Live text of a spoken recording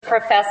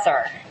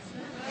professor.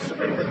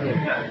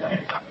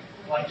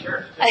 Like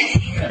church.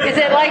 Is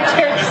it like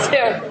church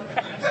too?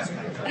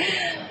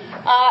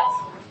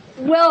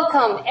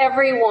 Welcome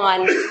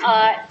everyone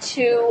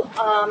to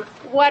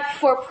what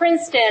for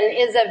Princeton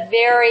is a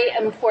very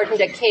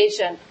important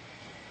occasion,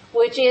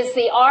 which is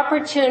the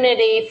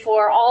opportunity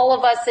for all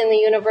of us in the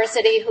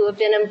university who have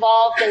been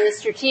involved in the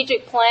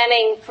strategic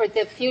planning for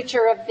the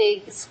future of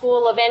the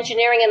School of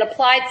Engineering and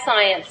Applied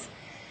Science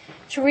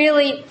to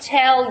really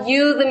tell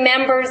you, the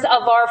members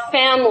of our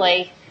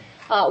family,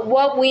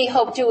 what we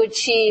hope to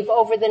achieve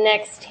over the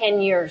next 10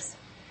 years.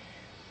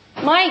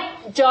 My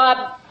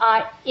job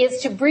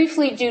is to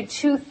briefly do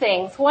two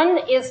things. One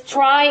is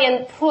try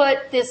and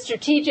put this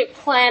strategic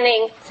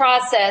planning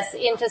process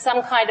into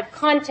some kind of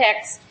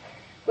context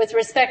with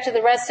respect to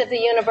the rest of the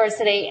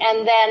university,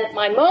 and then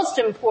my most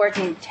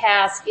important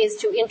task is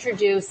to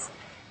introduce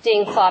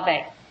Dean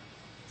Klawe.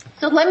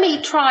 So let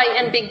me try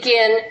and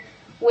begin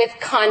with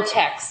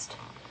context.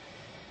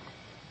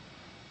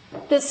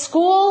 The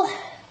School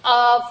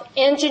of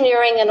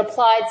Engineering and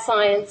Applied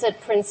Science at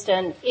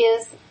Princeton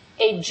is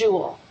a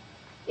jewel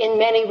in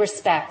many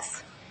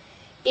respects.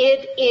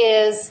 It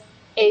is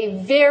a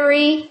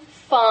very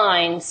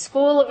fine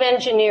School of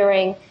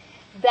Engineering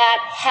that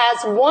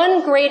has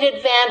one great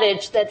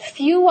advantage that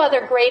few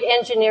other great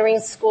engineering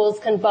schools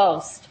can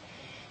boast,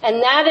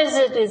 and that is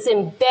it is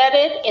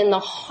embedded in the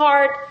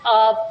heart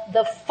of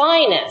the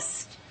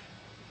finest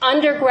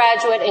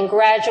undergraduate and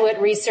graduate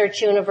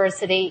research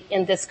university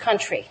in this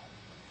country.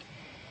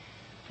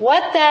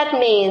 What that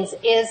means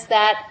is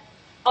that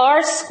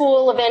our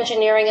School of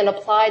Engineering and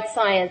Applied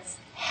Science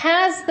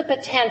has the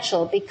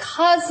potential,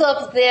 because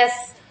of this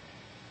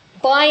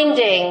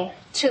binding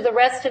to the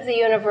rest of the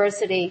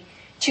university,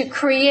 to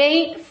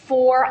create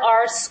for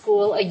our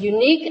school a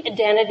unique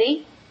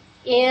identity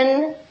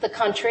in the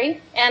country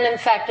and, in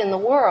fact, in the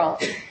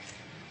world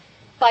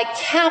by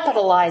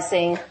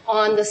capitalizing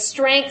on the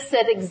strengths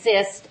that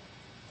exist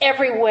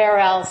everywhere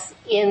else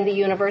in the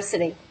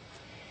university.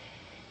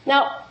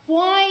 Now,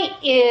 why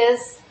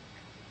is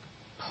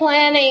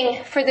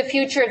planning for the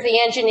future of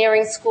the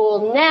engineering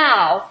school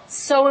now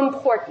so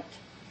important?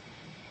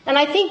 And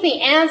I think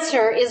the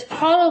answer is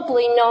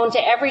probably known to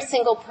every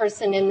single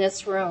person in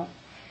this room.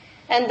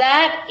 And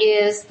that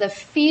is the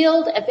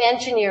field of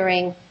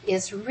engineering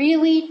is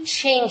really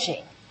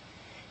changing.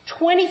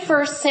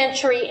 21st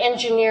century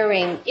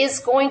engineering is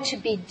going to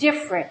be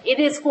different. It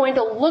is going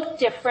to look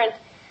different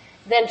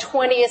than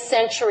 20th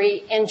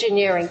century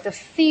engineering. The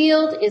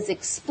field is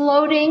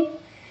exploding.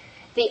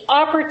 The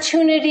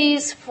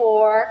opportunities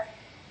for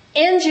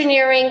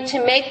engineering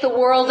to make the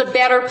world a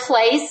better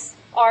place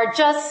are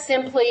just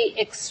simply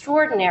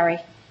extraordinary.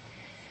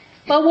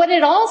 But what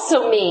it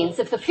also means,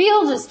 if the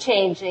field is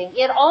changing,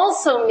 it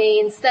also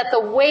means that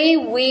the way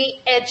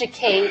we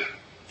educate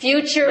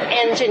future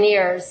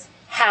engineers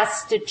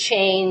has to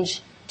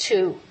change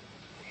too.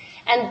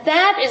 And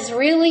that is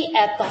really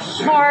at the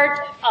heart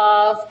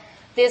of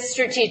this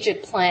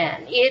strategic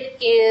plan.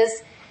 It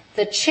is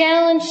the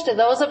challenge to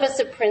those of us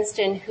at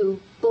Princeton who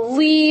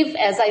believe,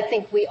 as I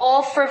think we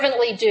all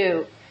fervently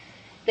do,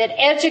 that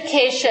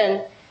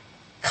education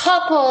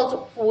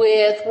coupled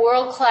with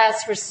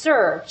world-class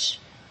research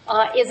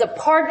is a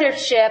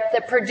partnership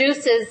that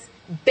produces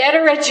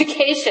better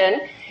education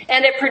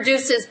and it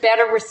produces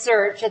better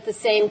research at the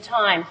same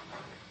time.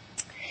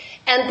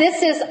 And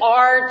this is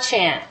our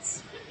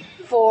chance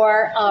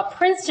for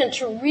Princeton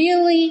to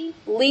really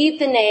lead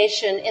the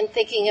nation in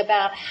thinking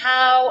about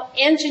how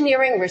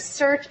engineering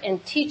research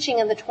and teaching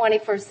in the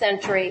 21st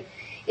century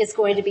is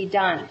going to be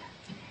done.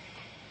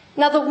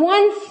 Now, the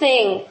one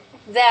thing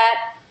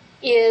that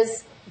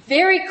is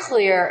very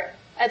clear,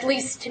 at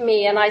least to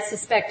me, and I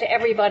suspect to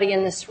everybody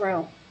in this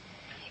room,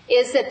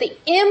 is that the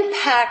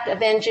impact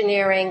of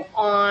engineering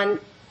on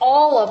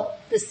all of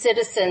the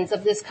citizens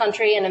of this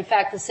country, and in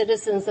fact the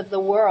citizens of the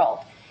world,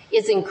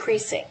 is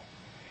increasing.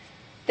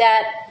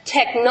 That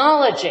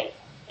technology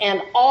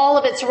and all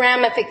of its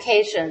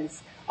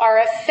ramifications are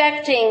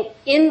affecting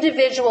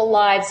individual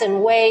lives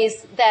in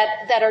ways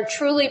that are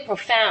truly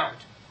profound.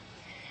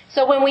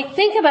 So when we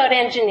think about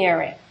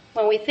engineering,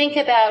 when we think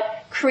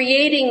about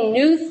creating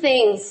new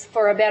things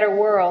for a better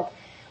world,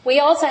 we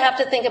also have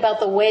to think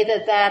about the way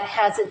that that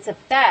has its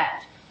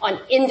effect on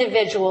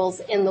individuals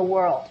in the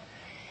world.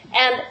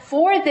 And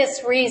for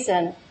this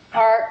reason,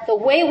 the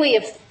way we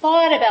have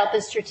thought about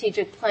the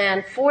strategic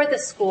plan for the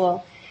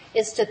school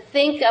is to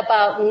think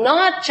about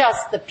not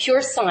just the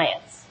pure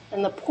science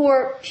and the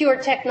pure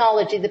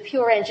technology, the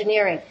pure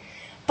engineering,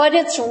 but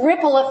its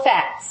ripple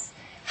effects,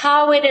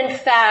 how it in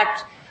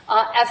fact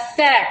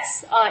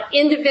affects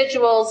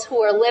individuals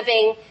who are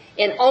living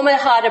in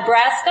Omaha,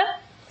 Nebraska,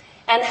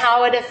 and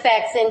how it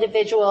affects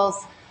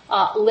individuals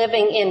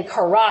living in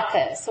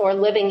Caracas or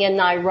living in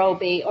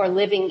Nairobi or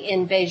living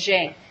in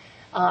Beijing.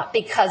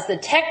 Because the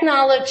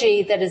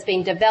technology that is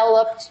being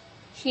developed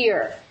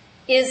here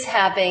is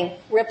having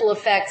ripple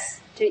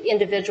effects to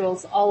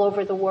individuals all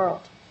over the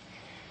world.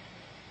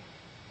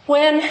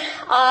 When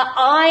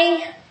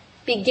I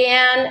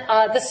began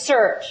the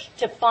search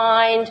to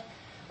find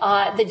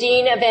the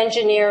Dean of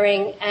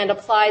Engineering and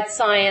Applied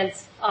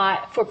Science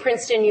for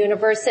Princeton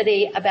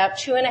University about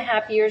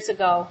 2.5 years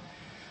ago,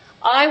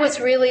 I was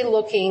really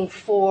looking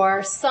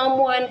for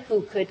someone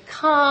who could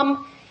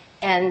come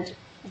and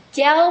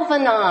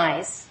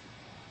galvanize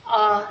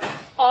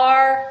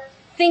our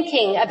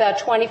thinking about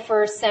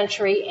 21st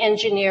century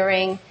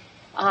engineering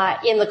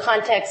in the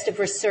context of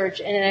research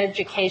and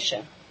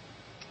education.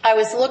 I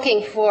was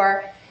looking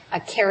for a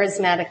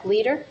charismatic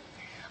leader.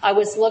 I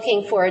was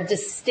looking for a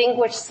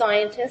distinguished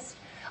scientist.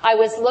 I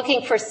was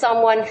looking for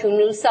someone who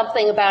knew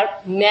something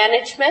about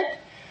management.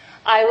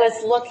 I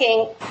was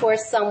looking for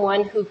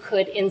someone who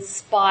could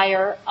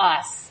inspire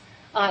us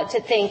to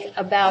think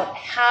about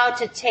how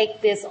to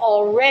take this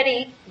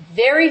already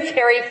very,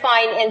 very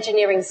fine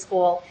engineering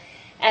school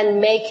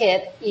and make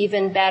it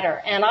even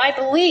better. And I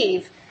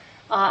believe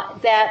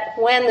that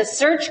when the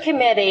search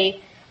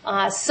committee,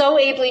 so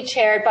ably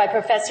chaired by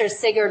Professor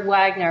Sigurd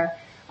Wagner,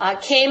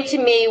 came to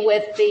me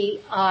with the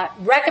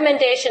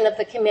recommendation of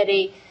the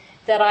committee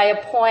that I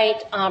appoint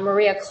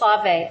Maria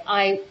Klawe,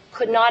 I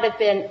could not have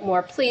been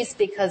more pleased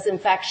because, in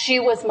fact, she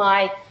was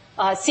my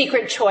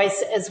secret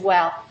choice as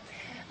well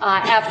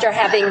after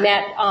having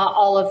met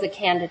all of the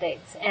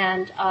candidates.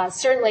 And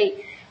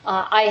certainly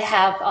I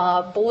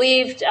have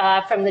believed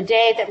from the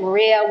day that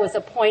Maria was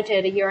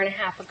appointed 1.5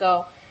 years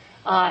ago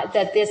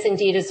that this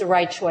indeed is the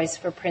right choice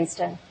for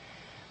Princeton.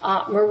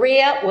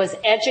 Maria was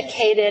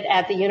educated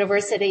at the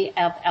University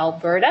of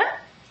Alberta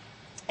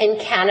in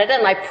Canada,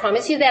 and I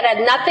promise you that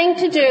had nothing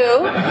to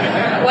do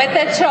with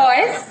the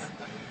choice.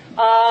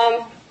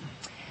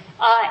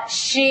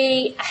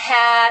 She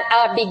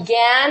had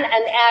began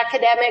an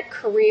academic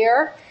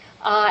career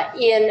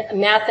in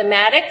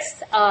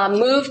mathematics,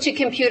 moved to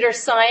computer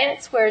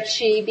science, where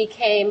she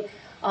became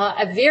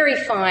a very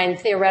fine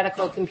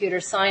theoretical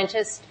computer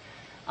scientist,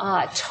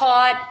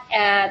 taught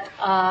at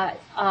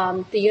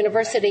the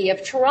University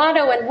of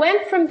Toronto, and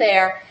went from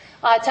there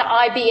to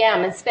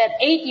IBM and spent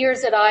 8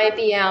 years at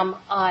IBM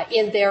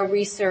in their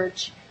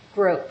research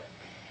group.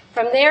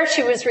 From there,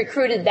 she was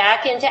recruited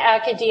back into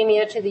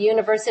academia to the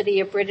University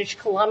of British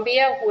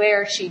Columbia,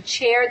 where she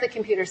chaired the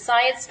computer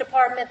science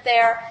department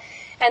there,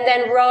 and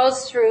then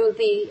rose through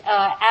the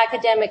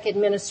academic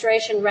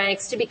administration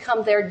ranks to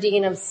become their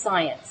Dean of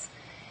Science.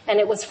 And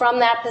it was from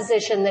that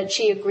position that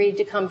she agreed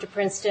to come to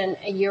Princeton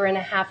 1.5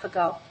 years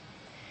ago.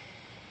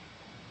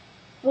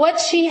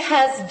 What she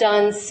has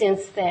done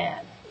since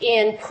then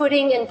in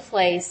putting in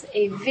place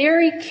a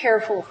very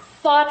careful,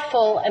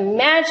 thoughtful,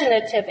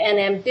 imaginative, and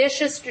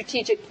ambitious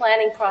strategic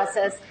planning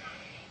process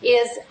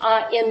is,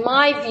 in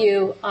my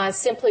view,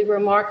 simply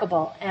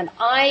remarkable. And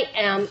I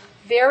am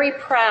very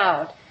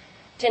proud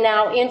to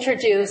now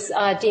introduce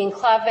Dean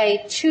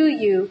Klawe to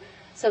you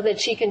so that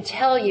she can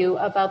tell you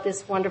about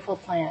this wonderful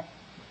plan.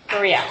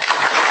 Maria.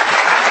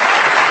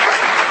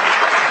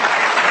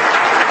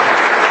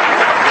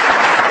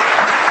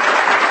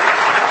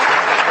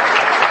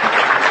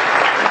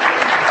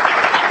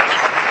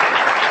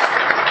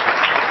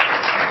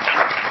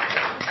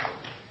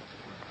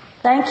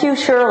 Thank you,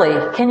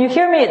 Shirley. Can you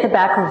hear me at the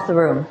back of the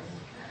room?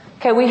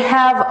 Okay, we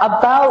have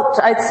about,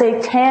 I'd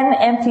say, 10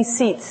 empty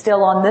seats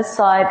still on this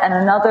side and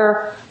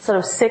another sort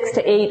of 6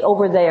 to 8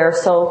 over there.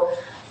 So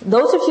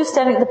those of you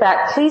standing at the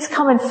back, please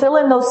come and fill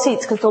in those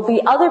seats because there'll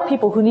be other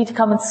people who need to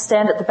come and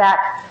stand at the back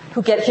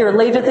who get here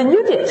later than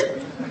you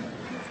did.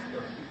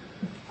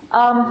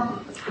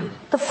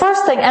 The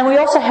first thing, and we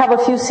also have a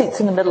few seats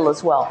in the middle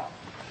as well.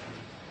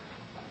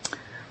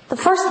 The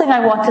first thing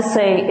I want to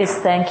say is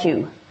thank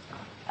you.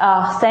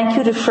 Thank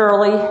you to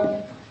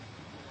Shirley.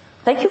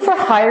 Thank you for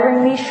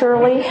hiring me,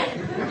 Shirley.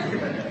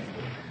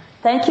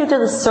 Thank you to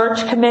the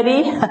search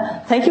committee.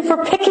 Thank you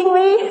for picking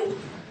me.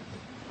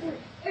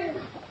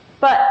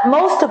 But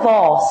most of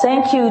all,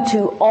 thank you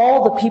to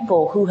all the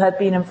people who have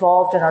been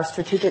involved in our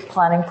strategic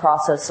planning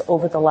process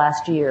over the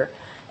last year.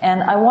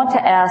 And I want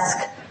to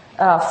ask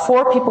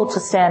 4 people to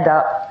stand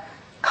up.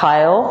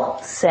 Kyle,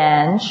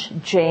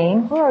 Sanj,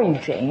 Jane. Where are you,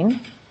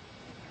 Jane?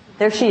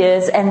 There she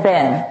is, and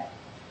Ben.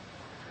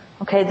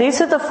 Okay, these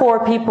are the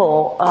 4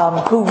 people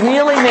who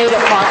really made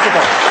it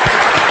possible.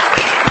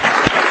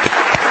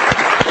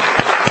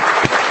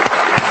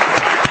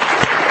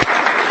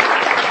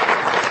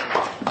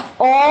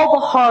 All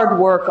the hard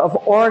work of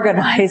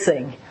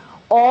organizing,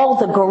 all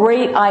the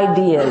great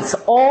ideas,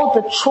 all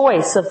the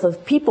choice of the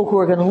people who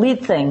are going to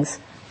lead things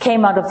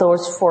came out of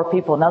those 4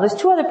 people. Now, there's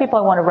 2 other people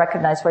I want to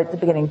recognize right at the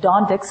beginning.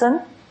 Don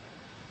Dixon.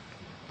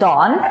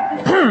 Don.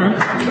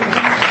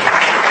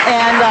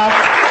 And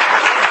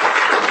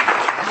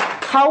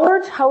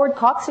Howard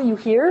Cox, are you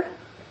here?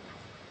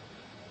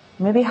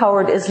 Maybe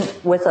Howard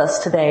isn't with us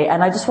today.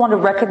 And I just want to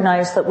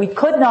recognize that we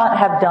could not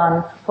have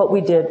done what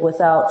we did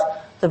without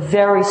the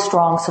very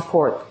strong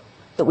support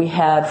that we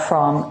had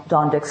from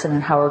Don Dixon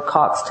and Howard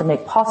Cox to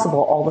make possible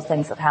all the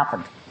things that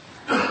happened.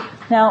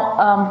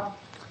 Now,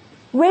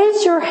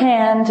 raise your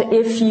hand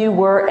if you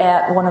were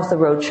at one of the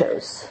road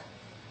shows.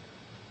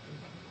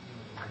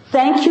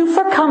 Thank you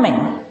for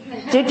coming.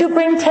 Did you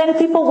bring 10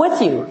 people with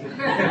you?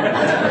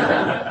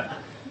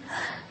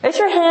 Raise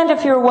your hand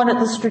if you were one at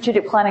the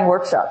strategic planning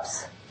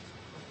workshops.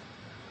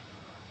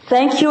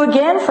 Thank you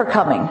again for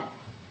coming.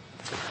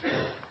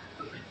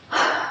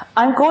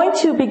 I'm going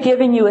to be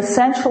giving you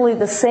essentially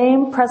the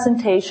same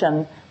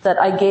presentation that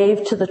I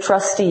gave to the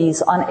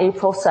trustees on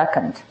April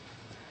 2nd.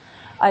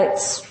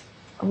 It's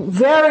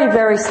very,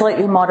 very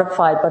slightly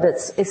modified, but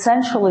it's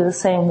essentially the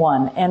same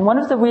one. And one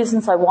of the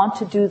reasons I want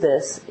to do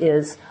this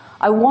is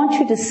I want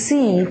you to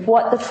see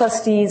what the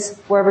trustees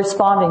were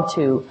responding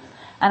to.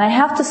 And I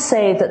have to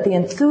say that the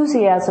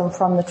enthusiasm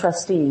from the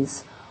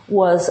trustees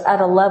was at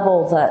a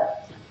level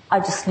that I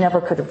just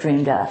never could have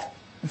dreamed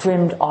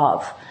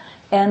of.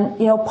 And,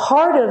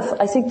 part of,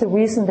 I think the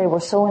reason they were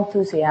so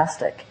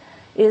enthusiastic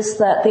is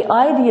that the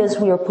ideas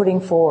we are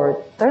putting forward,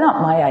 they're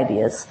not my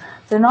ideas.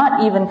 They're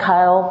not even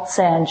Kyle,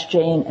 Sanj,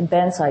 Jane, and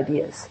Ben's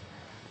ideas.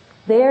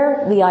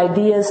 They're the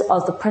ideas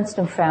of the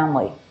Princeton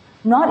family.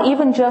 Not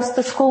even just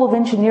the School of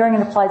Engineering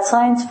and Applied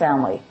Science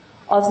family,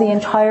 of the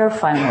entire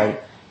family.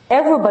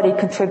 Everybody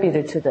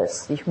contributed to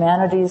this. The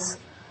humanities,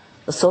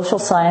 the social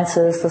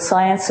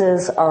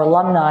sciences, our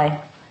alumni.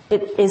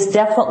 It is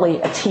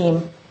definitely a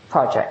team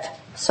project.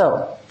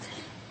 So,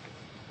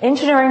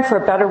 Engineering for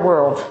a Better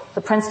World,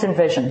 the Princeton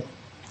Vision.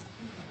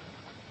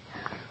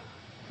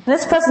 In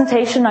this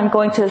presentation, I'm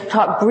going to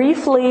talk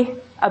briefly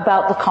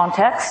about the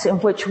context in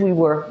which we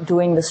were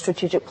doing the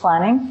strategic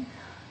planning,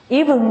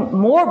 even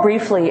more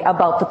briefly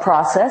about the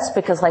process,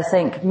 because I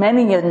think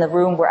many in the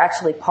room were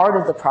actually part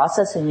of the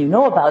process and you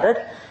know about it.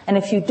 And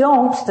if you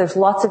don't, there's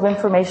lots of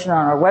information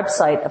on our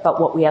website about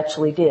what we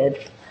actually did.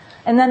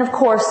 And then, of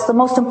course, the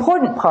most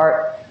important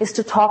part is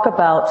to talk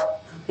about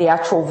the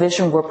actual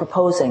vision we're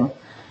proposing.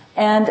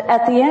 And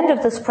at the end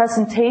of this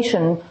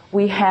presentation,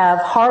 we have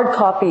hard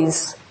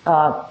copies,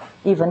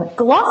 even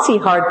glossy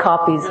hard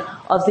copies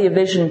of the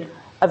vision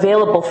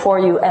available for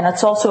you, and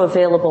it's also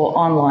available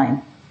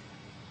online.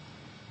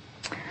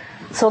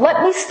 So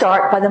let me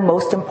start by the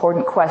most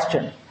important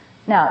question.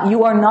 Now,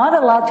 you are not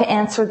allowed to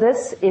answer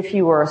this if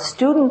you are a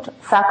student,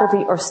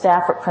 faculty, or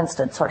staff at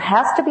Princeton. So it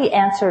has to be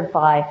answered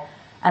by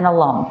an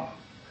alum.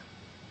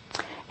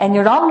 And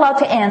you're not allowed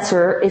to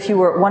answer if you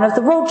were at one of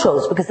the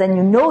roadshows, because then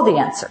you know the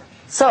answer.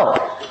 So,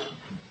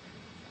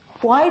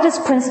 why does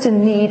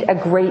Princeton need a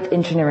great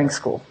engineering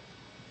school?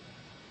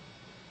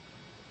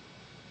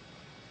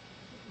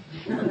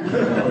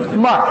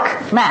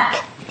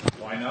 Mac.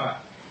 Why not?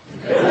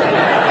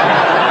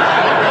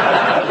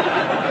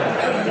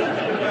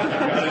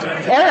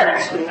 Eric.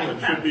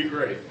 It should be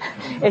great.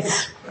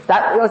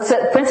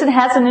 Princeton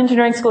has an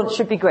engineering school, it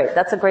should be great.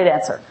 That's a great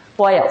answer.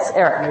 Why else?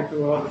 Eric. Make the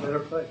world a better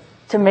place.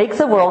 To make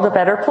the world a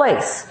better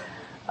place.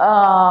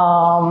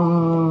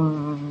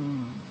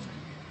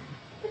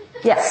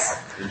 Yes.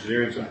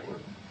 Engineering's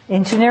important.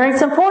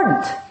 Engineering's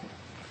important.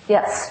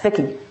 Yes,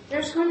 Vicki.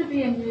 There's going to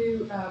be a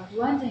new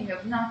blending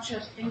of not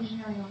just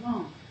engineering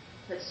alone,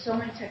 but so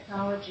many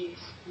technologies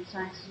and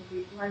sciences will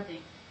be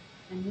blending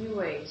in new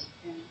ways,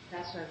 and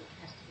that's why it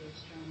has to be a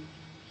strong engineering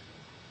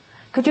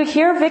school. Could you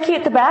hear Vicki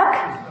at the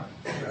back?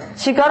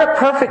 She got it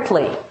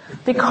perfectly.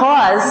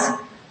 Because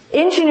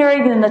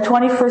engineering in the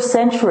 21st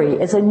century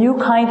is a new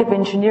kind of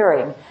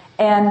engineering.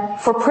 And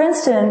for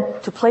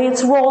Princeton to play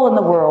its role in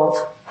the world,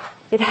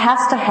 it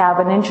has to have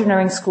an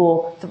engineering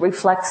school that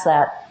reflects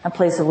that and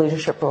plays a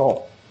leadership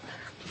role.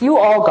 You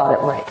all got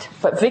it right,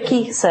 but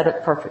Vicki said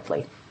it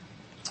perfectly.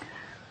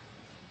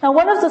 Now,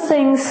 one of the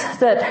things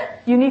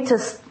that you need to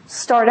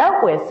start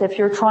out with if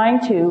you're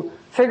trying to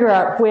figure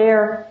out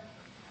where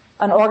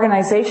an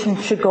organization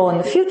should go in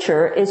the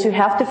future is you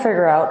have to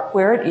figure out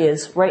where it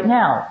is right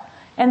now.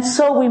 And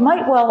so we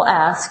might well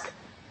ask,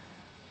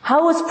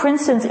 how is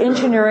Princeton's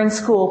engineering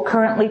school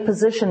currently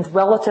positioned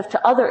relative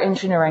to other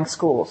engineering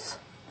schools?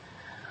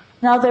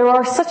 Now, there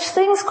are such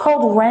things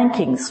called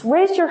rankings.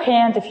 Raise your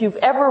hand if you've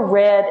ever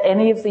read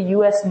any of the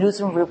U.S.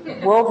 News and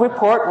World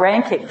Report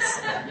rankings.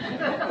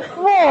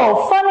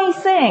 Whoa, funny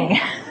thing.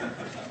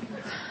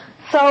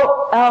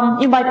 So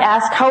you might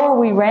ask, how are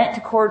we ranked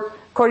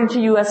according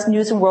to U.S.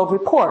 News and World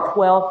Report?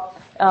 Well,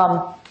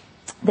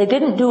 they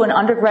didn't do an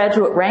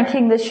undergraduate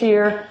ranking this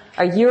year.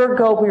 A year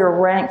ago, we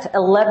were ranked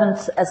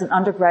 11th as an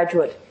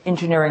undergraduate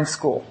engineering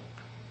school.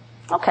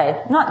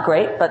 Okay, not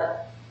great,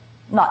 but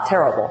not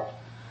terrible.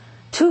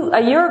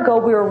 A year ago,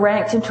 we were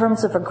ranked in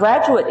terms of a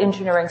graduate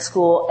engineering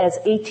school as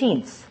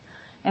 18th.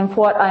 And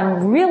what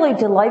I'm really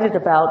delighted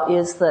about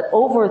is that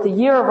over the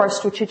year of our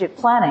strategic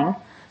planning,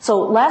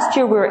 so last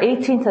year we were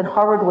 18th and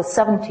Harvard was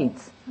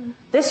 17th.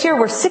 This year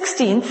we're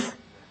 16th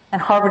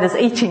and Harvard is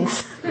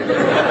 18th.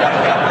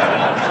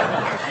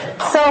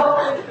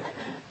 So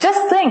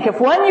just think, if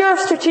 1 year of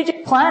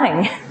strategic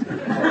planning,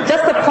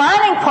 just the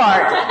planning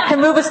part can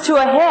move us to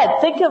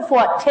ahead, think of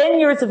what 10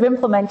 years of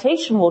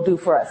implementation will do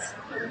for us.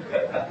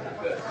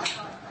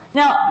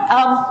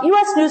 Now,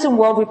 U.S. News and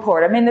World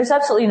Report, I mean, there's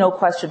absolutely no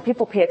question.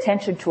 People pay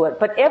attention to it,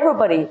 but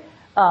everybody,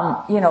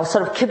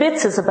 sort of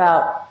kibitzes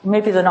about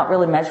maybe they're not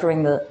really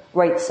measuring the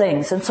right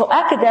things. And so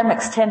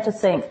academics tend to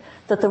think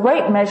that the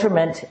right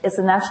measurement is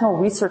the National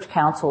Research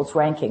Council's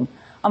ranking.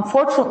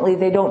 Unfortunately,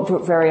 they don't do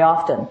it very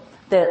often.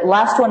 The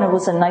last one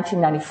was in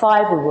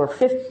 1995.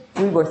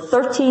 We were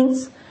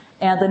 13th,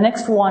 and the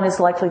next one is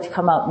likely to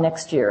come out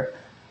next year.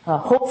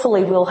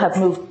 Hopefully we'll have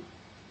moved,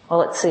 well,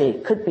 let's see,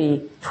 it could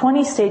be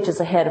 20 stages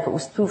ahead if it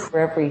was 2 for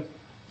every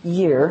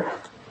year.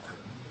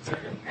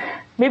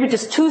 Maybe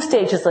just 2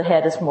 stages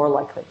ahead is more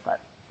likely,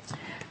 but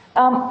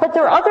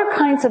there are other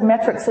kinds of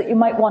metrics that you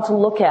might want to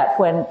look at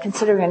when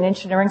considering an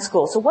engineering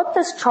school. So what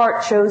this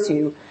chart shows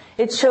you,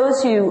 it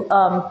shows you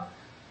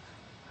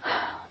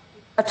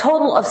a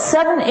total of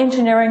 7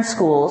 engineering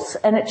schools,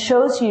 and it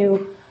shows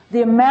you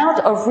the amount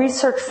of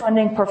research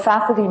funding per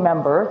faculty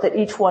member that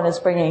each one is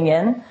bringing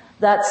in.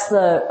 That's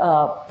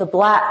the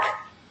black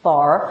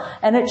bar,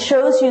 and it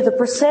shows you the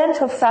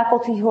percent of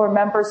faculty who are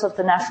members of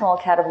the National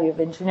Academy of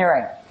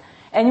Engineering.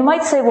 And you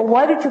might say, well,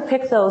 why did you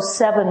pick those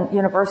 7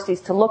 universities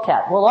to look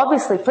at? Well,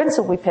 obviously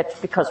Princeton we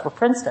picked because we're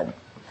Princeton.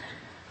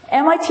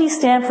 MIT,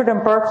 Stanford,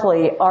 and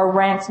Berkeley are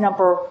ranked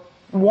number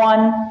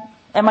 1.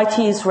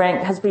 MIT's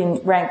has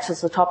been ranked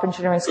as the top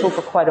engineering school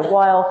for quite a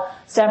while.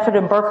 Stanford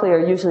and Berkeley are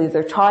usually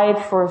either tied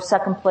for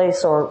second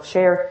place or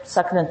share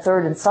second and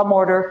third in some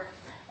order.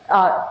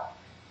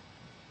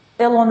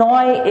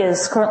 Illinois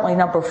is currently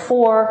number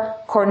 4.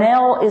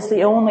 Cornell is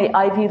the only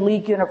Ivy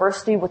League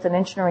university with an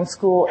engineering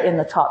school in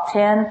the top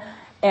 10.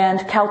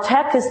 And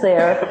Caltech is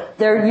there.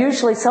 They're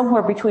usually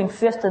somewhere between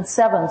 5th and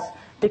 7th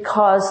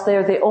because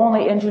they're the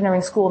only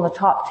engineering school in the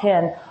top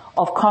 10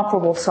 of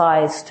comparable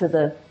size to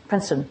the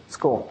Princeton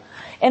school.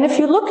 And if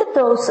you look at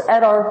those,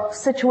 at our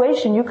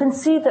situation, you can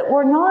see that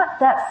we're not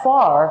that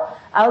far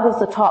out of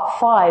the top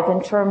 5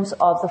 in terms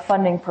of the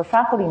funding per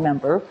faculty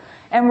member.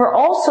 And we're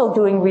also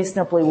doing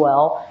reasonably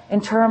well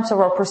in terms of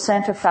our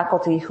percent of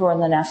faculty who are in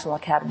the National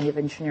Academy of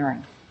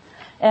Engineering.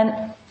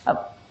 And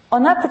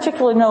on that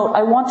particular note,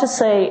 I want to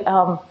say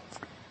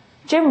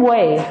Jim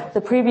Way,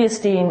 the previous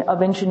dean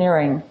of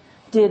engineering,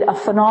 did a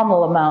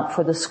phenomenal amount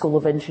for the School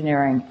of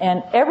Engineering.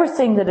 And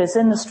everything that is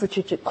in the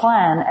strategic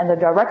plan and the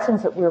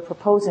directions that we're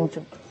proposing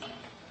to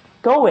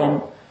go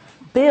in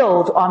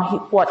build on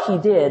what he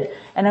did.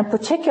 And in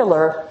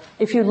particular,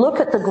 if you look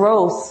at the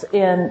growth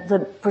in the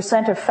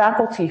percent of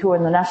faculty who are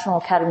in the National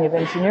Academy of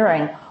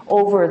Engineering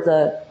over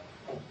the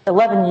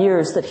 11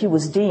 years that he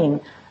was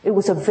dean, it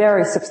was a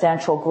very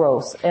substantial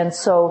growth. And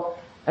so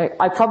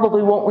I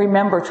probably won't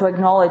remember to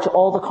acknowledge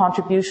all the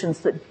contributions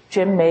that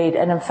Jim made,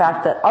 and in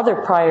fact that other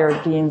prior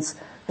deans,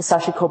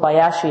 Hisashi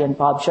Kobayashi and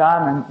Bob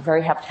Zhang, I'm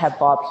very happy to have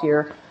Bob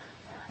here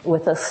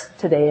with us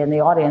today in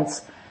the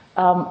audience.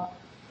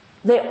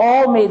 They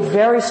all made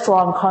very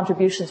strong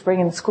contributions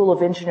bringing the School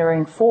of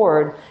Engineering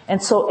forward.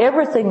 And so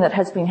everything that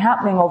has been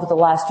happening over the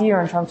last year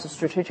in terms of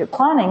strategic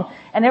planning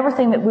and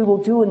everything that we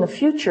will do in the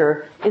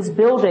future is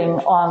building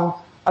on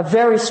a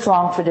very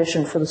strong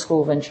tradition for the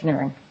School of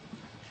Engineering.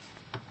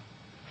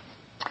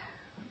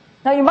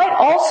 Now you might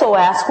also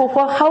ask,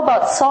 well, how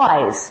about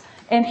size?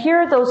 And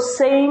here are those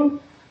same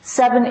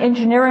 7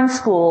 engineering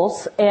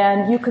schools,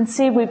 and you can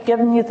see we've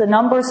given you the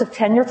numbers of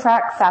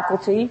tenure-track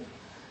faculty,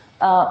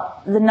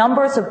 the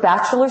numbers of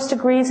bachelor's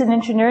degrees in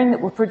engineering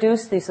that were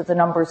produced. These are the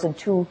numbers in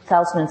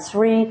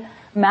 2003,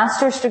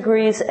 master's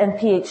degrees and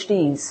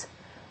PhDs,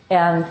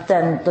 and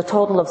then the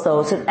total of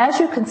those. And as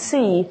you can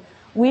see,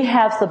 we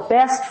have the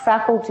best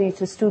faculty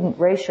to student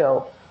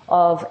ratio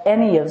of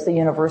any of the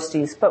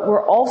universities, but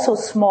we're also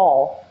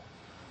small.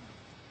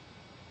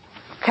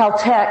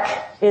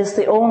 Caltech is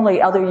the only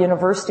other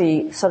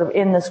university sort of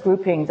in this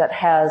grouping that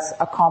has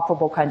a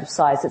comparable kind of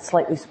size. It's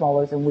slightly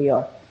smaller than we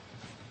are.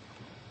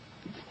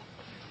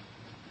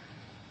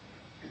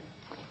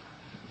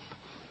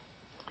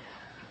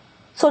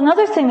 So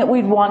another thing that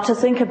we'd want to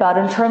think about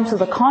in terms of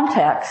the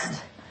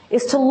context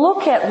is to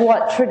look at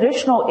what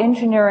traditional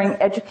engineering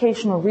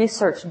educational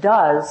research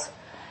does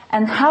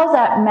and how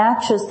that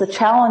matches the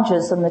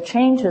challenges and the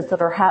changes that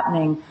are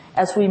happening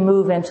as we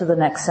move into the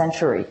next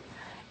century.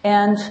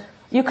 And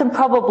you can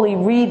probably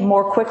read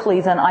more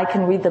quickly than I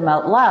can read them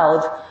out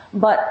loud,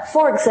 but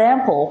for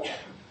example,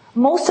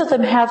 most of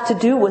them have to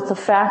do with the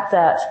fact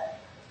that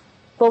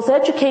both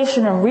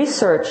education and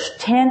research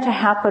tend to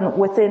happen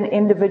within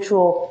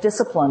individual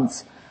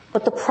disciplines,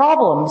 but the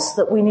problems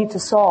that we need to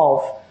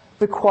solve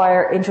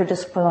require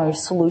interdisciplinary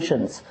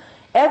solutions.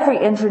 Every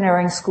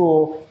engineering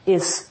school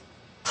is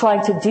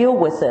trying to deal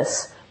with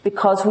this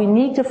because we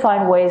need to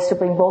find ways to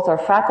bring both our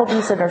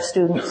faculties and our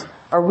students,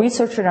 our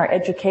research and our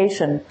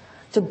education,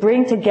 to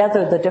bring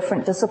together the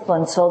different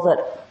disciplines so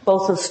that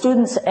both the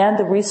students and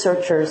the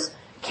researchers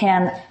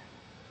can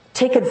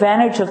take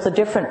advantage of the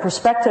different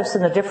perspectives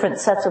and the different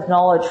sets of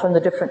knowledge from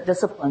the different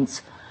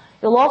disciplines.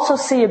 You'll also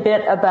see a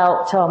bit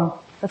about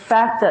the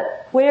fact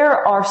that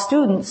where our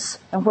students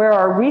and where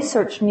our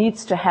research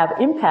needs to have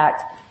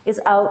impact is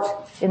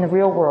out in the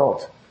real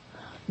world.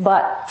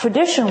 But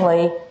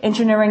traditionally,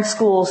 engineering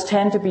schools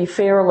tend to be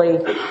fairly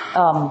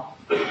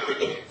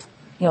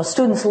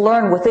students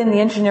learn within the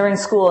engineering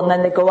school and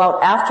then they go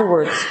out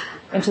afterwards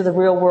into the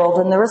real world,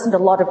 and there isn't a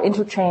lot of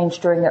interchange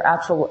during their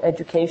actual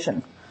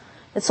education.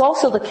 It's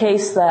also the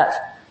case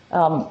that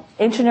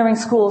engineering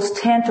schools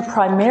tend to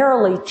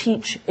primarily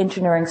teach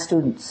engineering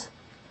students.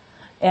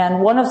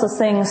 And one of the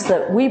things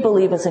that we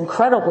believe is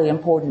incredibly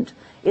important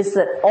is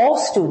that all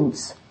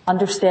students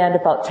understand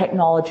about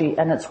technology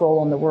and its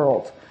role in the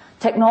world.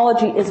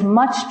 Technology is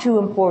much too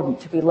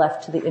important to be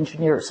left to the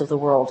engineers of the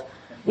world,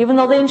 even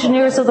though the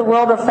engineers of the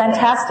world are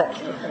fantastic.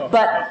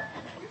 But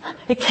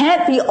it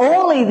can't be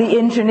only the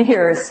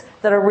engineers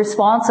that are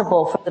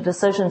responsible for the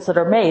decisions that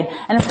are made.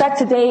 And in fact,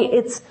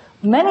 today,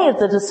 many of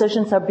the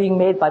decisions are being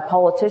made by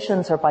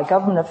politicians or by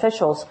government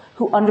officials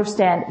who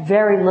understand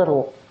very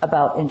little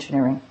about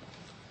engineering.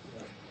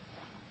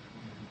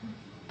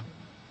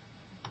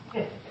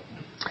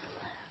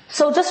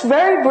 So just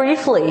very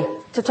briefly,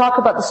 to talk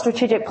about the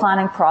strategic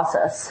planning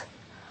process.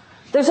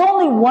 There's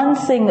only one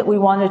thing that we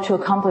wanted to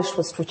accomplish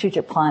with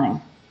strategic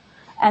planning,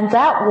 and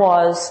that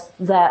was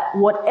that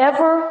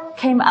whatever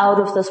came out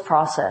of this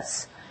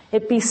process,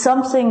 it be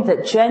something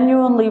that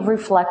genuinely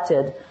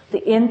reflected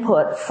the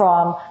input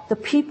from the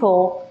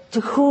people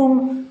to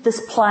whom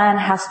this plan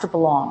has to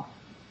belong.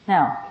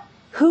 Now,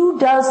 who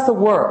does the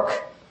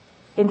work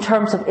in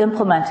terms of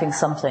implementing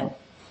something?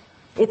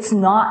 It's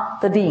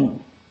not the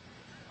dean.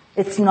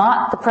 It's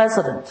not the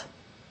president.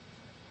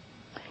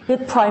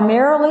 It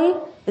primarily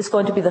is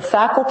going to be the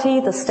faculty,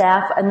 the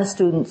staff, and the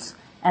students,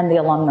 and the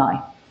alumni.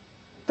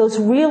 Those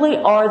really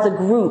are the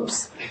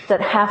groups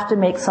that have to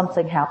make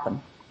something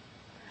happen.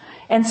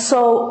 And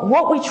so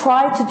what we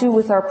tried to do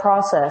with our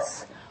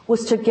process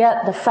was to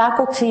get the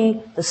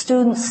faculty, the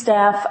students,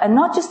 staff, and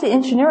not just the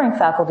engineering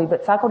faculty,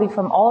 but faculty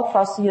from all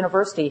across the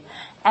university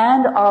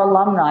and our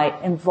alumni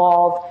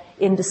involved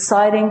in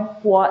deciding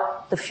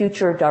what the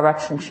future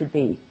direction should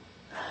be.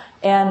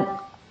 And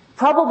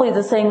probably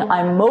the thing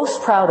I'm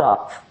most proud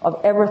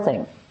of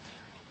everything,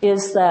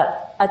 is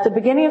that at the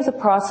beginning of the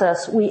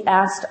process, we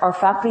asked our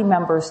faculty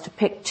members to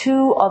pick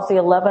 2 of the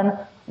 11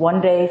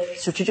 one-day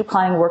strategic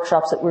planning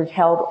workshops that were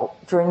held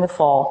during the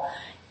fall.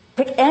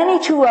 Pick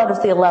any 2 out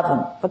of the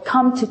 11, but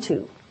come to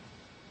 2.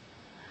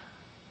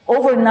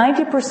 Over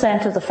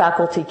 90% of the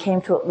faculty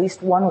came to at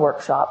least 1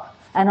 workshop,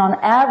 and on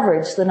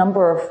average, the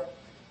number of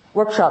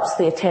workshops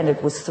they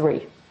attended was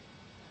 3.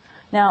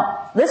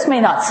 Now, this may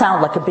not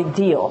sound like a big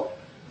deal,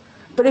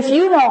 but if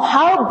you know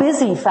how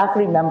busy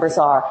faculty members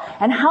are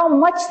and how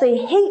much they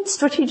hate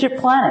strategic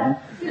planning,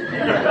 you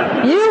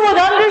would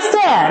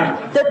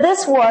understand that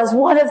this was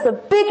one of the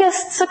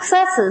biggest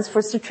successes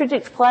for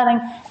strategic planning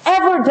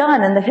ever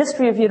done in the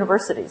history of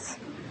universities.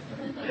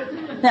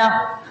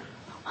 Now,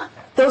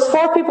 those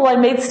 4 people I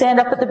made stand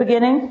up at the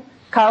beginning,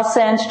 Kyle,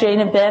 Sands, Jane,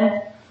 and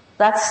Ben,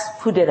 that's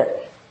who did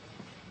it.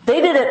 They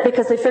did it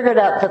because they figured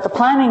out that the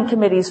planning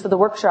committees for the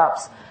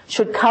workshops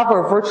should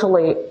cover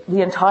virtually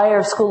the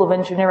entire School of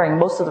Engineering,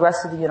 most of the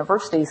rest of the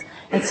universities,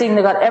 and seeing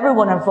they got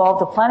everyone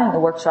involved in planning the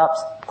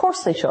workshops, of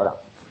course they showed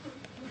up.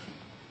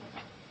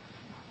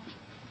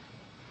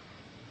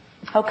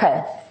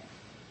 Okay.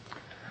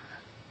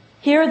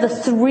 Here are the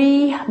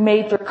 3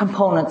 major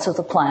components of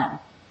the plan.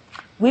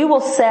 We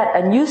will set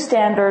a new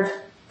standard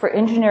for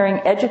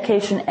engineering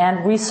education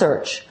and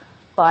research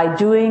by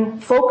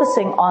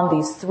focusing on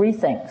these 3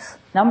 things.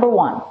 Number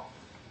 1,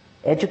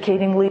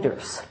 educating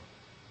leaders.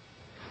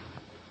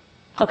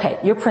 Okay,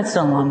 you're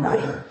Princeton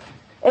alumni.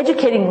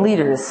 Educating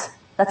leaders,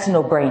 that's a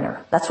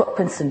no-brainer. That's what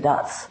Princeton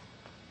does.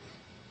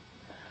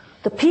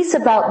 The piece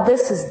about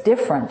this is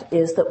different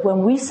is that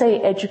when we say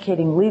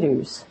educating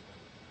leaders,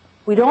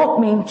 we don't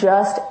mean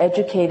just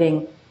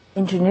educating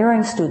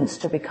engineering students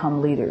to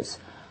become leaders.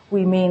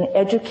 We mean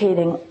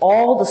educating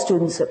all the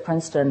students at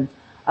Princeton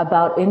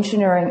about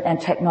engineering and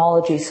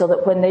technology so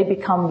that when they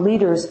become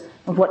leaders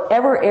in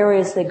whatever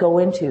areas they go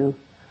into,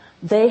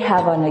 they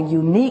have a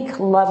unique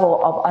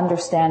level of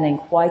understanding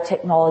why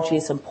technology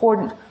is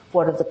important,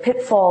 what are the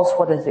pitfalls,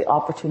 what are the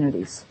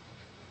opportunities.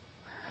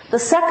 The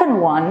second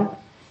one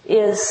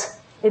is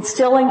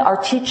instilling our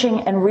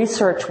teaching and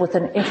research with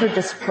an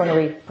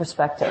interdisciplinary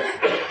perspective.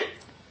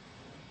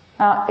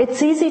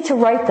 It's easy to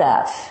write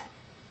that.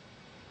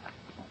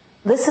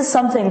 This is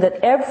something that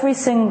every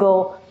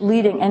single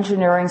leading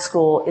engineering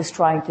school is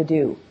trying to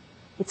do.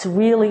 It's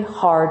really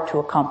hard to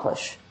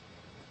accomplish.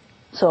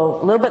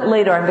 So a little bit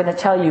later, I'm going to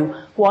tell you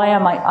why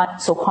I'm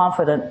so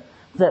confident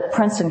that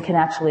Princeton can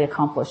actually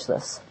accomplish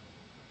this.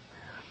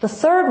 The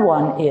third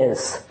one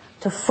is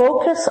to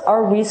focus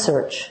our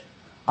research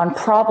on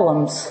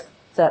problems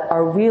that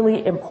are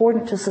really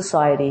important to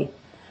society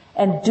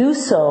and do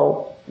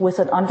so with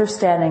an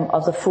understanding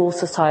of the full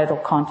societal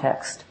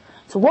context.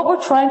 So what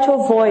we're trying to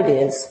avoid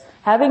is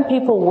having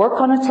people work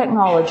on a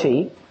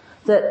technology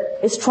that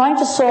is trying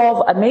to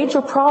solve a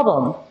major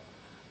problem,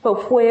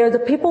 but where the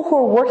people who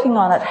are working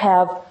on it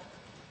have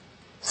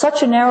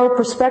such a narrow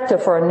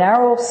perspective or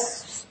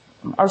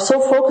are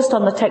so focused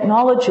on the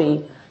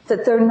technology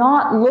that they're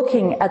not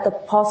looking at the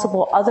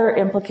possible other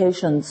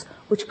implications,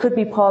 which could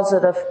be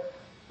positive,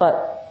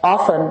 but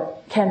often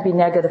can be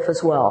negative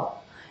as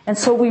well. And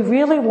so we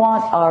really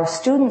want our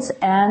students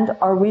and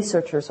our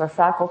researchers, our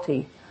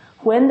faculty,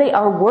 when they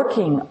are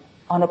working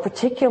on a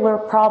particular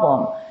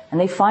problem and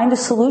they find a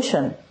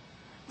solution,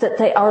 that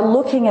they are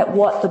looking at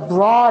what the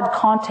broad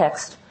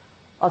context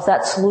of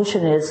that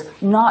solution is,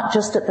 not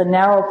just at the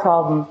narrow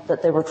problem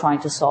that they were trying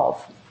to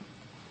solve.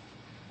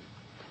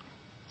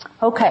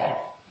 Okay.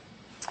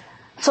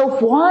 So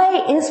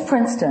why is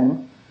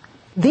Princeton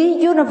the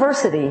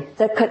university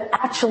that could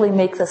actually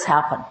make this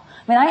happen?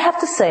 I mean, I have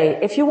to say,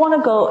 if you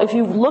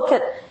look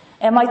at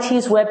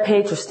MIT's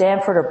webpage or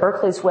Stanford or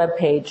Berkeley's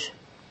webpage,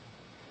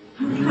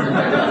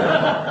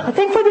 I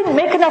think we didn't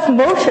make enough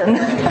motion.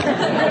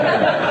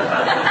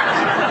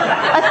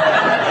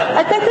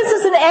 I think this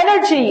is an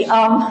energy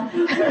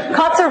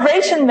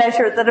conservation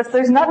measure that if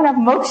there's not enough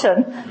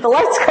motion, the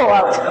lights go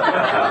out.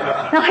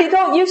 Now, I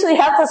don't usually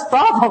have this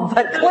problem,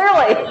 but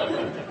clearly,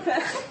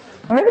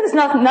 or maybe there's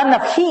not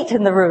enough heat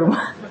in the room.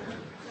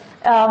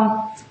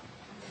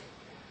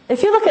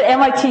 If you look at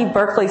MIT,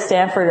 Berkeley,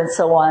 Stanford, and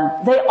so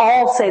on, they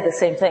all say the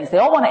same things. They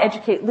all want to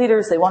educate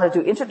leaders. They want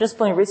to do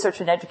interdisciplinary research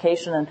in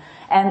education,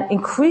 and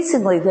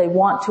increasingly they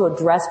want to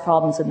address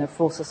problems in their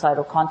full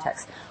societal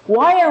context.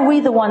 Why are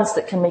we the ones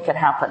that can make it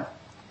happen?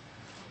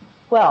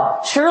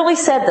 Well, Shirley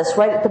said this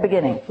right at the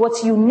beginning.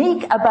 What's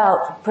unique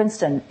about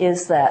Princeton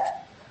is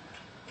that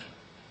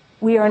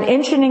we are an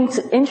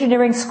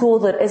engineering school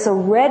that is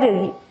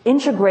already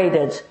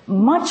integrated,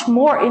 much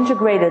more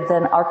integrated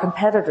than our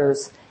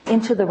competitors,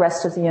 into the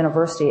rest of the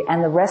university,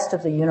 and the rest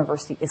of the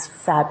university is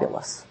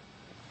fabulous.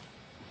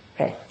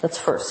 Okay, that's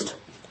first.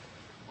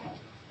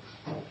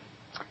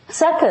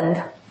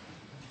 Second,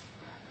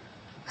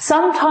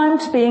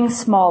 sometimes being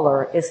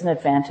smaller is an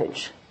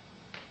advantage.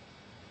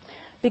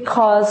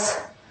 Because,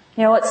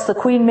 it's the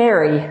Queen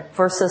Mary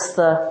versus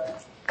the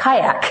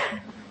kayak.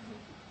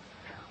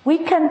 We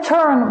can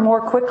turn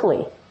more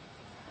quickly.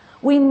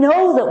 We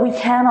know that we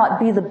cannot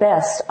be the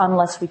best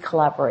unless we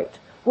collaborate.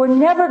 We're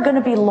never going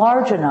to be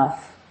large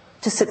enough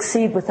to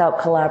succeed without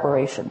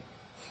collaboration.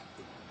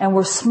 And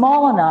we're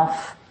small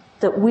enough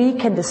that we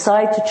can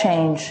decide to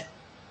change,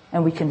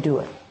 and we can do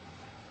it.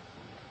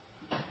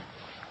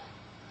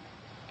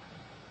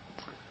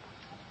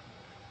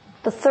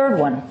 The third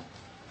one.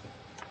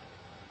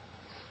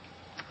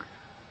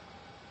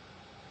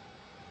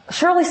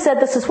 Shirley said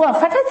this as well.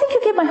 In fact, I think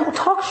you gave my whole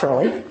talk,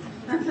 Shirley.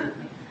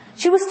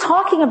 She was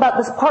talking about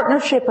this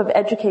partnership of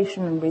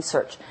education and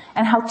research,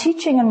 and how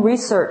teaching and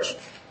research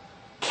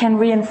can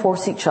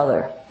reinforce each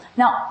other.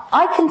 Now,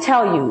 I can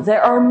tell you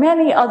there are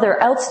many other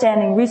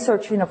outstanding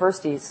research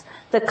universities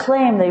that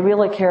claim they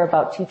really care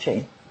about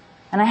teaching.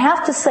 And I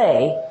have to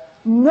say,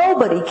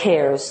 nobody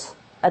cares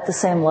at the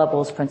same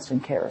level as Princeton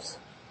cares.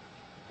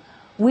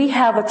 We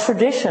have a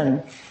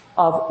tradition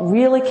of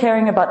really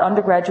caring about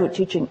undergraduate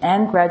teaching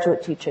and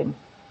graduate teaching.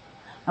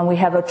 And we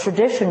have a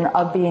tradition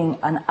of being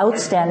an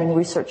outstanding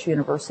research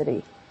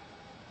university.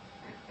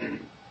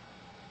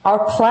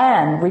 Our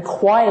plan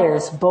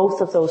requires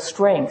both of those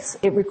strengths.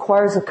 It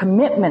requires a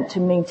commitment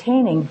to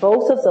maintaining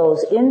both of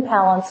those in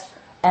balance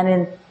and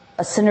in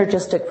a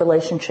synergistic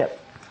relationship.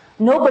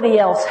 Nobody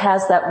else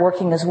has that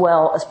working as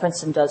well as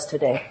Princeton does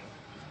today.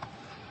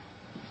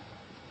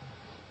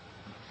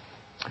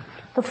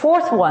 The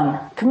fourth one,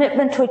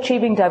 commitment to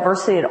achieving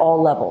diversity at all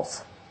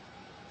levels.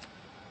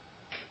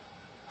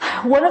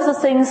 One of the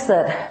things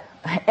that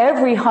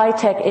every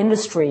high-tech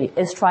industry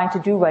is trying to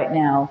do right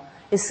now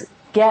is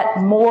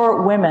get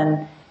more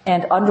women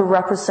and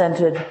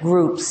underrepresented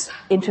groups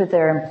into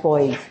their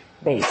employee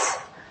base.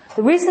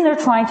 The reason they're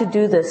trying to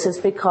do this is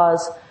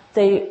because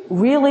they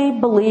really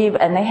believe,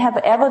 and they have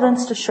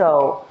evidence to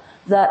show,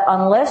 that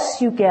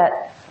unless you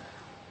get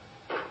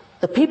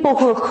the people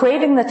who are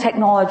creating the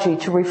technology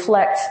to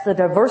reflect the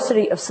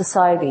diversity of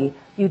society,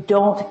 you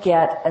don't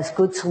get as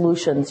good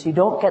solutions. You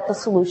don't get the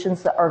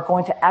solutions that are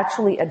going to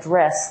actually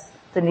address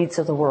the needs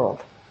of the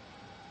world.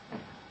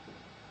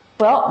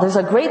 Well, there's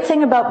a great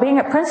thing about being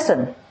at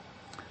Princeton.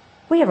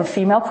 We have a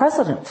female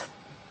president.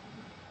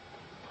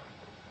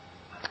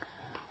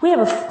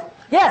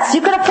 Yes,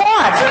 you can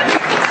applaud.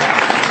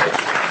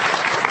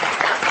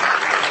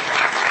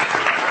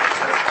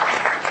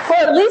 For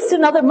at least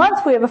another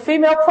month, we have a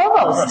female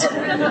provost.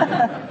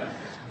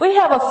 We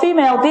have a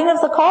female dean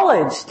of the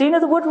college, dean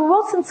of the Woodrow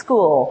Wilson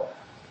School,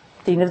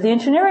 dean of the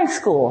engineering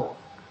school.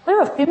 We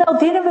have a female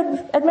dean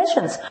of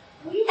admissions.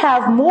 We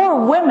have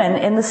more women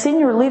in the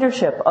senior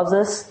leadership of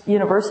this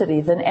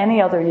university than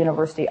any other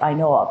university I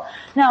know of.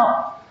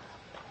 Now,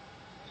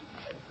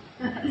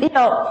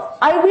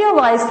 I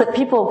realize that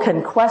people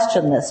can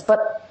question this,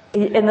 but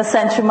in the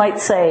sense you might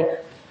say,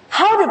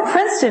 how did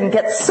Princeton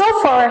get so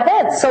far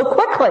ahead so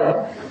quickly?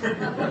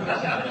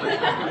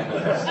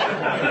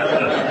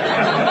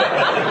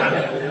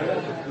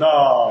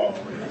 No.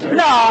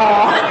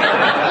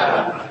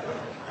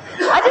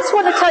 I just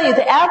want to tell you,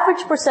 the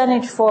average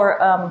percentage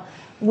for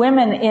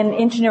women in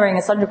engineering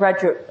as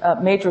undergraduate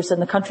majors in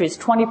the country is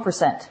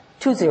 20%,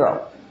 20.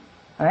 All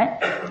right?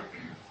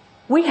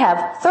 We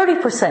have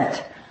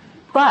 30%.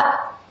 But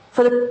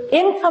for the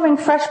incoming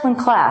freshman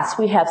class,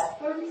 we have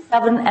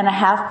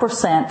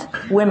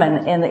 37.5%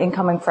 women in the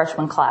incoming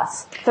freshman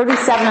class.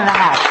 37.5%.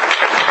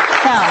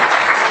 Now,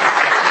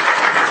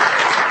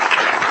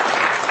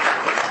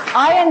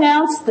 I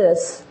announced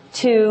this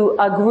to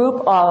a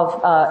group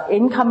of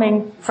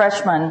incoming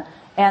freshmen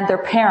and their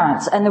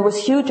parents, and there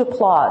was huge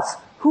applause.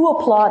 Who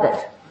applauded?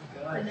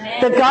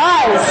 The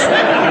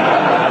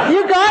guys.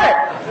 You got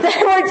it.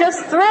 They were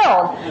just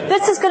thrilled.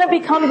 This is going to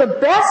become the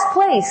best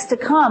place to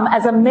come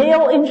as a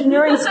male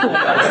engineering student.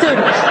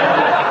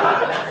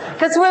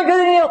 Because we're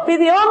going to be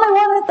the only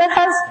one that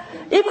has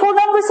equal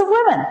numbers of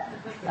women.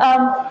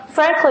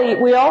 Frankly,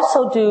 we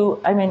also do,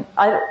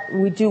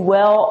 we do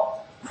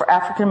well for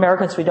African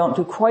Americans. We don't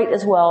do quite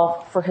as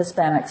well for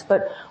Hispanics.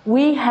 But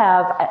we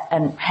have,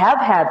 and have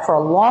had for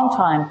a long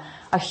time,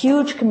 a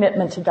huge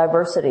commitment to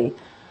diversity.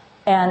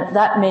 And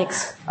that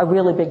makes a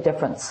really big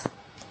difference.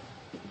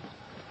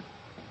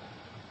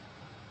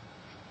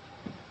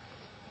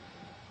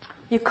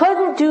 You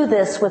couldn't do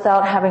this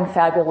without having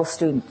fabulous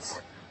students.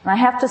 And I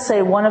have to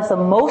say, one of the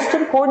most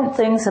important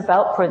things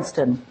about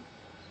Princeton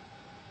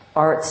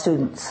are its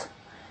students.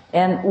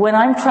 And when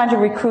I'm trying to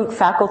recruit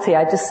faculty,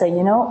 I just say,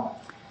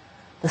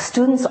 the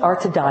students are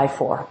to die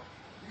for.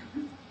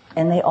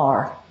 And they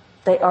are.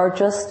 They are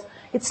just,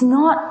 it's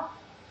not,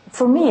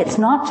 for me, it's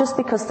not just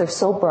because they're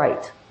so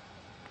bright.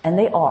 And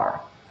they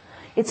are.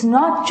 It's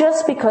not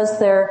just because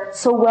they're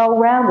so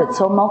well-rounded,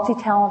 so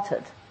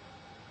multi-talented.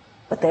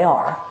 But they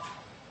are.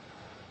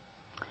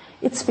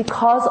 It's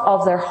because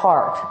of their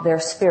heart,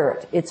 their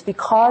spirit. It's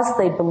because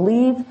they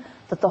believe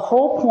that the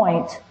whole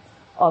point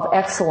of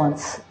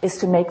excellence is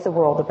to make the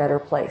world a better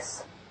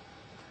place.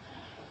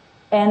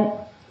 And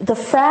the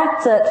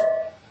fact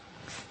that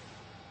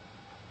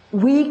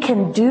we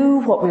can do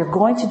what we're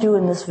going to do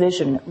in this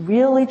vision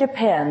really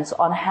depends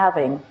on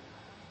having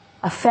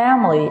a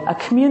family, a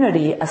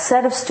community, a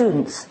set of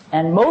students,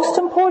 and most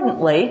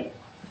importantly,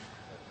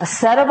 a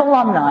set of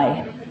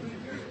alumni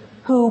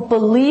who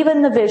believe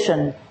in the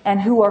vision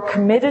and who are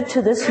committed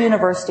to this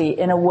university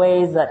in a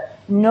way that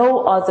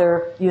no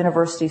other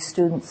university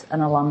students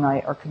and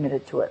alumni are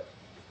committed to it.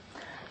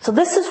 So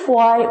this is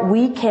why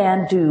we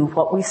can do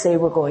what we say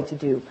we're going to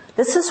do.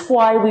 This is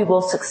why we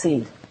will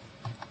succeed.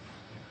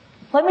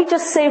 Let me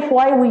just say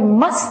why we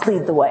must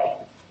lead the way.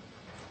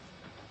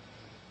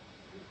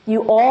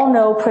 You all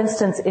know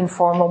Princeton's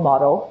informal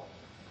motto,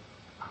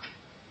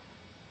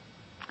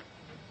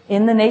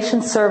 in the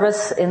nation's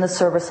service, in the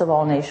service of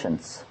all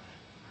nations.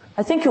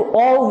 I think you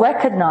all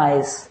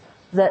recognize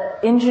that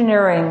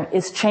engineering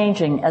is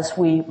changing as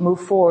we move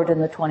forward in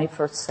the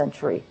 21st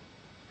century.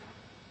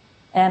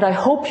 And I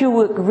hope you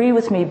will agree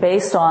with me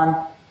based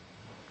on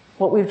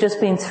what we've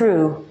just been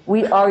through.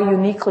 We are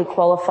uniquely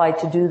qualified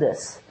to do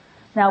this.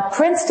 Now,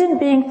 Princeton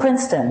being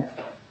Princeton,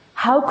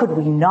 how could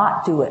we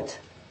not do it?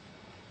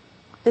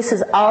 This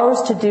is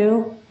ours to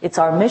do. It's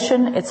our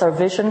mission. It's our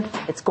vision.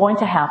 It's going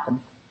to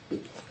happen.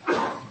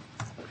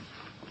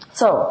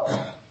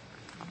 So,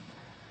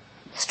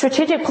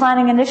 strategic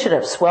planning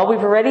initiatives. Well, we've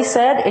already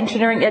said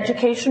engineering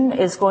education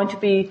is going to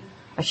be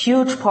a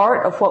huge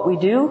part of what we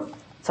do.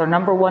 It's our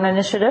number one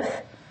initiative.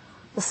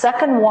 The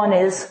second one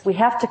is we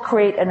have to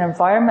create an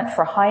environment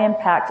for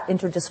high-impact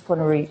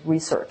interdisciplinary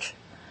research.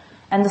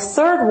 And the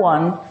third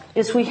one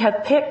is we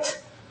have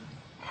picked,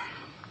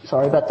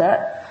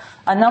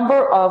 a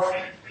number of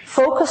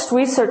focused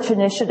research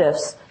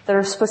initiatives that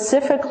are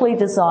specifically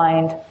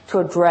designed to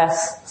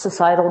address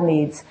societal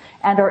needs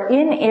and are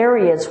in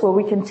areas where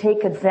we can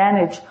take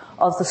advantage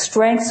of the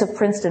strengths of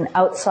Princeton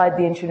outside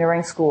the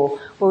engineering school,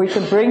 where we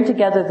can bring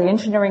together the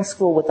engineering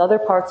school with other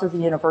parts of the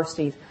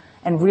university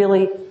and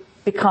really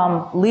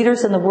become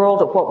leaders in the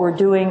world at what we're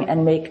doing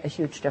and make a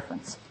huge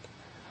difference.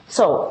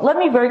 So let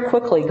me very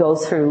quickly go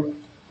through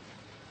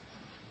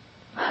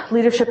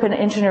leadership in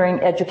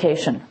engineering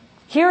education.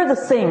 Here are the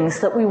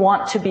things that we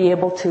want to be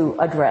able to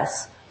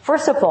address.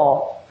 First of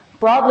all,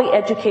 broadly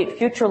educate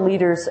future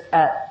leaders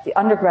at the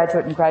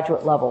undergraduate and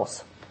graduate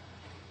levels.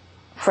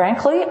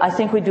 Frankly, I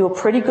think we do a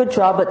pretty good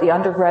job at the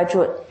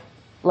undergraduate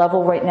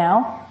level right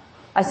now.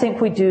 I think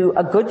we do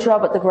a good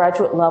job at the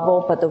graduate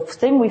level, but the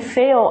thing we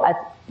fail at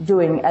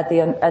doing at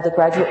the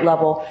graduate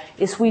level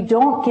is we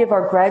don't give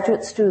our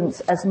graduate students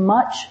as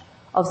much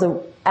of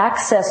the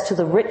access to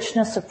the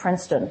richness of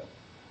Princeton.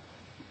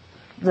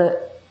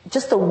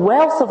 Just the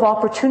wealth of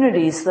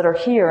opportunities that are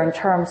here in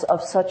terms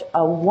of such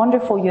a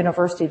wonderful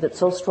university that's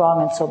so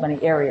strong in so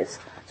many areas.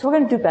 So we're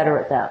going to do better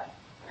at that.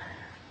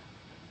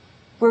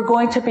 We're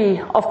going to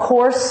be, of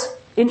course,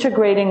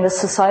 integrating the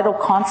societal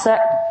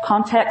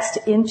context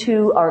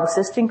into our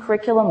existing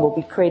curriculum. We'll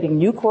be creating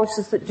new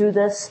courses that do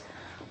this.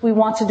 We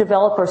want to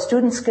develop our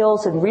student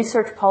skills in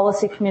research,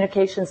 policy,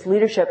 communications,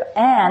 leadership,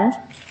 and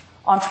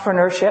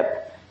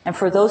entrepreneurship. And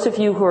for those of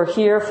you who are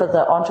here for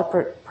the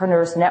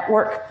Entrepreneurs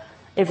Network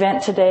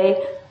event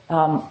today,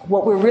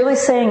 what we're really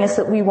saying is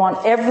that we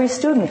want every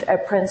student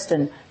at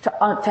Princeton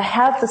to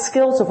have the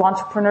skills of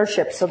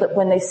entrepreneurship so that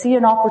when they see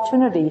an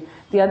opportunity,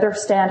 they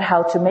understand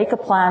how to make a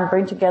plan,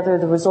 bring together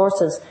the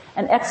resources,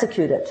 and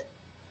execute it.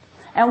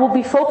 And we'll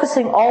be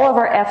focusing all of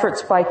our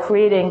efforts by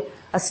creating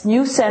a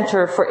new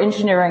center for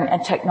engineering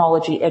and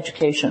technology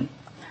education.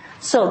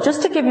 So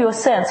just to give you a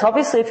sense,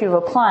 obviously if you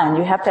have a plan,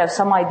 you have to have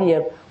some idea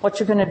of what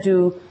you're going to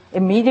do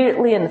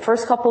immediately in the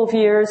first couple of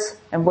years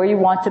and where you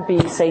want to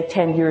be, say,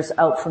 10 years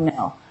out from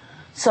now.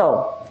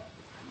 So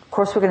Of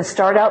course, we're going to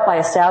start out by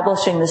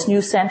establishing this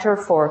new Center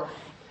for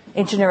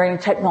Engineering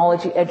and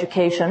Technology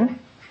Education.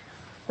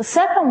 The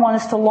second one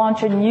is to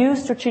launch a new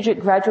strategic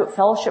graduate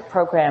fellowship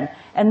program.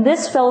 And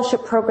this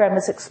fellowship program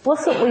is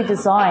explicitly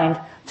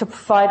designed to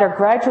provide our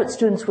graduate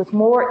students with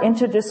more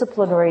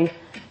interdisciplinary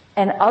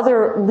and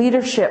other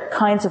leadership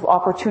kinds of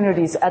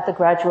opportunities at the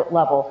graduate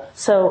level.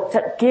 So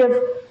to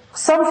give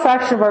some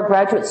fraction of our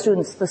graduate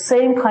students the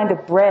same kind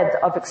of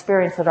breadth of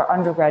experience that our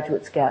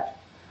undergraduates get.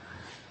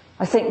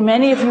 I think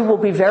many of you will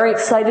be very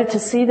excited to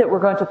see that we're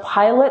going to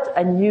pilot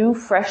a new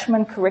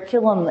freshman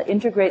curriculum that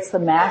integrates the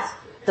math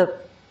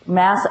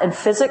and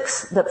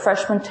physics that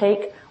freshmen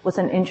take with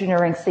an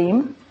engineering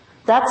theme.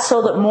 That's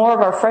so that more of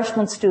our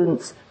freshman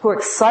students who are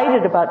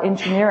excited about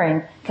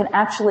engineering can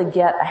actually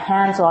get a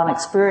hands-on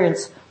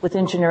experience with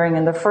engineering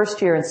in their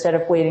first year instead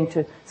of waiting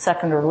to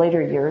second or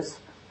later years.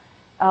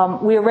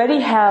 We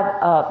already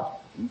have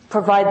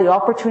provide the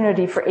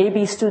opportunity for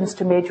AB students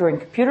to major in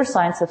computer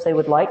science if they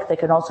would like. They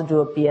can also do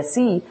a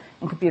BSc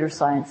in computer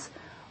science.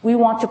 We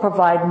want to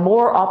provide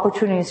more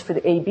opportunities for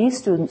the AB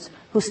students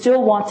who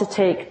still want to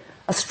take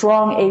a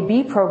strong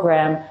AB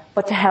program,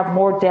 but to have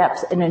more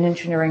depth in an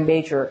engineering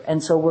major.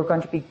 And so we're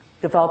going to be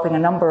developing a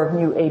number of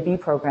new AB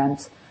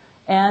programs.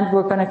 And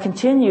we're going to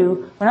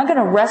continue, we're not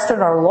going to rest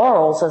on our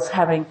laurels as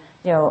having,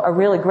 a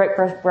really great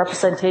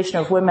representation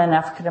of women,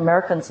 African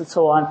Americans, and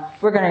so on.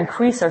 We're going to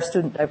increase our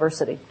student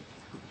diversity.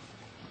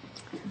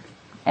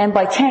 And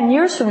by 10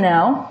 years from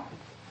now,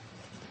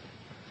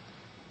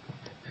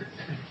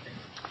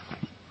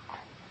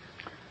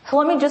 so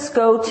let me just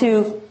go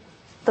to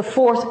the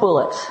fourth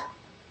bullet.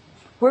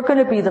 We're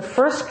going to be the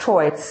first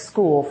choice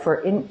school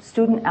for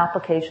student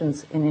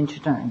applications in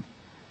engineering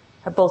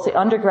at both the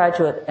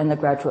undergraduate and the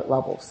graduate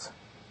levels.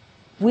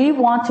 We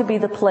want to be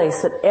the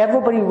place that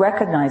everybody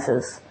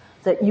recognizes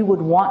that you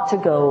would want to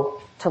go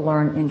to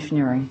learn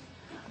engineering.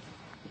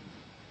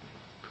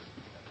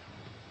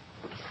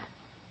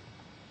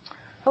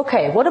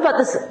 Okay, what about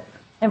this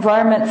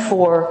environment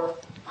for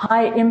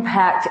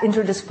high-impact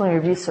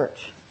interdisciplinary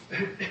research?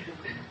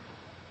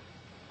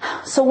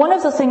 So one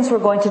of the things we're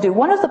going to do,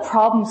 one of the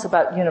problems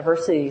about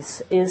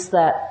universities is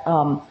that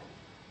I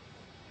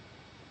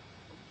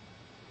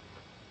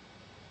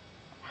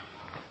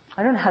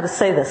don't know how to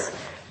say this.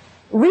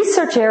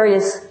 Research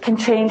areas can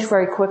change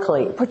very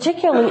quickly,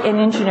 particularly in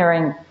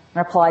engineering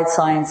and applied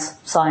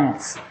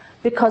science,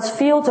 because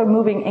fields are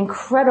moving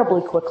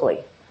incredibly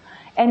quickly.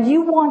 And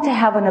you want to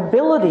have an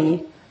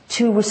ability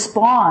to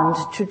respond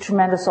to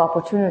tremendous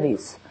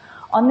opportunities.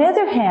 On the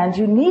other hand,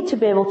 you need to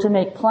be able to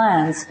make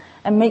plans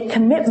and make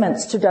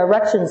commitments to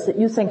directions that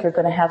you think are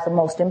going to have the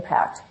most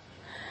impact.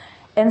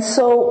 And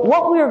so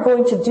what we are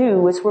going to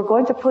do is we're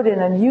going to put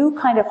in a new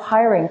kind of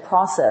hiring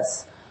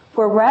process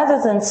where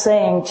rather than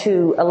saying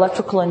to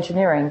electrical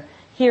engineering,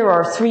 here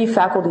are 3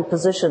 faculty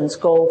positions,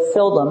 go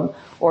fill them,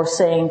 or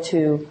saying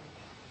to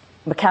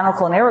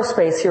mechanical and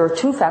aerospace, here are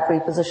 2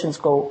 faculty positions,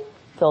 go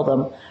fill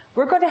them.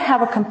 We're going to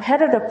have a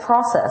competitive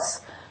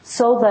process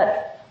so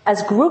that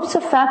as groups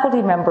of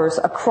faculty members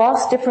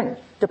across different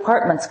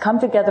departments come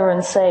together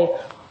and say,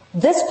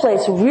 this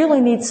place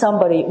really needs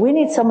somebody, we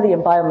need somebody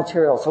in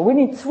biomaterials, or we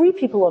need 3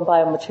 people in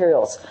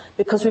biomaterials,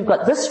 because we've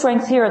got this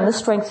strength here, and this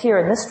strength here,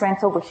 and this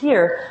strength over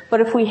here,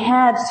 but if we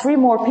had 3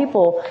 more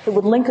people that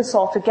would link us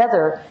all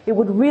together, it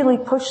would really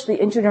push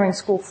the engineering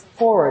school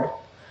forward.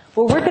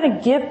 Well, we're going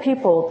to give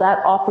people that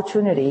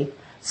opportunity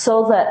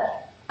so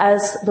that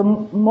as the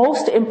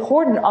most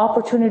important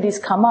opportunities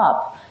come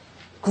up,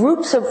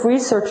 groups of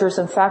researchers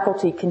and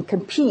faculty can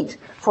compete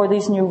for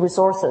these new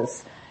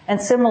resources. And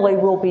similarly,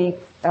 we'll be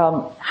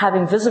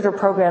having visitor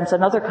programs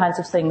and other kinds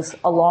of things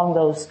along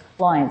those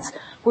lines.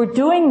 We're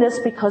doing this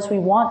because we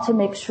want to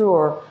make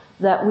sure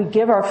that we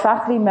give our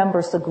faculty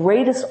members the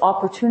greatest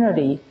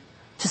opportunity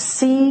to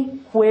see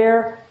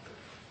where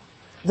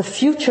the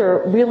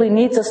future really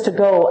needs us to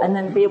go and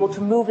then be able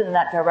to move in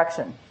that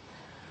direction.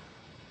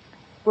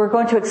 We're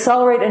going to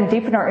accelerate and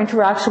deepen our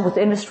interaction with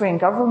industry and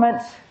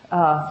government,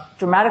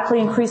 dramatically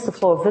increase the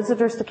flow of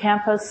visitors to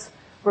campus.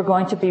 We're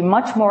going to be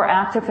much more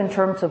active in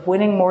terms of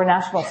winning more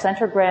national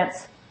center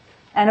grants.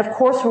 And of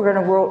course, we're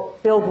going to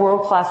build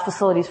world-class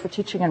facilities for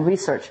teaching and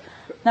research.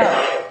 Now,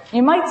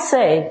 you might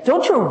say,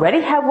 don't you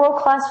already have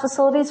world-class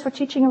facilities for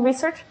teaching and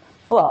research?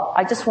 Well,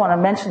 I just want to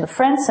mention the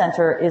Friends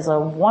Center is a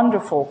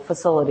wonderful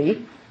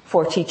facility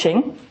for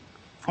teaching.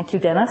 Thank you,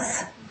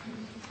 Dennis.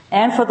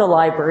 And for the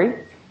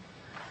library.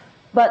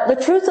 But the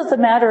truth of the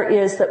matter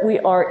is that we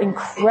are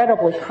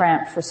incredibly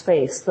cramped for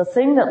space. The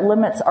thing that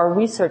limits our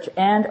research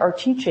and our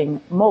teaching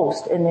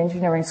most in the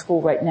engineering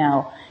school right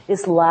now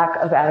is lack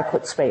of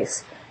adequate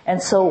space. And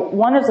so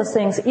one of the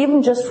things,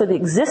 even just for the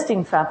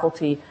existing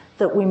faculty,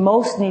 that we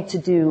most need to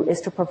do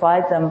is to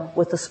provide them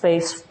with the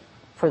space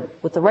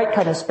with the right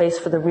kind of space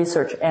for the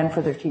research and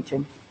for their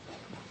teaching.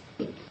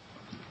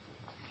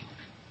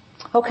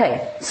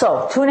 Okay,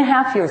 so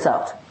 2.5 years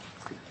out.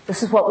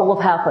 This is what will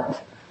have happened.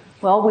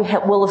 Well,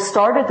 we'll have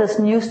started this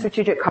new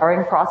strategic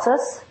hiring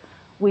process.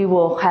 We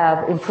will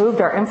have improved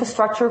our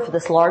infrastructure for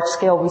this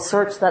large-scale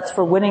research. That's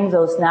for winning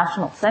those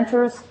national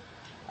centers.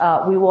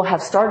 We will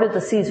have started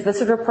the Seas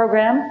Visitor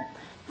Program.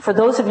 For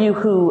those of you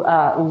who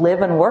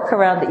live and work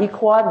around the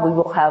E-Quad, we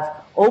will have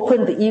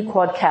opened the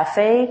E-Quad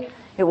Cafe.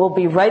 It will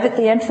be right at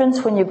the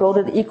entrance when you go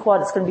to the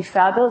E-Quad. It's going to be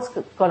fabulous.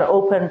 It's going to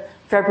open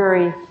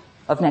February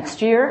of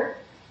next year.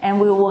 And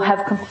we will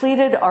have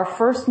completed our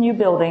first new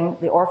building,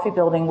 the Orphe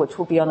building, which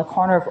will be on the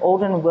corner of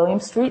Olden and William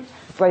Street,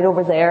 right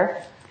over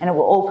there. And it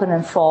will open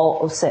in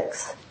fall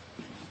 '06.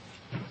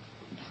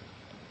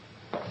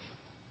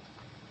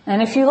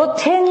 And if you look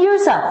 10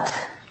 years out,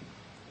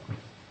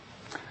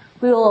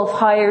 we will have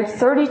hired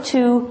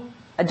 32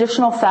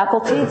 additional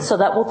faculty, so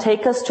that will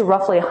take us to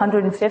roughly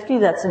 150.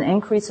 That's an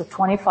increase of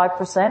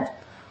 25%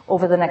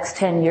 over the next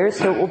 10 years.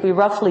 So it will be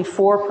roughly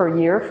 4 per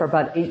year for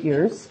about 8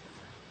 years.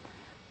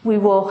 We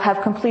will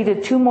have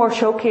completed 2 more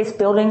showcase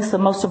buildings. The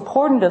most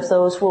important of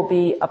those will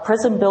be a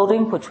PRISM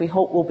building, which we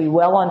hope will be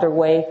well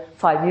underway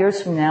 5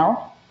 years from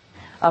now.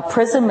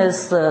 PRISM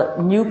is the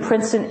new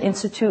Princeton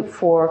Institute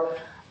for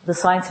the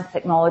Science and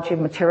Technology of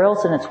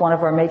Materials, and it's one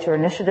of our major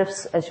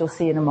initiatives, as you'll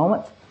see in a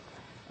moment.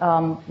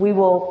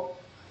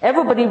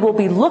 Everybody will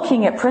be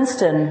looking at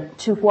Princeton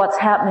to what's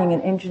happening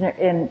in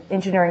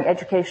engineering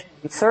education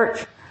and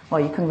research.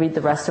 Well, you can read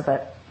the rest of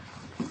it.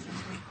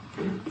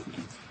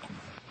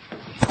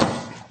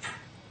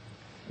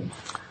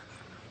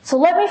 So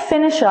let me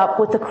finish up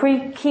with the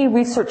key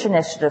research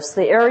initiatives,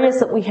 the areas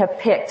that we have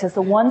picked as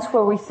the ones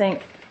where we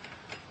think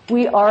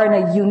we are in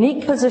a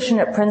unique position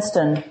at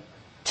Princeton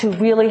to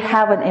really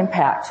have an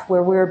impact,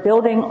 where we're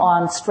building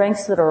on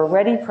strengths that are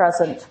already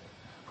present,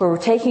 where we're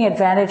taking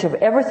advantage of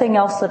everything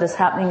else that is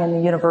happening in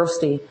the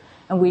university,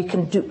 and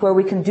where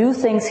we can do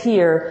things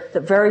here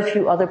that very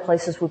few other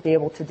places would be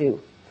able to do.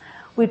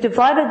 We've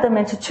divided them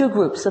into 2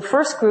 groups. The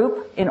first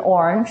group, in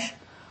orange,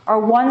 are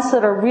ones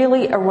that are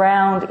really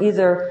around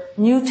either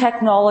new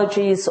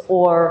technologies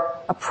or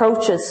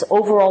approaches,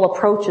 overall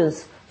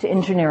approaches to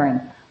engineering.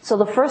 So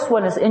the first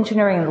one is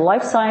engineering and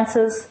life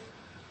sciences.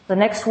 The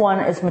next one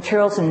is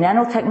materials and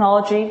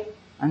nanotechnology,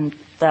 and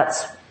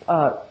that's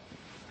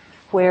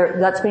where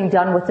that's being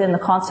done within the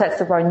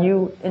context of our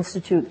new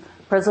institute,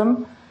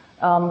 PRISM.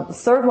 The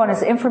third one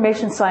is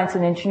information science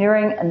and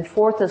engineering, and the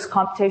fourth is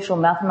computational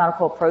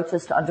mathematical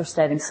approaches to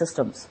understanding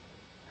systems.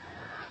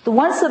 The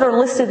ones that are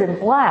listed in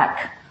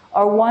black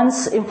are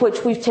ones in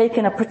which we've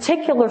taken a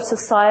particular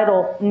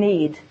societal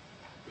need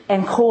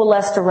and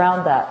coalesced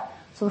around that.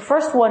 So the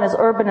first one is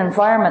urban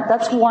environment.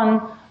 That's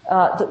one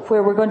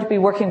where we're going to be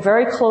working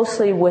very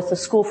closely with the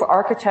School for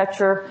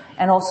Architecture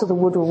and also the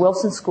Woodrow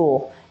Wilson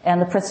School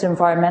and the Princeton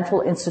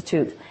Environmental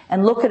Institute,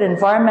 and look at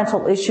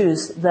environmental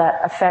issues that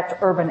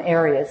affect urban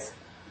areas.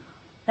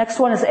 Next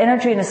one is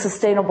energy and a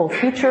sustainable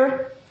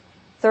future.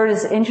 Third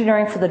is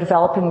engineering for the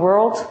developing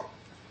world.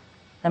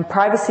 And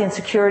privacy and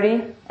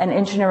security, and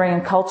engineering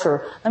and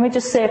culture. Let me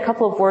just say a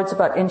couple of words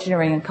about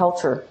engineering and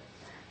culture.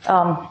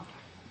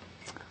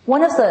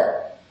 One of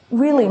the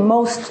really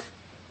most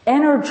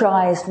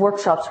energized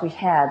workshops we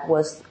had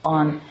was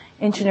on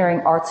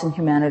engineering, arts, and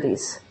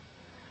humanities.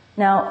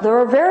 Now, there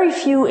are very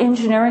few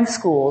engineering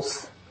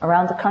schools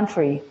around the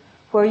country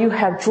where you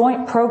have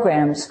joint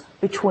programs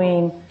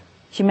between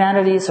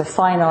humanities or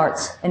fine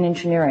arts and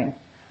engineering.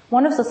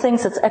 One of the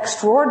things that's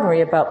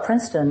extraordinary about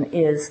Princeton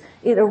is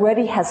it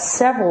already has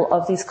several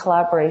of these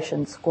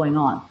collaborations going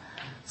on.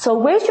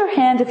 So raise your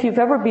hand if you've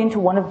ever been to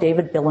one of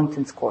David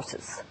Billington's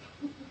courses.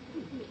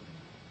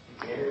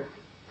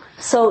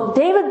 So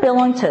David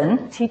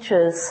Billington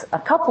teaches a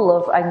couple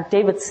of,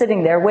 David's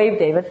sitting there, wave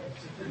David.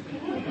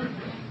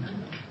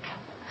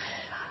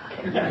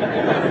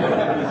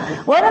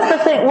 One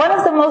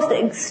of the most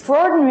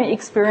extraordinary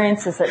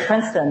experiences at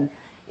Princeton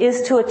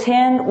is to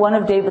attend one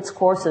of David's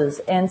courses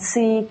and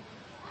see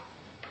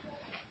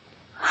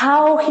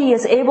how he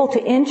is able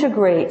to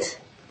integrate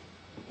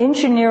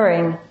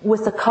engineering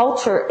with the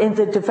culture in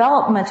the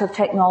development of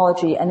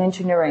technology and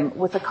engineering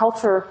with the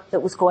culture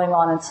that was going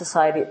on in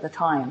society at the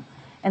time.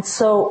 And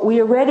so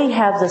we already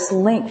have this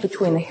link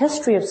between the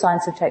history of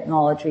science and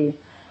technology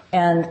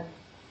and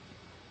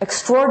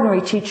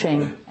extraordinary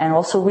teaching and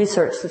also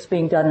research that's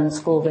being done in the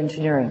School of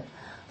Engineering.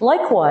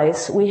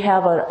 Likewise, we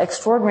have an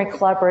extraordinary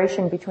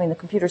collaboration between the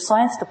Computer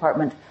Science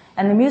Department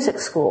and the Music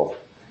School.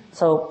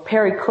 So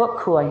Perry Cook,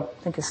 who I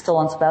think is still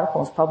on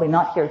sabbatical, is probably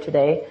not here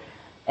today,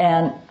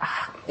 and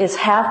is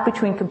half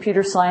between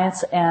computer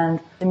science and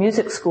the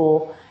music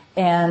school,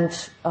 and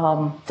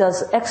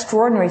does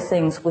extraordinary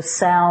things with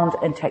sound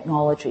and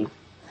technology.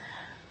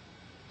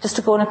 Just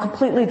to go in a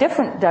completely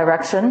different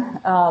direction,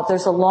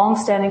 there's a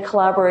long-standing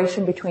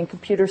collaboration between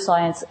computer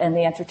science and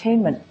the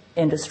entertainment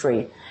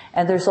industry.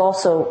 And there's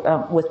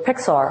also, with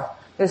Pixar,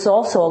 there's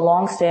also a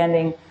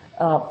long-standing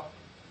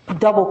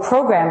double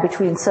program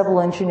between civil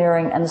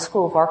engineering and the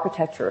School of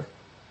Architecture.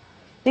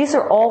 These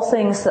are all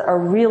things that are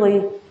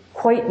really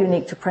quite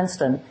unique to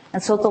Princeton.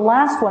 And so the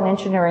last one,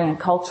 engineering and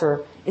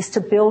culture, is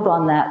to build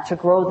on that, to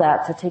grow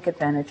that, to take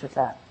advantage of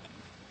that.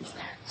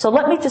 So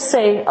let me just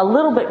say a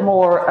little bit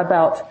more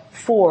about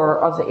 4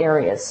 of the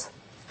areas.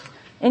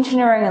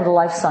 Engineering and the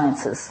life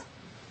sciences.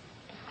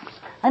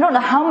 I don't know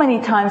how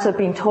many times I've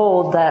been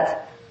told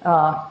that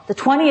The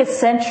 20th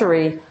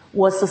century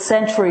was the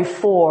century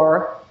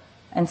for,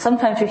 and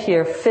sometimes you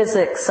hear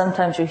physics,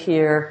 sometimes you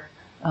hear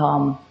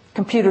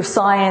computer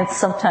science,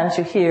 sometimes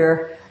you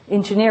hear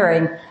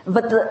engineering,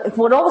 but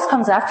what always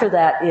comes after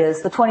that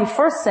is the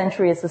 21st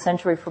century is the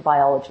century for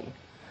biology.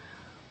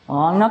 Well,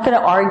 I'm not going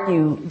to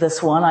argue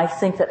this one. I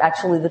think that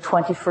actually the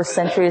 21st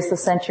century is the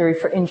century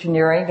for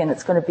engineering, and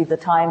it's going to be the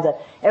time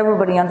that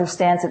everybody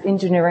understands that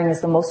engineering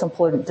is the most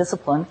important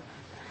discipline.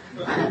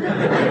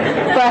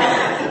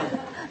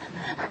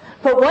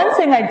 But one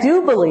thing I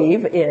do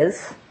believe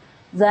is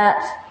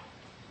that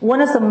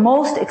one of the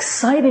most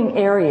exciting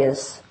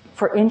areas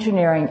for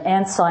engineering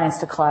and science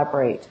to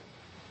collaborate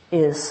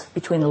is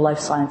between the life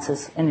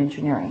sciences and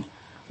engineering.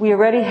 We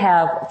already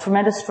have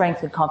tremendous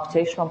strength in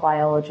computational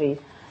biology,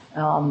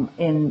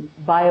 in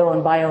bio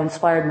and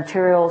bio-inspired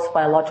materials,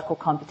 biological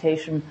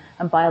computation,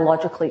 and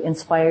biologically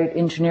inspired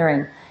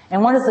engineering.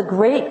 And one of the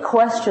great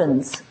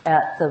questions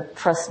at the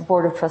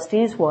Board of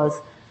Trustees was,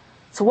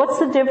 so what's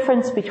the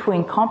difference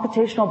between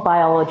computational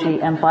biology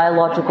and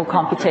biological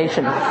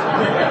computation?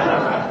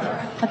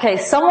 Okay,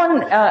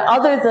 someone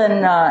other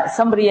than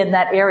somebody in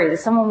that area,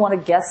 does someone want to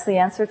guess the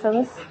answer to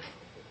this?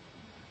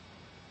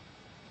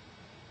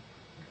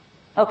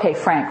 Okay,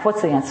 Frank,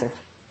 what's the answer?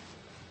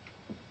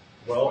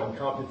 Well, in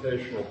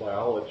computational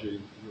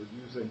biology, you're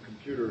using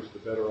computers to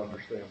better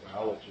understand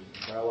biology.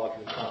 In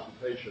biological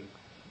computation,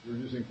 you're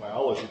using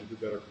biology to do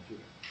better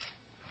computing.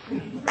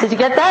 Did you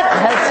get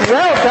that? That's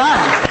well done.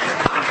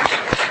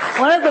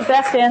 One of the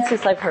best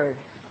answers I've heard.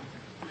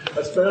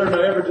 That's better than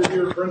I ever did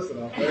here at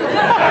Princeton, I'll tell you.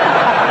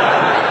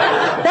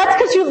 That's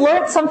because you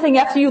learned something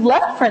after you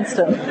left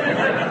Princeton.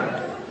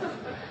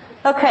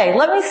 Okay,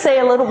 let me say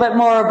a little bit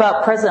more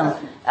about PRISM.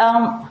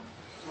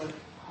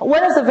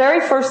 One of the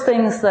very first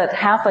things that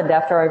happened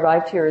after I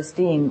arrived here as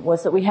dean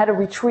was that we had a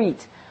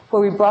retreat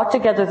where we brought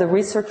together the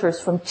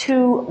researchers from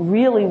two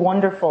really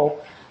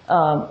wonderful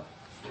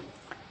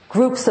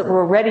groups that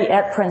were already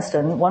at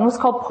Princeton. One was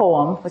called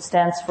POEM, which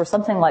stands for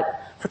something like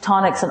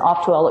Photonics and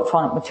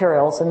Optoelectronic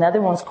Materials, and the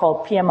other one was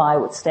called PMI,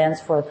 which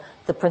stands for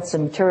the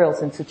Princeton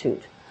Materials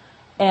Institute.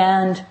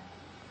 And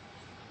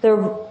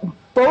they're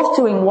both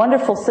doing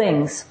wonderful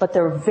things, but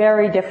they're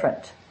very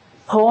different.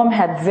 POEM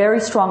had very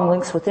strong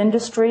links with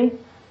industry.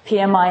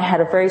 PMI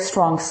had a very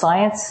strong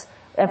science,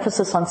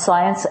 emphasis on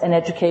science and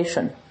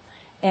education.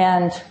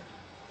 And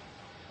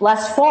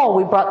last fall,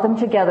 we brought them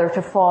together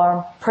to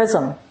form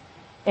PRISM.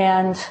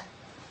 And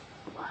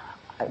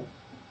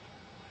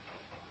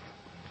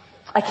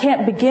I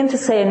can't begin to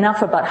say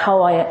enough about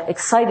how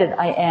excited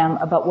I am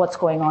about what's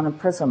going on in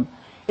PRISM.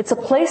 It's a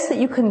place that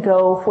you can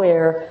go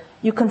where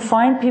you can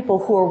find people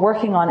who are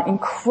working on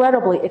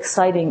incredibly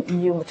exciting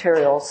new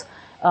materials.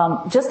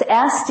 Just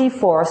ask Steve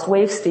Forrest,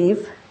 wave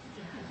Steve,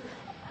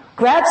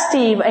 grab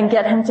Steve and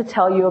get him to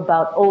tell you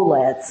about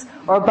OLEDs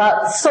or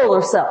about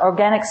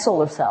organic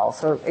solar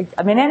cells, or,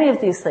 any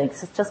of these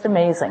things. It's just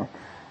amazing.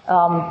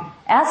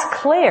 Ask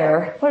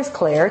Claire, where's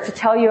Claire, to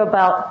tell you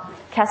about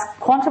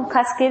quantum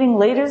cascading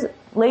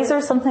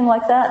lasers, something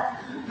like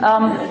that.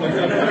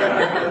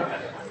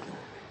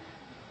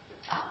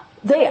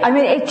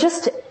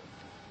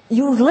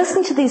 You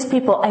listen to these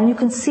people and you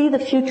can see the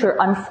future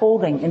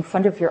unfolding in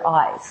front of your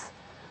eyes.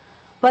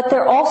 But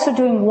they're also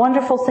doing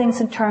wonderful things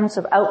in terms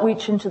of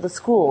outreach into the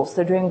schools.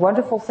 They're doing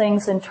wonderful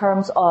things in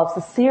terms of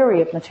the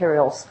theory of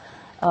materials.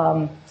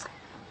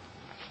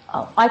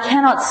 I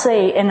cannot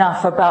say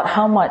enough about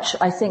how much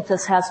I think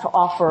this has to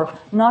offer,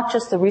 not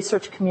just the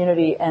research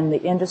community and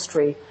the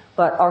industry,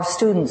 but our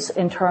students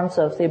in terms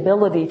of the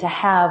ability to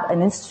have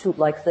an institute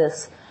like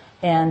this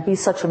and be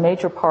such a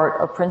major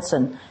part of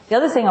Princeton. The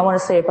other thing I want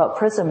to say about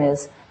PRISM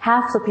is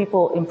half the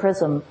people in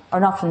PRISM are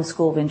not from the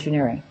School of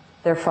Engineering.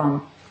 They're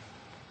from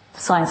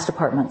science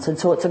departments. And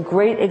so it's a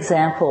great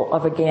example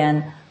of,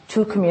 again,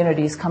 two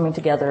communities coming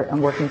together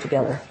and working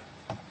together.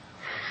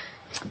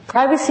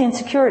 Privacy and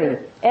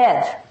security.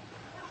 Ed.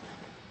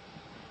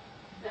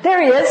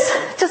 There he is,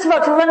 just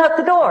about to run out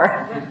the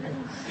door.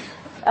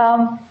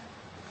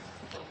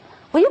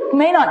 Well, you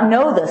may not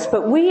know this,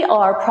 but we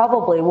are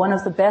probably one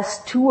of the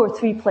best 2 or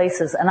 3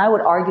 places, and I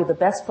would argue the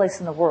best place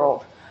in the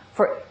world,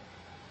 for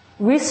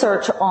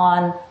research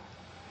on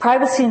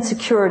privacy and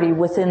security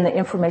within the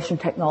information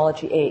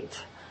technology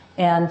age.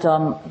 And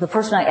the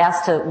person I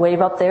asked to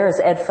wave up there is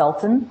Ed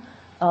Felton,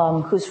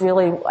 who's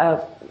really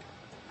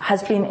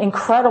has been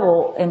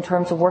incredible in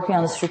terms of working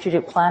on the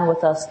strategic plan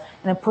with us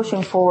and in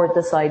pushing forward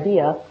this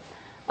idea.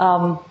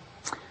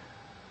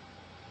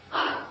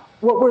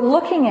 What we're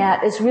looking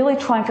at is really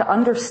trying to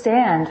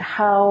understand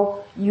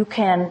how you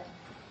can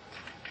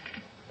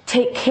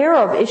take care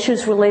of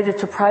issues related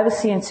to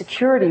privacy and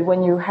security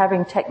when you're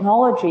having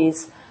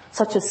technologies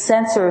such as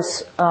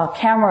sensors,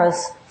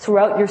 cameras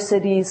throughout your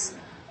cities,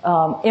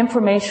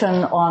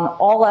 information on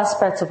all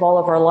aspects of all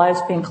of our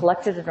lives being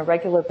collected on a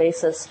regular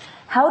basis.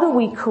 How do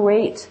we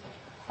create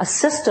a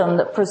system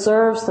that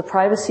preserves the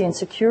privacy and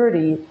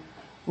security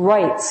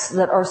rights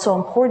that are so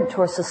important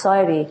to our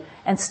society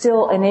and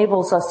still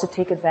enables us to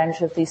take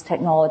advantage of these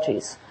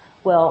technologies?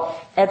 Well,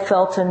 Ed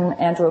Felton,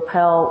 Andrew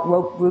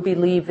Appel, Ruby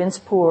Lee, Vince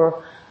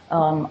Poor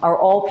are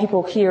all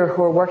people here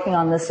who are working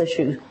on this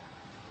issue.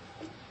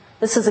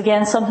 This is,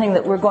 again, something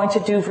that we're going to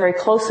do very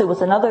closely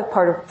with another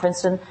part of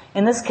Princeton.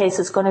 In this case,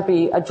 it's going to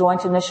be a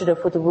joint initiative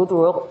with the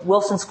Woodrow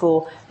Wilson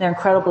School. They're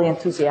incredibly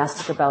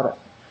enthusiastic about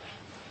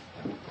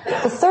it.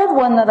 The third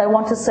one that I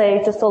want to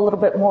say just a little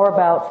bit more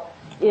about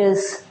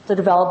is the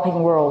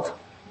developing world.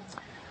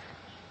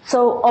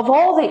 So of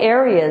all the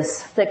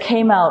areas that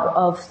came out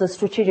of the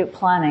strategic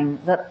planning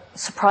that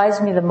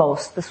surprised me the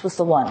most, this was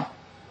the one.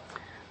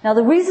 Now,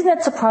 the reason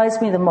it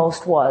surprised me the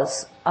most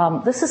was,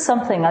 this is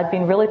something I've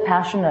been really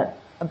passionate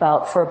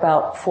about for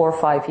about 4 or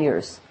 5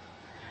 years.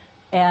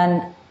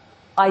 And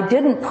I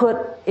didn't put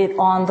it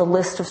on the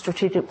list of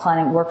strategic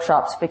planning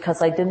workshops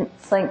because I didn't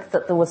think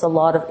that there was a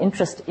lot of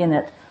interest in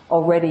it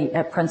already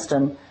at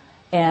Princeton.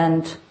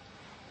 And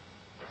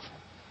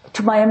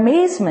to my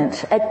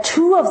amazement, at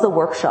 2 of the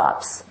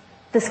workshops,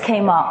 this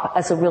came up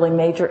as a really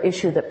major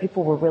issue that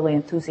people were really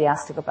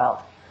enthusiastic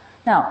about.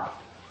 Now,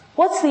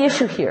 what's the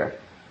issue here?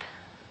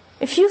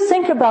 If you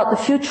think about the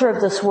future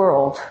of this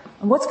world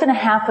and what's going to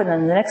happen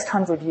in the next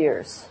 100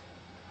 years,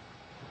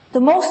 the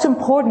most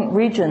important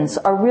regions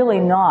are really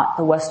not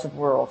the Western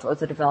world or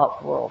the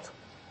developed world.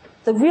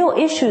 The real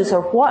issues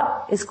are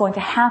what is going to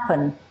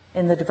happen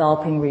in the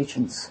developing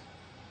regions.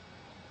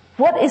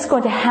 What is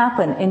going to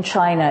happen in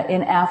China,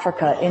 in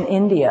Africa, in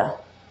India?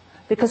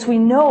 Because we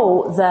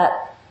know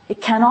that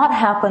it cannot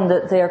happen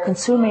that they are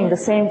consuming the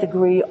same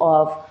degree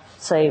of,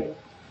 say,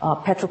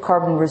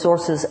 petrocarbon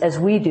resources as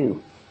we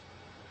do.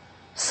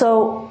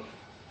 So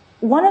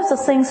one of the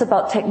things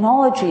about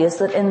technology is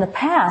that in the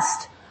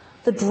past,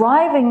 the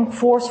driving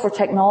force for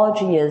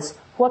technology is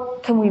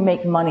what can we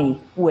make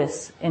money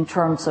with in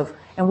terms of,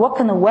 and what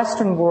can the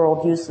Western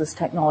world use this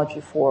technology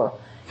for?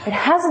 It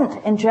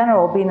hasn't, in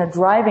general, been a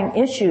driving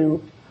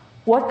issue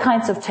what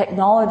kinds of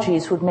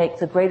technologies would make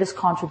the greatest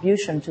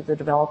contribution to the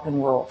developing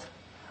world.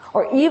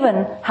 Or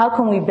even, how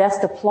can we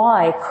best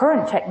apply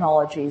current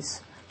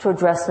technologies to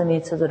address the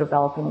needs of the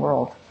developing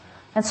world?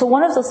 And so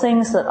one of the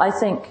things that I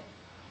think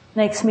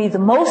makes me the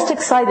most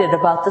excited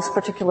about this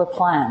particular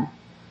plan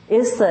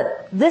is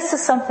that this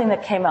is something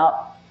that came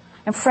out,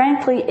 and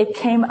frankly, it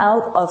came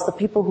out of the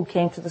people who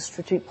came to the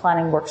strategic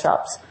planning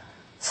workshops.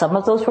 Some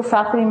of those were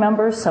faculty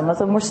members, some of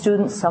them were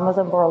students, some of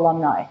them were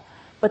alumni.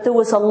 But there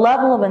was a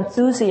level of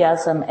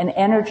enthusiasm and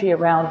energy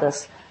around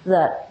this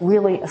that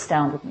really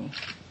astounded me.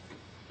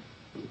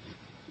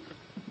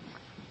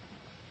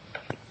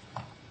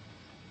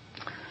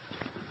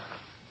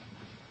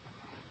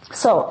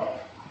 So,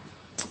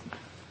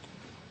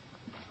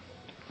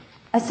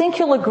 I think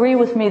you'll agree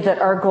with me that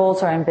our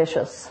goals are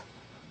ambitious.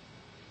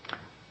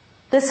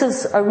 This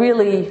is a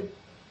really,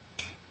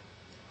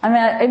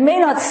 it may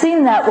not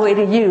seem that way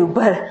to you,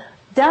 but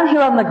down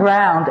here on the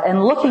ground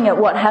and looking at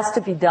what has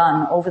to be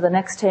done over the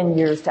next 10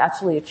 years to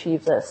actually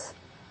achieve this,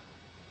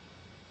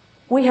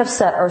 we have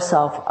set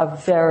ourselves a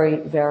very,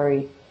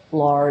 very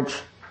large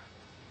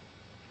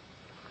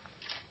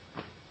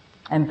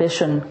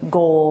ambition,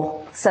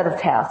 goal, set of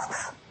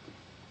tasks.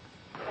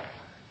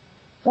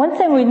 One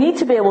thing we need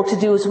to be able to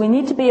do is we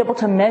need to be able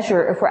to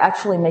measure if we're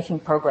actually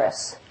making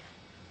progress.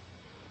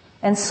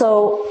 And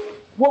so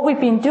what we've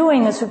been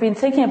doing is we've been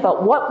thinking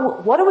about what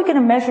are we going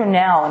to measure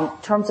now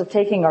in terms of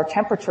taking our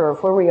temperature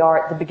of where we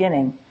are at the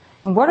beginning,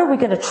 and what are we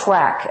going to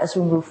track as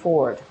we move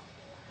forward?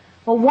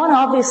 Well, one,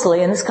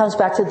 obviously, and this comes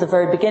back to the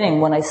very beginning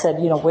when I said,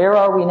 where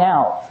are we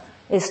now,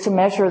 is to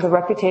measure the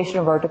reputation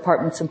of our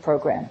departments and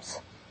programs.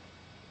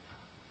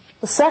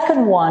 The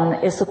second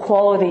one is the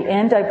quality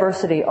and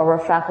diversity of our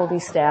faculty,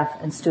 staff,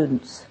 and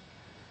students.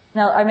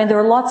 Now, there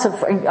are lots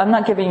of, I'm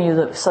not giving you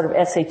the sort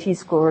of SAT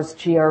scores,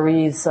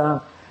 GREs,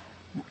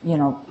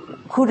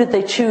 who did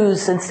they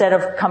choose instead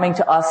of coming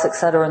to us, et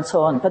cetera, and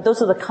so on. But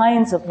those are the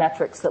kinds of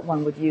metrics that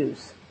one would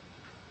use.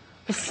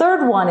 The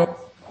third one is,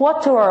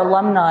 what do our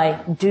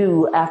alumni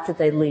do after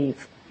they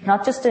leave?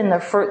 Not just in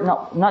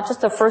not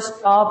just their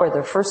first job or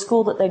their first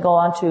school that they go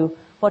on to.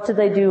 What do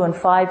they do in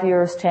 5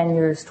 years, 10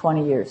 years,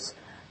 20 years?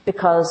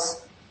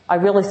 Because I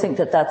really think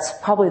that that's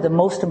probably the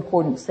most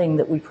important thing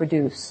that we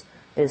produce,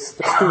 is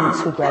the students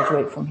who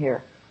graduate from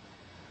here.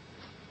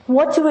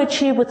 What do we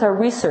achieve with our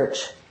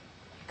research?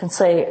 You can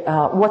say,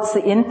 what's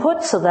the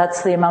input? So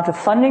that's the amount of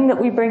funding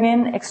that we bring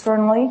in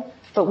externally.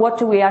 But what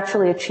do we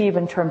actually achieve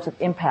in terms of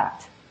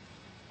impact?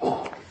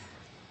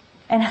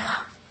 And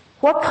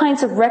what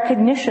kinds of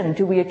recognition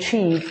do we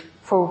achieve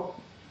for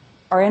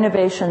our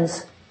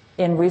innovations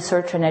in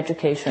research and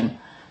education?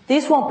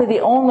 These won't be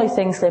the only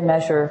things they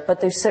measure, but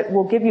they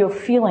will give you a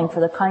feeling for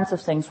the kinds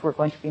of things we're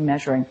going to be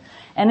measuring.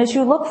 And as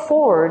you look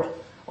forward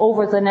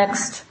over the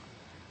next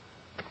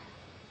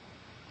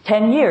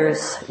 10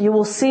 years, you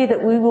will see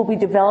that we will be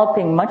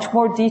developing much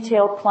more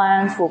detailed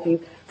plans.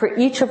 For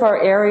each of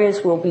our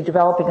areas, we'll be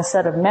developing a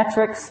set of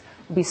metrics.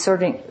 We'll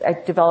be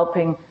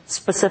developing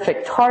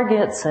specific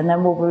targets, and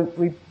then we'll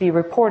be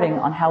reporting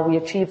on how we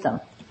achieve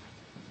them.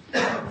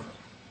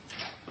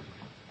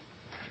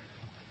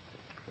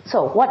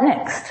 So, what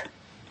next?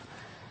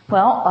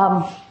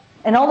 Well,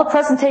 And all the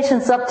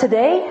presentations up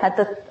today,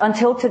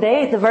 until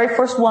today, the very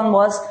first one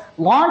was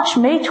launch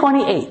May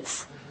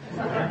 28th.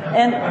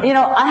 And,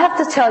 I have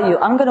to tell you,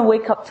 I'm going to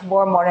wake up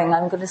tomorrow morning,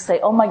 I'm going to say,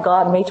 oh my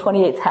God, May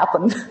 28th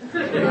happened.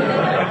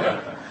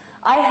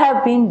 I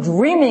have been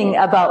dreaming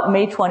about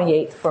May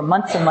 28th for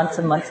months and months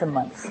and months and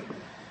months.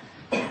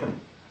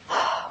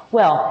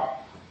 Well,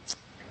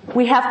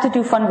 we have to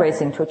do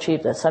fundraising to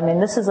achieve this. I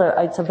mean, it's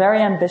a very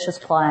ambitious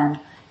plan.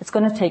 It's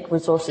going to take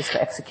resources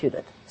to execute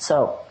it.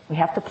 So we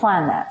have to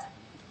plan that.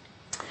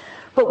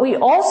 But we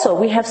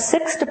have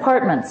 6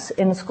 departments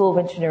in the School of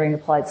Engineering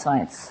and Applied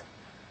Science.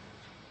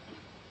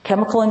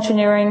 Chemical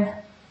engineering,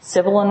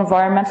 civil and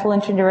environmental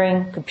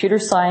engineering, computer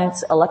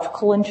science,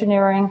 electrical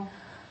engineering,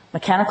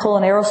 mechanical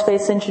and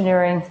aerospace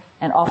engineering,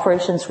 and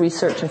operations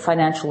research and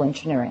financial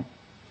engineering.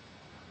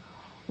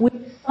 We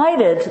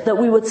decided that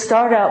we would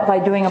start out by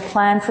doing a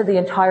plan for the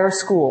entire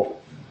school,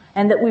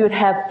 and that we would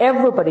have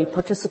everybody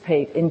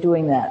participate in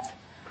doing that.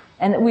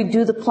 And that we'd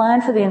do the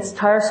plan for the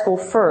entire school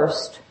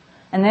first,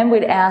 and then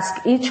we'd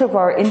ask each of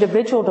our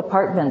individual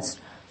departments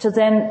to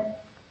then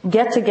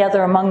get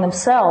together among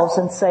themselves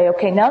and say,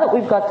 okay, now that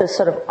we've got this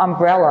sort of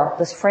umbrella,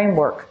 this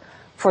framework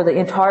for the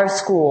entire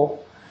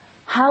school,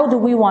 how do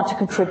we want to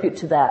contribute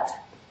to that?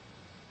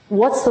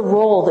 What's the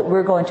role that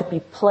we're going to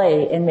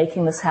play in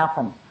making this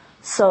happen?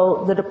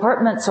 So the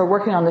departments are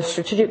working on their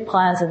strategic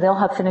plans, and they'll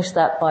have finished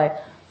that by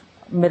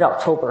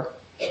mid-October.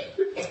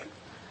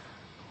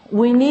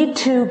 We need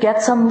to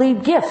get some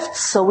lead gifts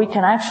so we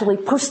can actually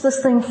push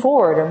this thing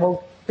forward, and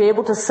we'll be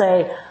able to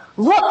say,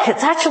 look,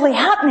 it's actually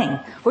happening.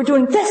 We're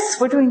doing this.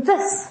 We're doing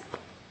this.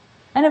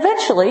 And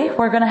eventually,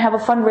 we're going to have a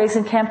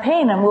fundraising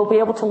campaign, and we'll be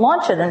able to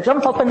launch it and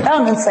jump up and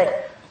down and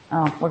say,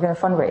 oh, we're going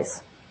to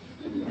fundraise.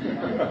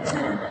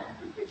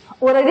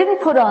 What I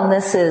didn't put on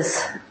this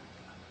is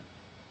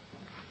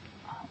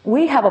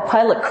we have a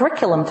pilot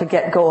curriculum to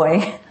get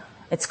going.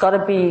 It's got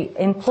to be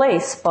in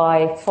place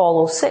by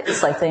fall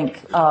 06, I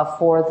think,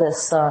 for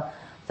this,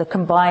 the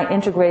combined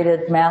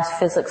integrated math,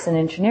 physics, and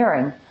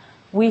engineering.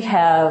 We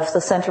have the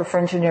Center for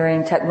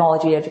Engineering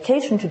Technology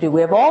Education to do.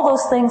 We have all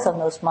those things on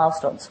those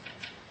milestones.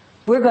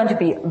 We're going to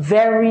be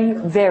very,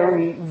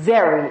 very,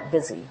 very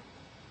busy.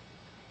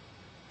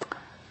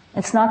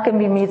 It's not going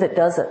to be me that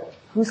does it.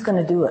 Who's going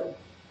to do it?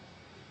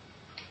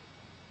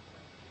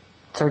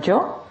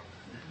 Sergio?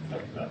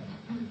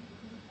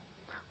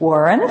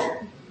 Warren?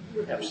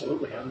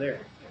 Absolutely, I'm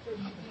there.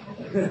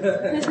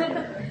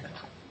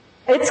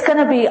 It's going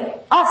to be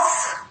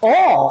us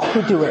all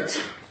who do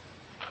it.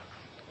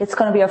 It's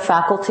going to be our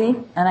faculty,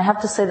 and I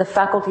have to say the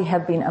faculty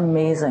have been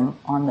amazing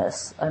on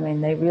this. I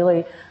mean,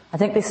 I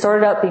think they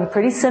started out being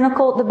pretty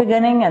cynical at the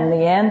beginning, and in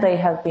the end they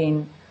have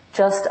been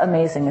just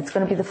amazing. It's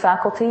going to be the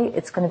faculty,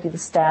 it's going to be the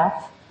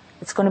staff,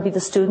 it's going to be the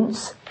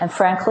students, and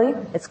frankly,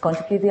 it's going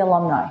to be the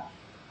alumni.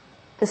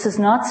 This is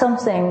not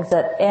something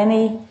that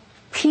any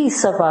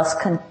piece of us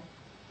can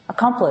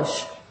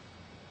accomplish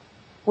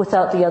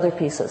without the other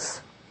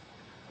pieces.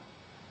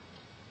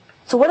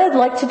 So what I'd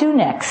like to do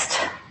next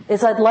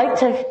is I'd like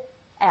to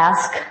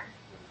ask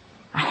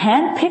a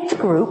hand-picked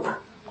group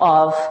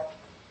of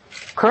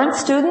current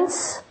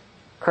students,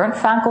 current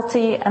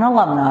faculty, and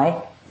alumni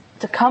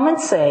to come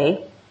and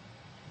say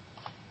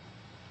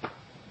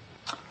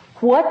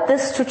what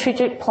this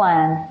strategic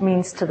plan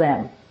means to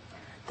them.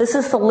 This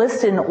is the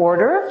list in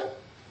order,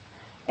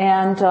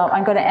 and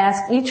I'm going to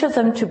ask each of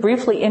them to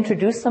briefly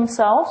introduce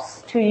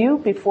themselves to you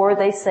before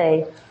they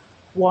say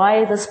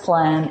why this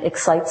plan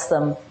excites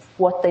them,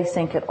 what they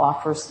think it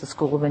offers the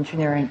School of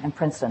Engineering in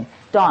Princeton.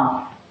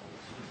 Don.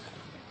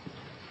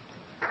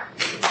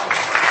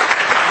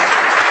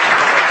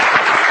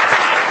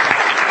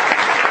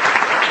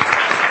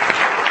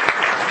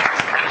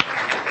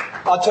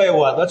 I'll tell you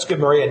what, let's give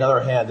Maria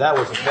another hand. That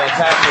was a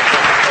fantastic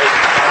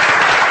presentation.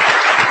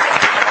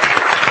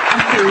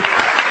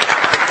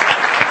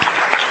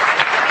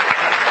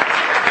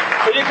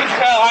 But you can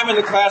tell I'm in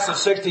the class of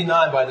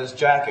 69 by this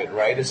jacket,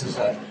 right? This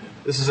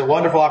is a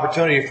wonderful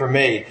opportunity for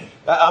me.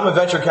 I'm a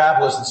venture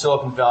capitalist in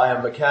Silicon Valley. I'm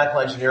a mechanical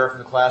engineer from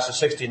the class of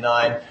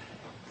 69.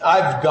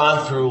 I've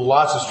gone through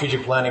lots of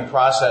strategic planning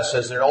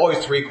processes. There are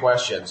always 3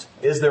 questions.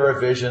 Is there a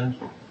vision?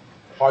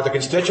 Are the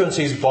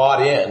constituencies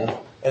bought in?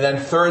 And then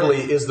thirdly,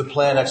 is the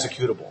plan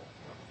executable?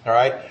 All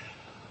right?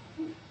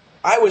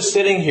 I was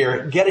sitting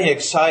here getting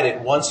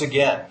excited once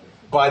again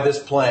by this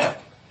plan.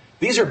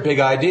 These are big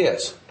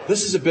ideas.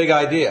 This is a big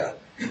idea.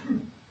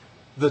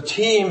 The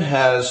team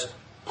has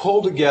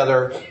pulled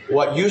together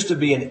what used to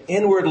be an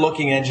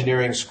inward-looking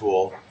engineering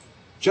school,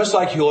 just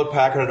like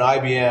Hewlett-Packard and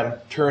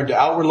IBM turned to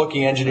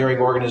outward-looking engineering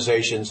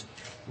organizations.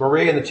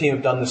 Maria and the team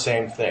have done the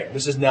same thing.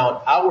 This is now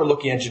an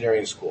outward-looking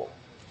engineering school.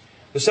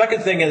 The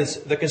second thing is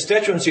the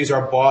constituencies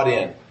are bought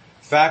in.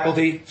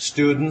 Faculty,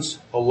 students,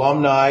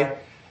 alumni,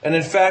 and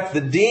in fact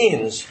the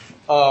deans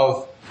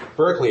of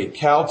Berkeley,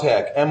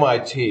 Caltech,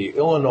 MIT,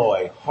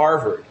 Illinois,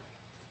 Harvard,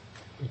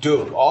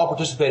 Duke, all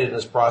participated in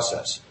this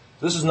process.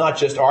 This is not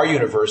just our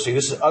university.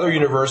 This is other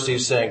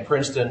universities saying,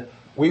 Princeton,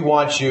 we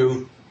want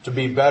you to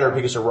be better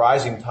because a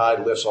rising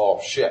tide lifts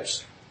all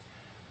ships.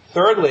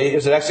 Thirdly,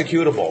 is it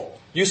executable?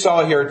 You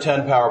saw here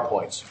 10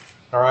 PowerPoints,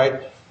 all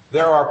right?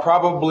 There are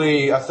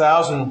probably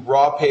 1,000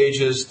 raw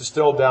pages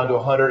distilled down to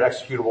 100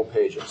 executable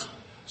pages.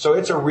 So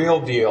it's a real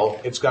deal.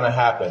 It's going to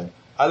happen.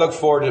 I look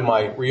forward to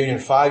my reunion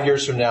 5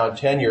 years from now and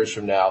 10 years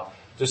from now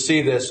to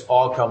see this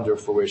all come to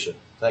fruition.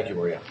 Thank you,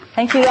 Maria.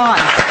 Thank you, Ron.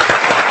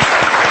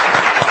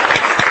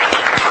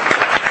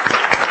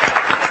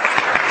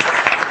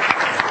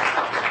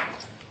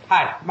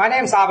 Hi, my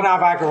name is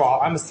Abhinav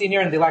Agrawal. I'm a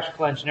senior in the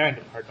electrical engineering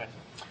department.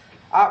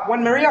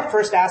 When Maria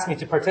first asked me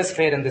to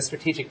participate in the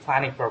strategic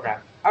planning program,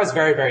 I was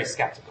very, very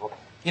skeptical.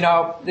 You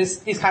know,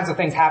 these kinds of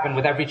things happen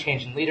with every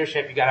change in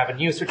leadership. You gotta have a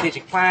new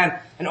strategic plan,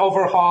 an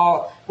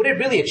overhaul. Would it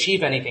really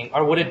achieve anything?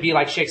 Or would it be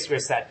like Shakespeare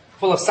said,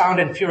 full of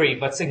sound and fury,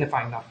 but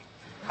signifying nothing?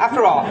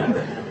 After all,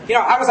 you know,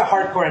 I was a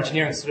hardcore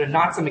engineering student,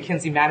 not some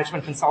McKinsey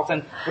management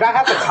consultant. Would I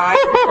have the time?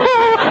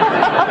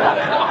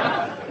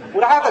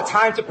 Would I have the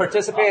time to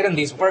participate in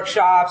these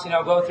workshops, you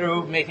know, go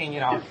through making, you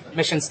know,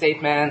 mission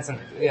statements and,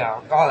 you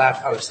know, all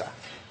that other stuff?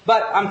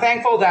 But I'm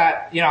thankful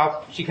that, you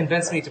know, she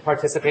convinced me to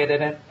participate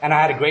in it, and I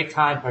had a great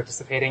time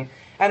participating.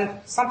 And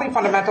something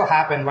fundamental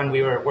happened when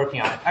we were working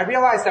on it. I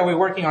realized that we were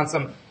working on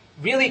some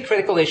really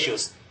critical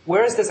issues.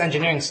 Where is this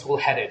engineering school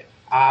headed?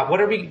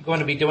 What are we going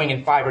to be doing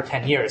in 5 or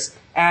 10 years?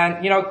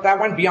 And, you know, that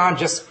went beyond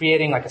just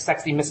creating like a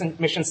sexy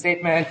mission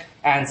statement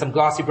and some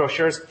glossy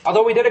brochures,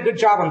 although we did a good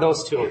job on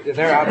those too.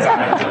 They're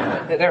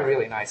outside. They're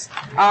really nice.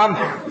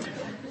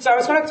 So I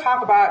was going to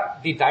talk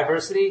about the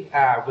diversity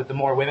with the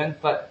more women,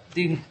 but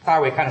Dean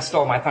Klawe kind of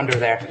stole my thunder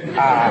there.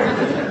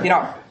 You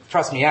know,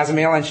 trust me, as a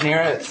male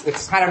engineer,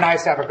 it's kind of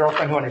nice to have a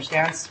girlfriend who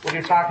understands what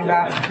you're talking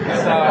about.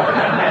 So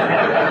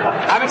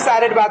I'm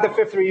excited about the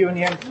 5th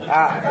reunion.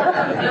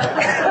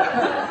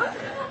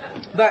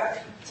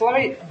 But so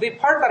the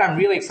part that I'm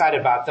really excited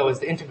about, though, is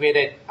the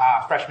integrated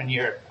freshman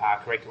year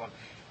curriculum.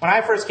 When I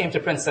first came to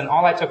Princeton,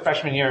 all I took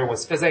freshman year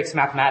was physics,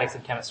 mathematics,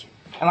 and chemistry.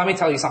 And let me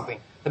tell you something.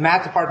 The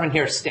math department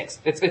here stinks.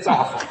 It's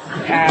awful.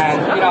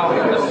 And, you know,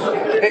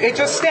 it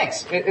just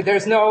stinks.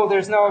 There's no,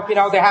 you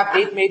know, they have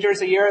 8 majors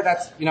a year.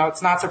 That's, you know,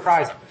 it's not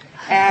surprising.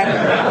 And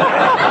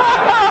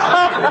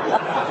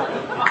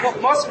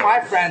most of my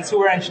friends who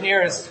were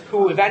engineers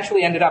who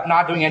eventually ended up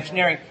not doing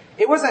engineering,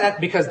 it wasn't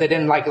because they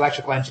didn't like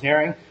electrical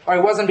engineering, or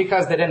it wasn't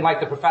because they didn't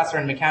like the professor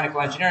in mechanical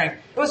engineering.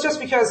 It was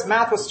just because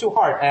math was too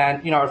hard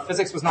and, you know,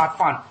 physics was not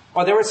fun.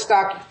 Or they were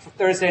stuck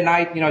Thursday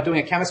night, you know, doing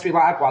a chemistry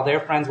lab while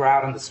their friends were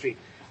out on the street.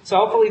 So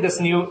hopefully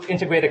this new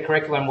integrated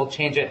curriculum will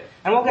change it,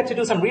 and we'll get to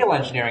do some real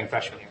engineering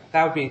freshman year.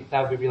 That would be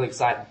really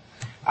exciting.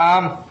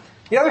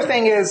 The other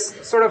thing is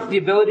sort of the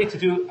ability to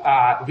do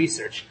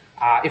research.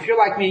 If you're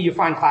like me, you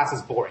find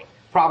classes boring.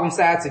 Problem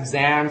sets,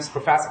 exams,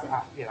 professor,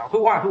 you know,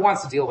 who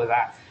wants to deal with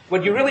that?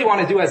 What you really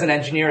want to do as an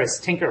engineer is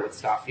tinker with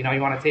stuff. You know,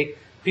 you want to take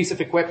a piece of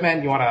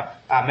equipment, you want to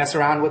mess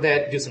around with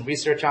it, do some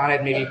research on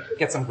it, maybe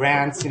get some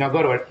grants, you know,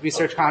 go to a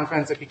research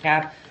conference if you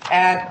can.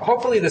 And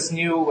hopefully this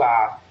new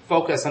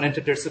focus on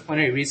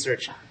interdisciplinary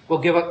research will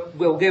give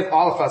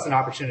all of us an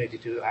opportunity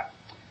to do that.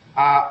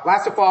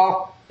 Last of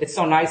all, it's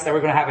so nice that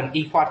we're going to have an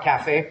equat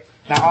cafe.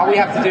 Now all we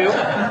have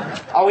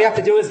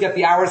to do is get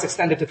the hours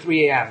extended to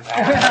 3 a.m.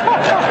 Thank you.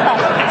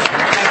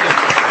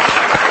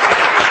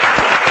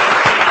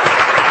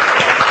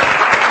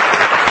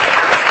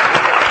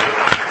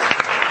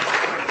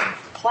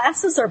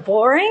 Classes are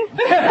boring.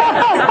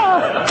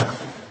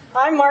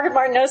 I'm Margaret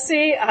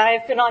Martinosi.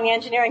 I've been on the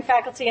engineering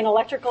faculty in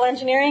electrical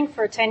engineering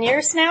for 10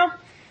 years now.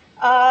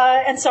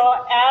 And so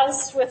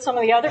as with some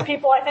of the other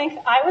people, I think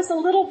I was a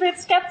little bit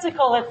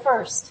skeptical at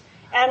first.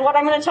 And what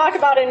I'm going to talk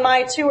about in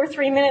my 2 or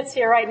 3 minutes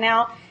here right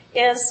now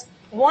is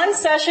one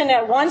session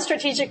at one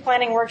strategic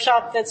planning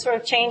workshop that sort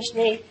of changed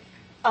me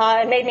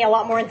and made me a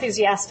lot more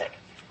enthusiastic.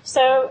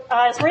 So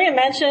as Maria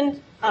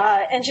mentioned,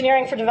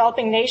 engineering for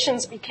developing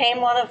nations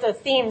became one of the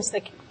themes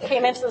that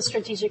came into the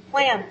strategic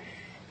plan.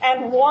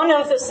 And one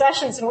of the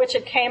sessions in which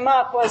it came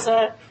up was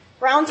a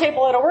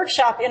roundtable at a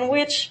workshop in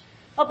which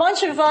a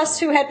bunch of us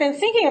who had been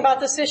thinking about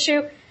this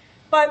issue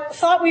but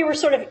thought we were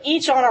sort of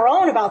each on our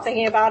own about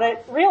thinking about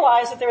it,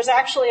 realized that there was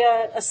actually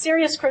a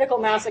serious critical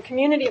mass, a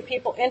community of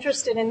people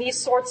interested in these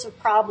sorts of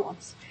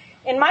problems.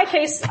 In my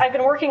case, I've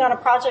been working on a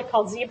project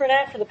called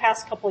ZebraNet for the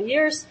past couple of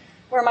years,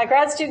 where my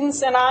grad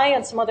students and I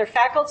and some other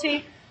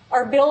faculty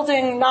are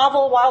building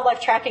novel wildlife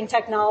tracking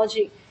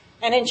technology.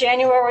 And in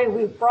January,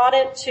 we brought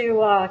it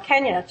to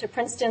Kenya, to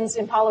Princeton's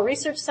Impala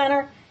Research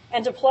Center,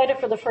 and deployed it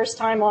for the first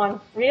time on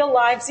real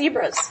live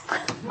zebras.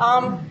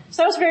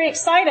 So it was very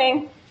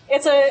exciting.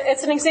 It's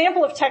an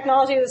example of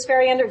technology that's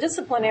very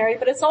interdisciplinary,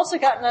 but it's also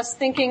gotten us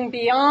thinking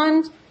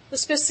beyond the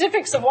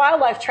specifics of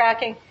wildlife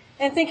tracking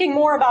and thinking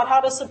more about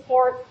how to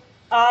support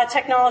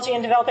technology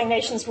in developing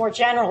nations more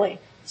generally.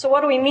 So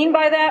what do we mean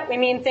by that? We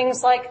mean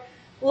things like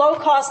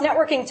low-cost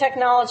networking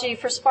technology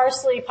for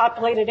sparsely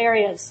populated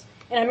areas.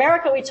 In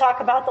America, we talk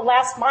about the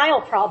last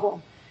mile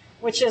problem,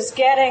 which is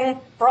getting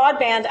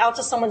broadband out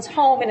to someone's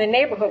home in a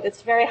neighborhood.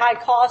 It's very high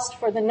cost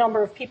for the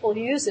number of people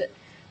who use it.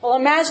 Well,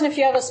 imagine if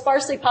you have a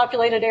sparsely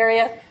populated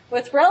area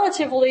with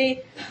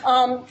relatively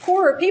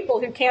poorer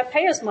people who can't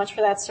pay as much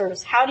for that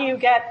service. How do you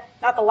get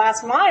not the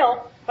last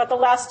mile, but the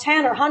last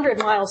 10 or 100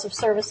 miles of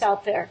service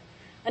out there?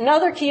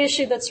 Another key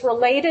issue that's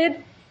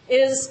related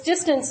is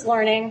distance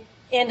learning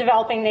in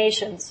developing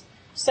nations.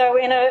 So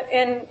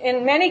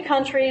in many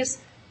countries,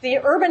 the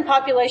urban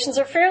populations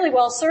are fairly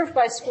well served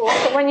by schools,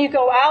 but when you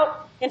go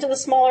out into the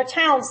smaller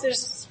towns,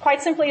 there's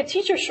quite simply a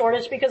teacher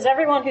shortage because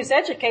everyone who's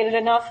educated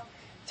enough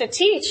to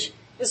teach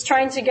is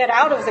trying to get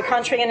out of the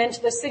country and into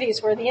the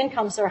cities where the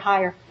incomes are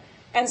higher.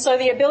 And so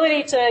the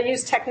ability to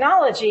use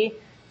technology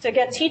to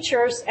get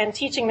teachers and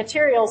teaching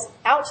materials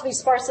out to these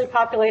sparsely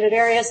populated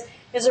areas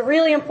is a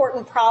really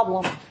important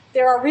problem.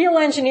 There are real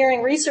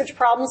engineering research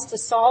problems to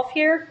solve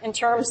here in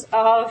terms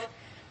of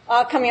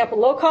coming up with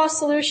low-cost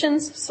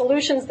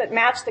solutions that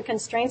match the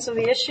constraints of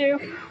the issue.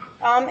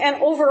 And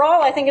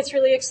overall, I think it's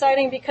really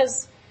exciting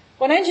because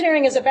what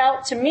engineering is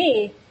about, to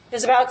me,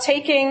 is about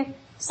taking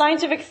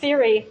scientific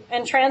theory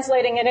and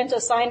translating it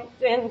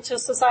into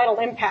societal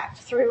impact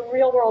through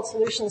real-world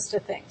solutions to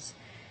things.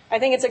 I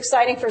think it's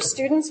exciting for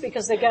students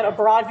because they get a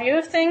broad view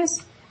of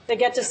things. They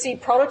get to see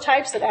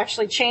prototypes that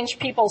actually change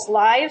people's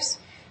lives.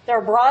 There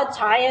are broad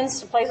tie-ins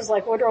to places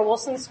like Woodrow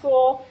Wilson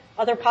School,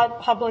 other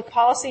public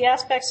policy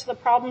aspects of the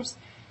problems.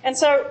 And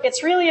so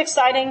it's really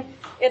exciting.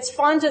 It's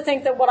fun to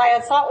think that what I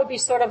had thought would be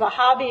sort of a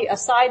hobby, a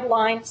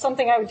sideline,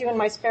 something I would do in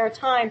my spare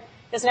time,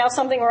 is now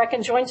something where I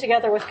can join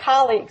together with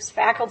colleagues,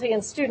 faculty,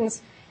 and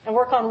students and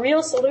work on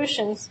real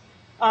solutions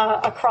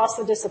across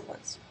the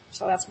disciplines.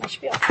 So that's my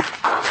spiel.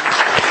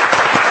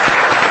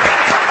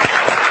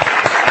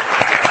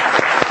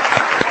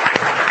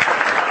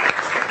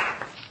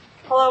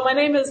 Hello, my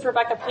name is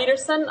Rebecca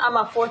Peterson. I'm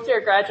a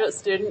fourth-year graduate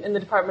student in the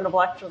Department of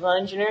Electrical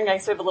Engineering. I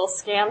actually have a little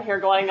scam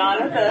here going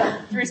on with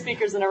the 3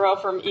 speakers in a row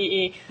from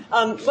EE.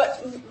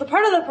 But the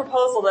part of the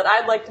proposal that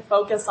I'd like to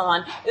focus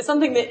on is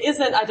something that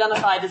isn't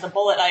identified as a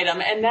bullet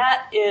item, and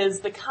that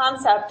is the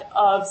concept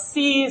of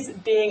C's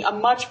being a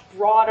much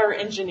broader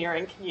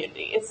engineering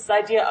community. It's this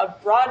idea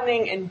of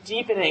broadening and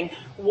deepening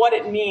what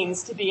it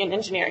means to be an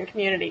engineering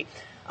community.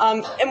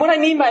 And what I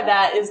mean by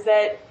that is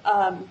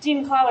that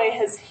Dean Klawe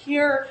has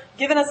here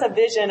given us a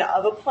vision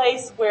of a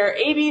place where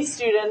AB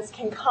students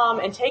can come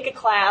and take a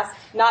class,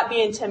 not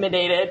be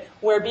intimidated,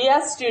 where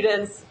BS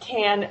students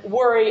can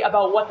worry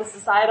about what the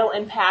societal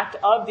impact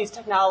of these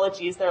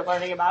technologies they're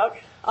learning about,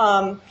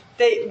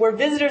 where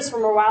visitors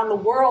from around the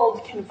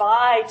world can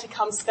vie to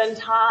come spend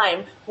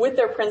time with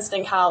their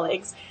Princeton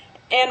colleagues,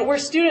 and where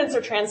students are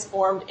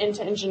transformed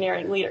into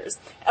engineering leaders.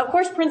 Of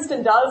course,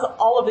 Princeton does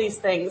all of these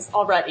things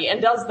already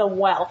and does them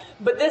well,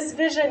 but this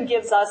vision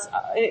gives us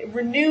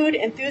renewed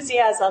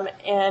enthusiasm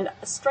and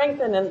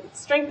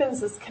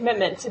strengthens this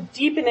commitment to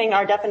deepening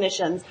our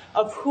definitions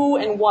of who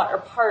and what are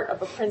part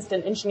of a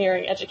Princeton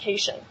engineering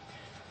education.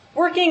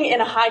 Working in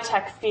a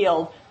high-tech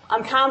field,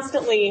 I'm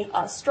constantly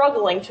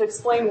struggling to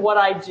explain what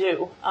I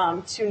do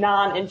to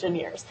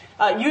non-engineers.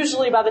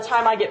 Usually by the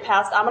time I get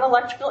past, I'm an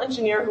electrical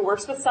engineer who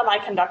works with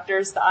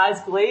semiconductors, the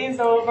eyes glaze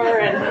over,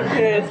 and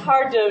it's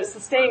hard to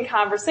sustain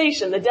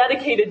conversation. The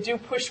dedicated do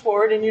push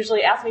forward and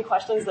usually ask me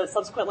questions that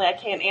subsequently I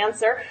can't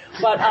answer.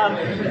 But,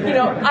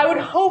 I would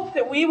hope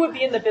that we would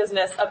be in the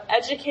business of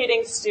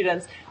educating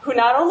students who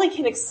not only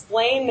can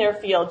explain their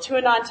field to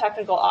a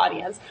non-technical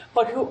audience,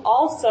 but who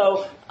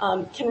also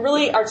can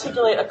really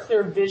articulate a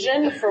clear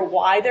vision for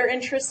why they're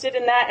interested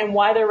in that and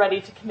why they're ready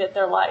to commit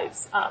their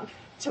lives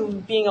to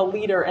being a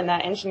leader in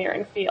that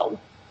engineering field.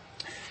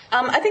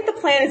 I think the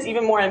plan is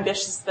even more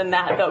ambitious than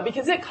that, though,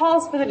 because it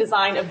calls for the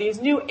design of these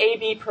new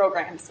AB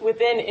programs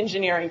within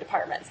engineering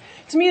departments.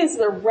 To me, this is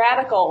a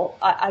radical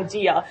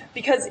idea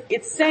because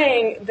it's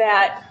saying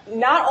that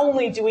not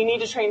only do we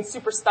need to train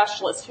super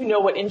specialists who know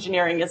what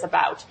engineering is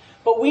about,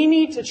 but we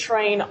need to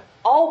train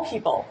all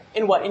people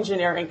in what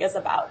engineering is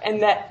about,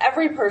 and that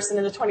every person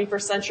in the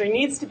 21st century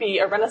needs to be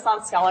a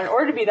Renaissance scholar. In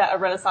order to be a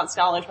Renaissance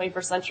scholar in the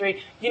 21st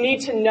century, you need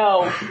to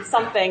know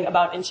something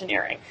about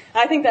engineering.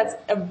 And I think that's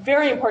a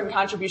very important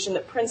contribution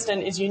that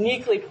Princeton is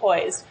uniquely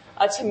poised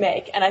to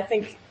make, and I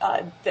think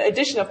the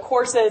addition of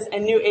courses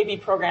and new AB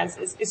programs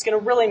is going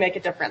to really make a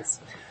difference.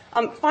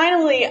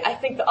 Finally, I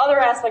think the other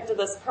aspect of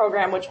this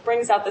program, which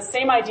brings out the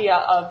same idea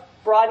of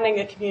broadening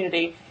the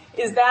community,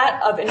 is that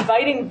of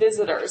inviting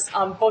visitors,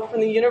 both from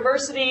the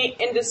university,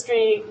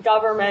 industry,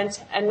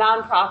 government, and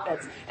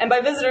nonprofits. And by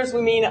visitors,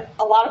 we mean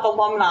a lot of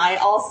alumni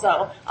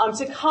also,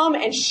 to come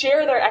and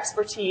share their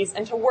expertise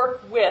and to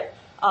work with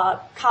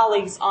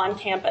colleagues on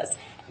campus.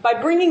 By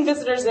bringing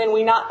visitors in,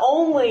 we not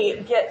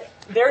only get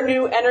their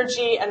new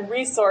energy and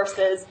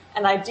resources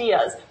and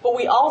ideas, but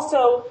we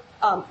also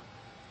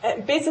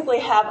basically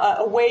have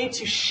a way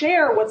to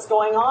share what's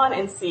going on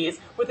in C's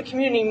with the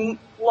community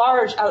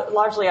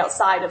largely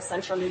outside of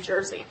central New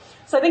Jersey.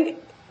 So I think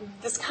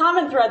this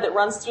common thread that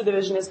runs through the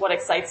vision is what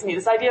excites me,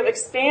 this idea of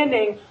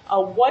expanding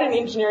what an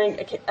engineering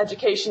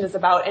education is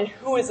about and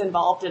who is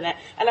involved in it.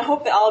 And I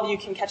hope that all of you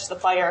can catch the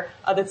fire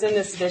that's in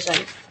this vision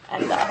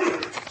and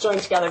join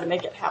together to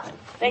make it happen.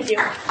 Thank you.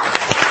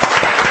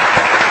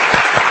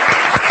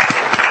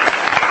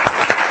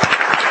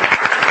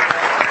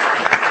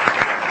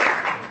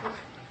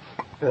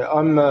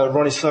 I'm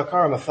Ronnie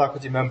Surkar. I'm a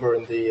faculty member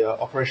in the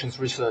Operations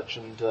Research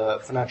and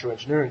Financial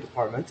Engineering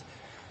Department.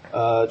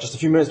 Just a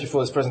few minutes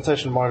before this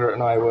presentation, Margaret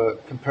and I were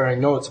comparing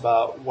notes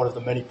about what are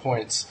the many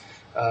points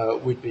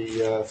we'd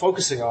be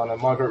focusing on,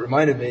 and Margaret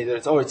reminded me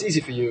that it's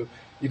easy for you.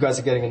 You guys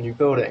are getting a new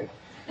building.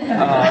 So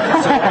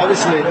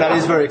obviously that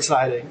is very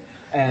exciting,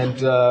 and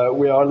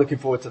we are looking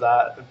forward to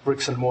that,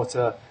 bricks and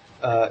mortar,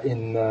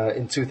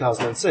 in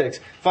 2006.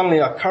 Funnily,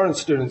 our current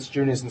students,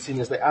 juniors and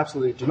seniors, they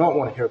absolutely do not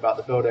want to hear about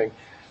the building.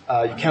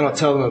 You cannot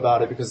tell them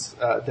about it because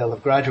they'll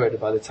have graduated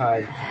by the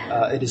time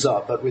it is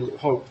up, but we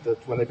hope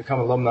that when they become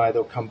alumni,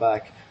 they'll come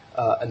back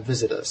and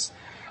visit us.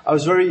 I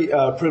was very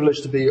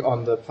privileged to be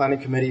on the planning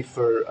committee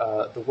for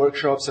the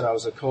workshops, and I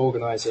was a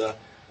co-organizer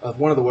of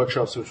one of the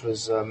workshops, which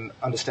was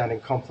understanding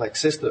complex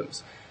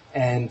systems.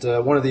 And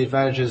one of the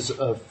advantages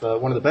of,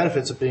 one of the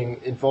benefits of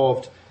being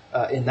involved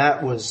in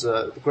that was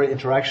the great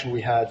interaction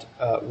we had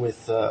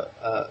with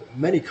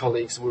many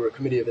colleagues. We were a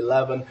committee of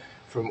 11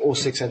 from all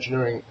 6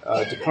 engineering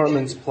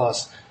departments,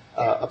 plus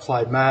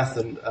applied math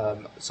and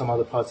some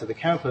other parts of the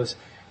campus.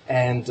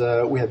 And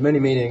we had many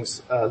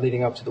meetings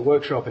leading up to the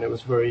workshop, and it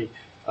was very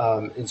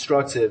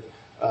instructive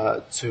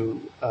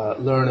to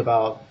learn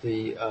about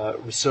the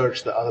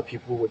research that other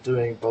people were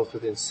doing, both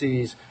within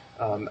C's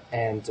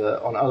and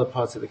on other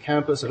parts of the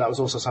campus. And that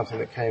was also something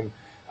that came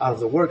out of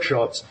the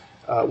workshops.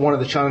 One of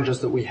the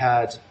challenges that we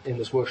had in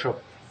this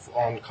workshop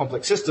on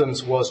complex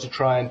systems was to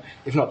try and,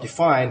 if not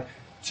define,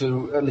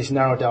 to at least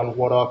narrow down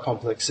what are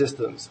complex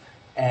systems.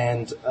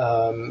 And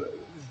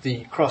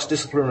the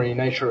cross-disciplinary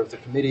nature of the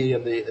committee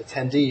and the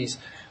attendees,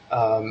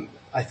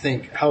 I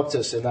think, helped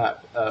us in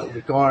that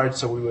regard.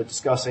 So we were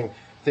discussing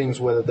things,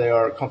 whether they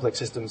are complex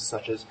systems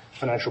such as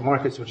financial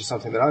markets, which is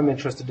something that I'm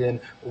interested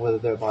in, or whether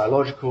they're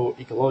biological,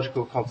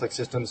 ecological complex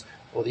systems,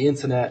 or the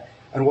internet,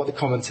 and what the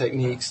common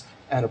techniques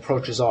and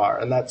approaches are.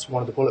 And that's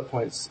one of the bullet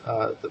points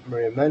that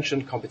Maria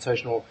mentioned,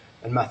 computational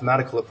and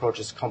mathematical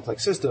approaches to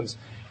complex systems.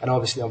 And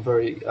obviously I'm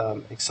very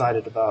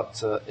excited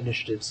about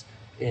initiatives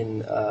in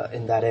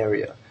that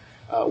area.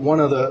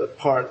 One other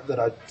part that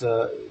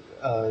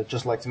I'd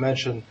just like to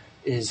mention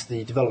is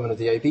the development of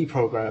the AB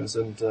programs,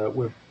 and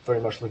we're very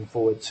much looking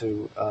forward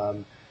to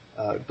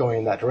going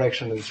in that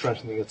direction and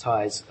strengthening the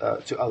ties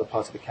to other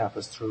parts of the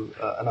campus through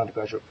an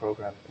undergraduate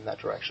program in that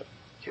direction.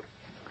 Thank you.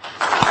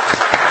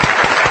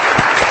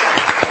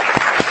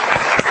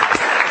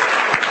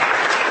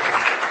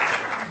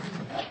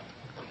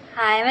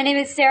 Hi, my name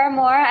is Sarah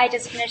Moore. I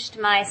just finished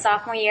my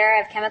sophomore year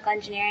of chemical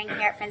engineering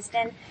here at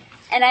Princeton,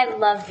 and I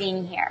love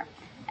being here.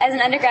 As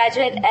an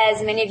undergraduate,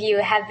 as many of you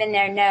who have been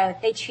there know,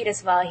 they treat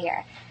us well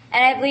here.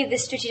 And I believe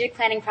this strategic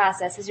planning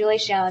process has really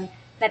shown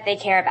that they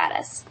care about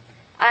us.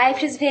 I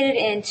participated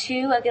in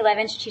 2 of the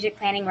 11 strategic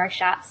planning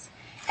workshops,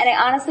 and I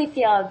honestly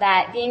feel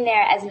that being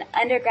there as an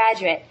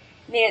undergraduate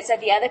made it so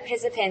that the other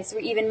participants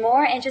were even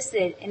more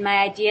interested in my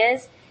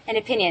ideas and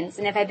opinions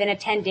than if I'd been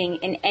attending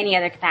in any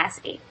other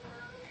capacity.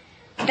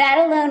 That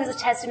alone is a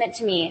testament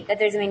to me that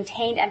there's a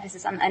maintained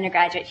emphasis on the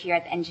undergraduate here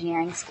at the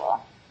engineering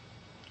school.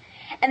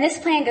 And this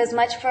plan goes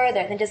much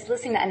further than just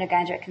listening to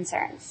undergraduate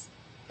concerns.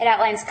 It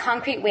outlines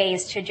concrete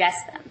ways to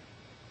address them.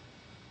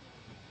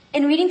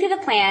 In reading through the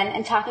plan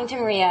and talking to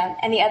Maria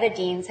and the other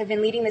deans who have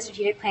been leading the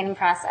strategic planning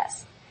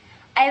process,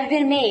 I have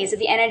been amazed at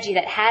the energy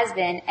that has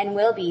been and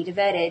will be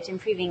devoted to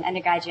improving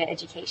undergraduate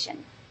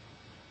education.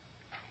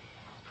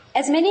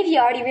 As many of you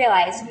already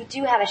realize, we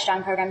do have a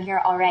strong program here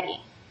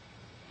already.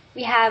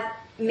 We have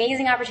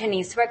amazing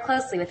opportunities to work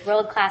closely with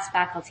world-class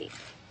faculty.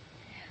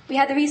 We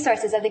have the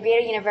resources of the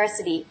greater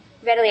university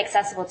readily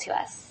accessible to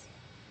us.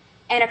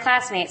 And our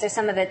classmates are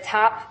some of the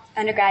top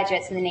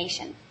undergraduates in the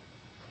nation.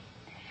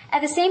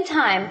 At the same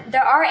time,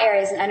 there are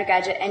areas in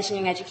undergraduate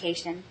engineering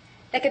education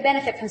that could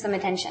benefit from some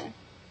attention.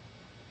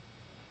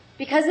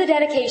 Because of the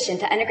dedication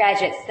to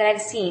undergraduates that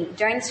I've seen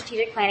during the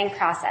strategic planning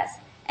process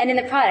and in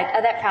the product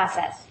of that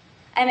process,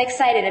 I'm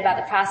excited about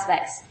the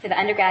prospects for the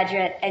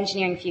undergraduate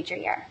engineering future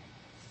year.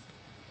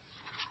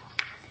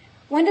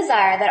 One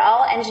desire that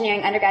all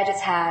engineering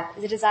undergraduates have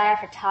is a desire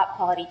for top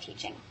quality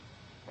teaching.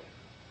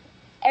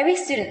 Every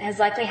student has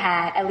likely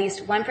had at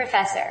least one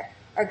professor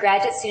or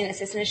graduate student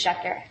assistant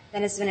instructor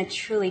that has been a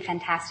truly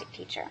fantastic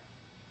teacher.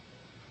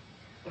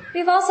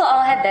 We've also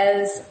all had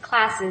those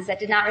classes that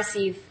did not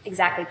receive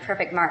exactly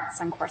perfect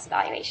marks on course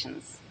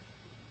evaluations.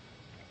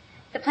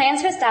 The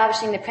plans for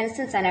establishing the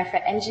Princeton Center for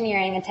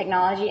Engineering and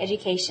Technology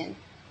Education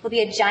will be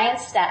a giant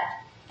step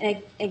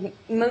in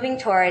moving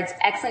towards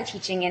excellent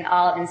teaching in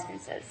all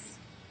instances.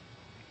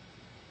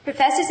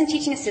 Professors and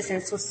teaching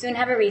assistants will soon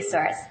have a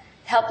resource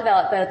to help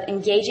develop both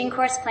engaging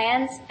course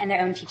plans and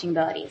their own teaching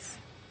abilities.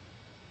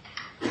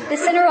 The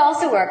center will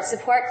also work to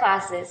support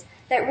classes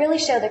that really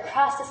show the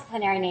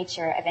cross-disciplinary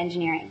nature of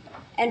engineering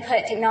and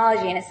put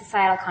technology in a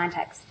societal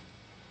context.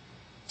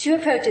 2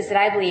 approaches that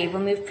I believe will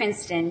move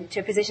Princeton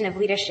to a position of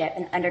leadership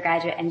in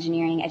undergraduate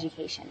engineering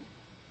education.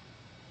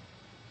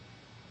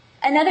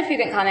 Another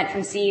frequent comment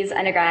from C's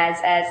undergrads,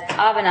 as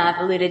Abhinav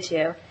alluded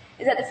to,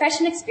 is that the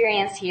freshman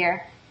experience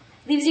here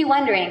leaves you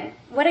wondering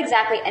what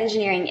exactly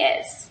engineering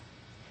is.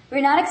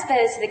 we're not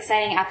exposed to the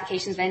exciting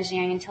applications of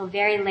engineering until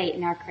very late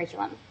in our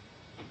curriculum.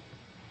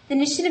 The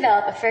niche to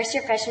develop a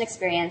first-year freshman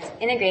experience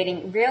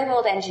integrating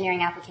real-world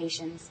engineering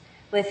applications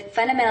with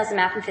fundamentals of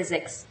math and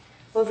physics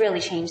will really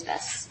change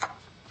this.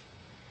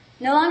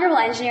 No longer will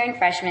engineering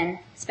freshmen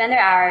spend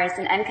their hours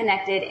in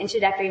unconnected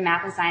introductory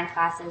math and science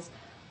classes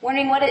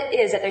wondering what it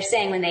is that they're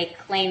saying when they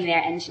claim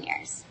they're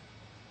engineers.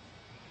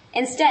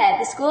 Instead,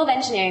 the School of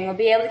Engineering will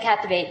be able to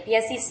captivate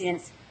BSc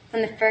students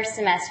from the first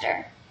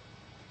semester,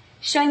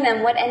 showing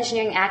them what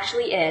engineering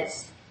actually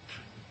is,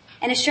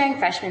 and assuring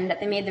freshmen that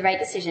they made the right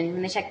decision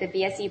when they checked the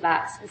BSc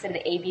box instead of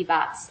the AB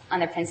box on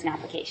their Princeton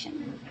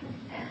application.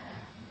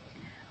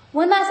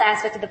 One last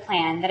aspect of the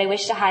plan that I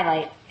wish to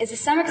highlight is the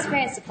summer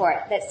experience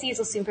support that SEAS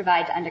will soon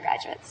provide to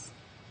undergraduates.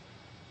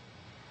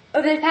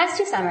 Over the past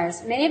 2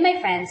 summers, many of my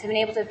friends have been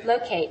able to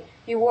locate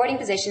rewarding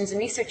positions in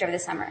research over the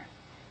summer,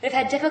 but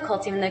have had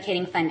difficulty in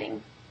locating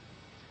funding.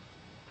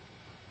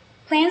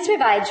 Plans to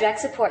provide direct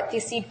support through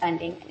seed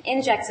funding and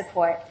indirect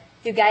support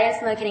through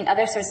guidance in locating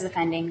other sources of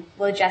funding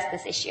will address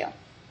this issue.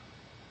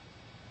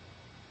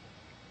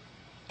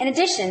 In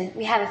addition,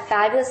 we have a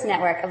fabulous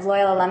network of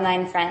loyal alumni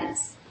and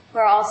friends who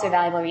are also a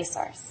valuable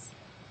resource.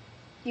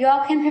 You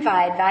all can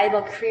provide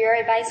valuable career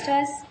advice to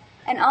us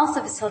and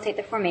also facilitate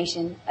the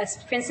formation of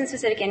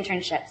Princeton-specific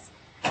internships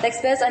that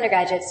expose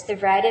undergraduates to the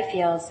variety of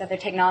fields that their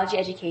technology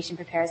education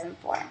prepares them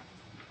for.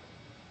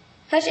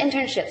 Such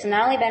internships will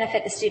not only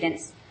benefit the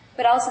students,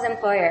 but also the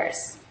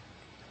employers,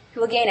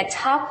 who will gain a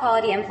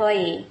top-quality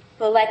employee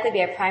who will likely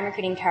be a prime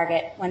recruiting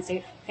target once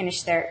they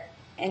finish their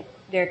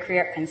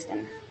career at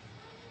Princeton.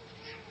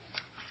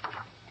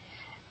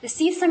 The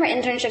SEAS Summer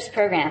Internships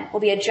Program will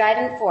be a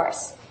driving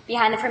force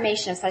behind the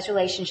formation of such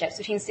relationships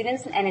between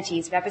students and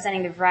entities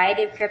representing the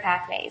variety of career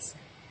pathways,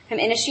 from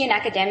industry and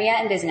academia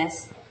and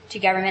business to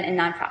government and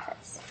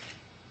nonprofits.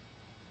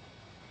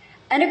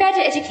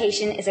 Undergraduate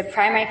education is a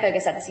primary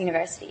focus at this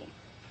university.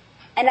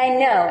 And I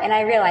know, and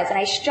I realize, and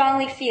I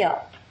strongly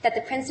feel that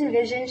the Princeton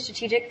Vision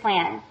Strategic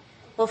Plan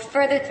will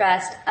further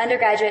thrust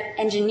undergraduate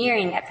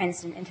engineering at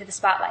Princeton into the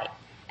spotlight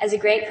as a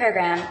great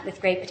program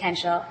with great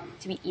potential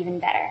to be even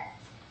better.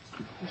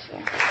 Thank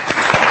you.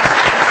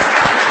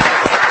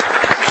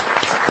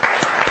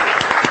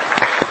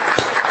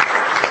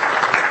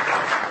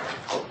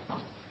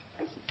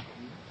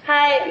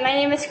 Hi, my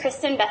name is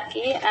Kristen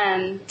Bethke,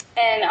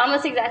 and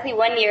almost exactly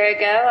 1 year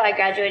ago, I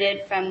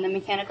graduated from the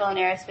Mechanical and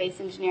Aerospace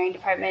Engineering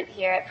Department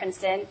here at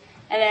Princeton,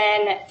 and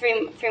then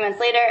three months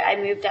later, I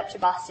moved up to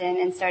Boston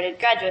and started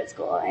graduate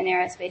school in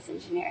aerospace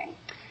engineering.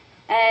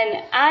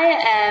 And I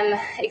am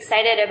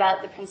excited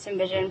about the Princeton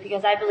Vision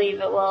because I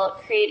believe it will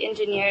create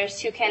engineers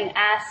who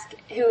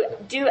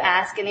do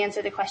ask and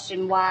answer the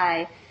question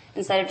why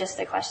instead of just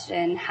the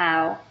question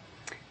how.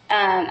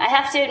 I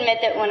have to admit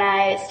that when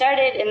I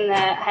started in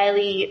the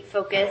highly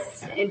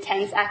focused,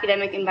 intense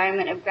academic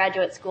environment of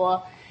graduate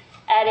school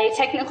at a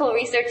technical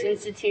research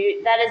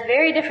institute that is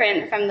very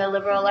different from the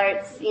liberal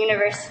arts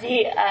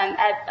university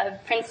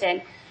of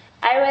Princeton,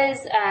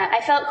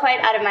 I felt quite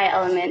out of my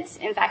element.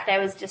 In fact, I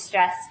was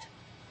distressed.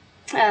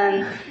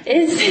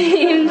 It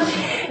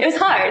was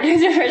hard,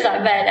 first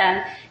off, but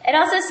it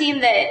also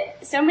seemed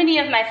that so many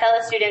of my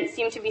fellow students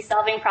seemed to be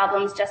solving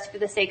problems just for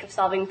the sake of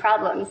solving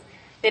problems.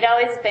 They'd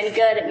always been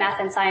good at math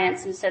and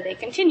science, and so they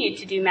continued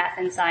to do math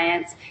and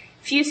science.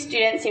 Few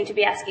students seemed to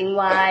be asking,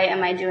 why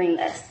am I doing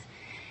this?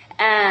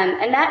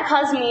 And that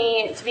caused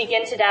me to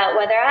begin to doubt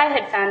whether I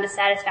had found a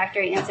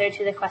satisfactory answer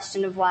to the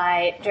question of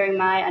why during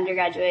my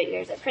undergraduate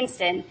years at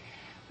Princeton.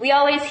 We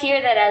always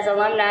hear that as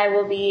alumni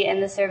we'll be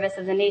in the service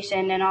of the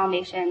nation and all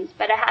nations,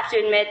 but I have to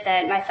admit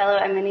that my fellow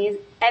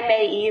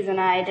MAEs and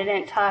I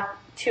didn't talk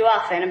too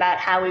often about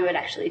how we would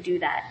actually do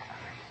that.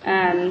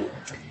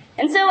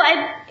 And so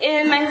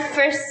in my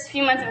first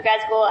few months of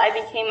grad school, I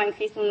became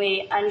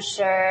increasingly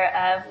unsure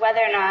of whether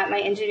or not my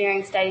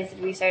engineering studies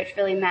and research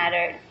really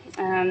mattered.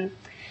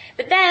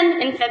 But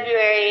then in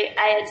February,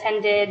 I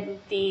attended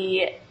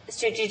the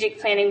Strategic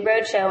Planning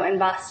Roadshow in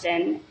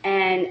Boston,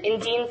 and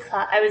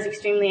I was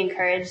extremely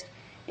encouraged.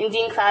 In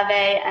Dean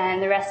Klawe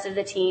and the rest of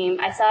the team,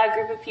 I saw a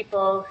group of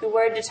people who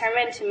were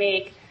determined to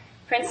make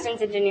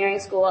Princeton's engineering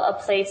school a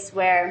place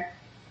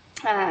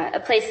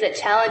that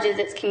challenges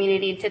its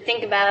community to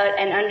think about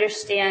and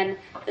understand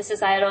the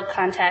societal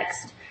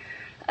context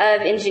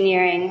of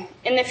engineering.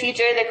 In the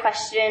future, the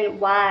question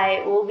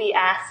why will be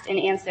asked and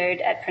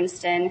answered at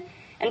Princeton.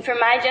 And for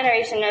my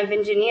generation of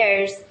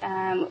engineers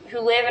who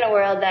live in a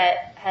world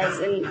that has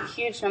a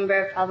huge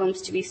number of problems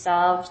to be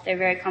solved, they're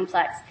very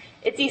complex,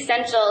 it's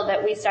essential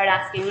that we start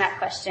asking that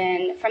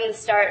question from the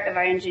start of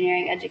our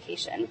engineering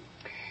education.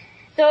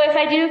 So if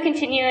I do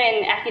continue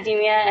in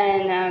academia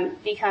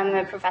and become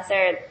a professor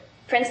at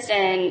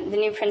Princeton, the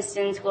new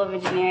Princeton School of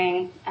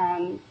Engineering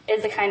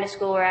is the kind of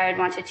school where I would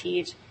want to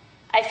teach.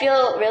 I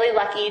feel really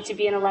lucky to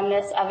be an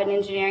alumnus of an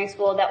engineering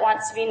school that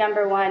wants to be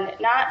number one,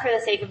 not for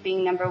the sake of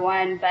being number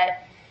one, but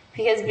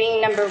because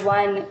being number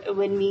one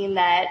would mean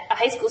that a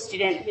high school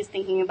student who's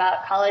thinking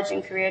about college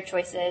and career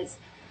choices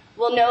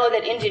will know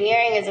that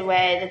engineering is a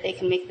way that they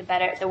can make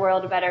the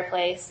world a better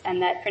place,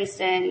 and that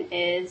Princeton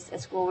is a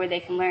school where they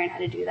can learn how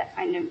to do that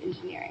kind of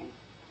engineering.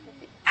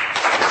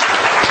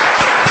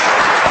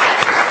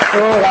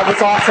 Oh, that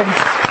was awesome.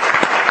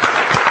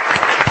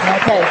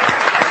 Okay.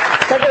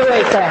 Take it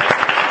away, Sam.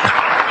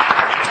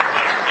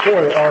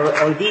 Boy,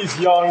 are these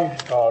young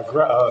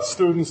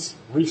students,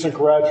 recent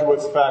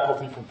graduates,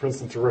 faculty from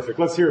Princeton terrific.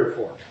 Let's hear it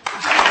for them.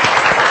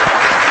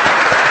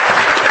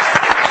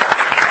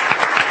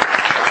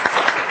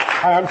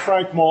 Hi, I'm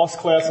Frank Moss,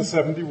 class of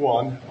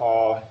 71,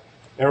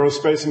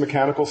 Aerospace and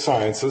Mechanical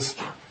Sciences.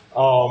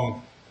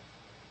 What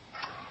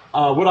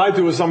I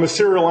do is I'm a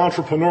serial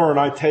entrepreneur, and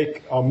I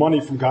take money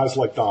from guys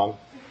like Don.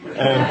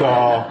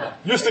 And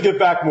used to give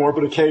back more,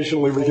 but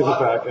occasionally we give it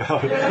back.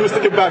 Used to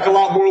give back a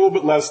lot more, a little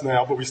bit less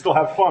now, but we still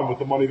have fun with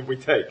the money that we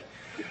take.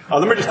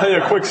 Let me just tell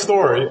you a quick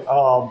story,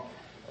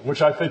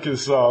 which I think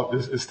is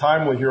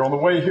timely here. On the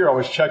way here, I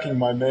was checking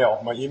my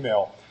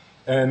email,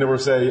 and there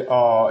was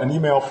an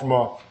email from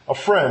a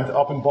friend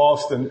up in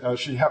Boston.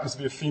 She happens to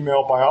be a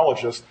female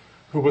biologist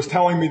who was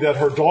telling me that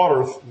her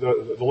daughter,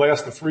 the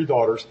last of three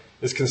daughters,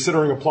 is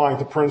considering applying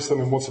to Princeton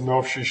and wants to know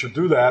if she should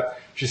do that.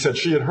 She said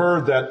she had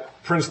heard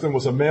that Princeton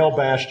was a male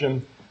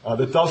bastion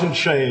that doesn't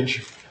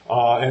change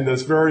and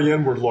that's very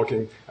inward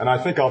looking. And I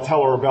think I'll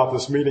tell her about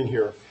this meeting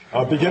here,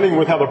 beginning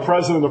with how the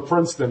president of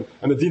Princeton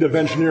and the dean of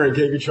engineering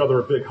gave each other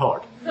a big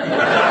hug.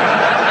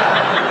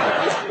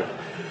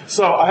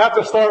 So I have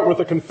to start with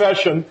a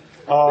confession.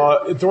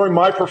 During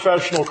my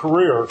professional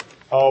career,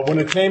 when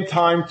it came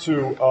time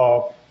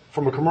to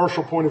from a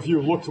commercial point of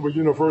view, look to a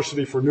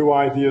university for new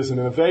ideas and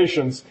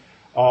innovations,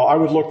 I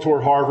would look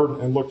toward Harvard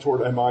and look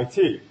toward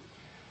MIT.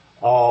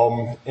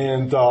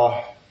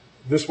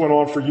 This went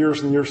on for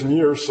years and years and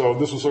years, so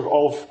this was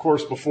all, of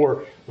course,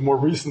 before the more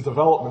recent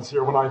developments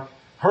here. When I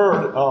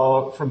heard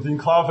from Dean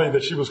Klawe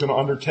that she was going to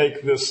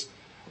undertake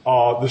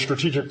the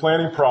strategic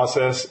planning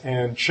process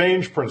and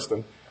change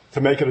Princeton to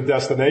make it a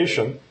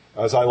destination,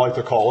 as I like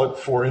to call it,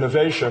 for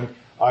innovation,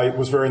 I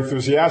was very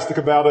enthusiastic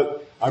about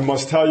it. I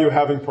must tell you,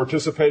 having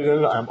participated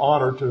in it, I'm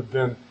honored to have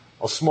been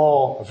a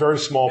very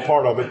small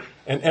part of it.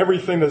 And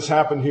everything that's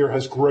happened here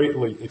has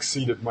greatly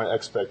exceeded my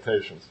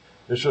expectations.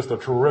 It's just a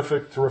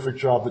terrific, terrific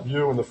job that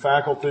you and the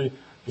faculty,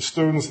 the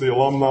students, the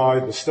alumni,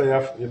 the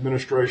staff, the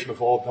administration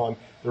have all done.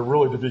 They're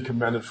really to be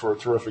commended for a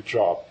terrific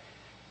job.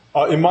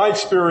 In my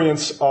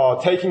experience,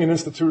 taking an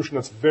institution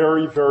that's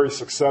very, very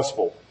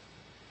successful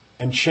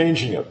and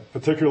changing it,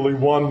 particularly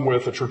one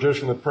with a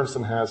tradition that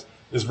Princeton has,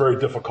 is very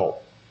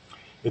difficult.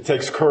 It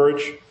takes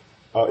courage,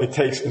 it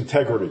takes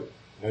integrity,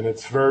 and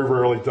it's very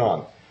rarely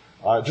done.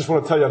 I just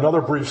want to tell you another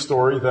brief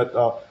story that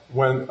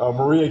when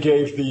Maria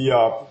gave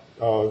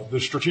the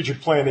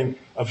strategic planning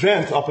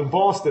event up in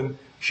Boston,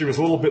 she was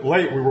a little bit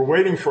late. We were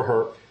waiting for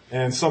her,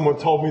 and someone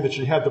told me that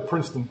she had the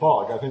Princeton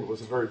bug. I think it was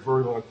a very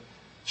virulent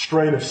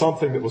strain of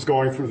something that was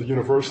going through the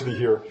university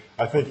here.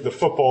 I think the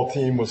football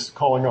team was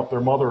calling up their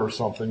mother or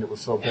something. It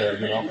was so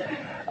bad, you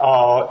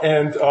know.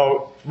 And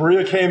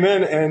Maria came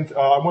in, and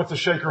I went to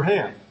shake her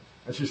hand.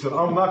 And she said,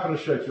 I'm not going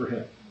to shake your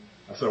hand.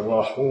 I said,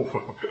 well,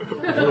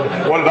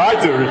 what did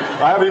I do?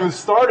 I haven't even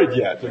started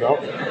yet, you know.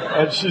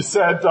 And she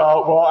said,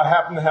 well, I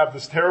happen to have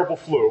this terrible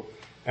flu,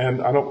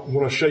 and I don't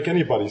want to shake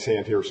anybody's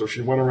hand here. So she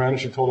went around and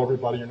she told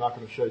everybody she's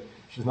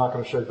not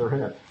going to shake their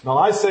hand. Now,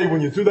 I say when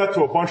you do that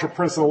to a bunch of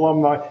Princeton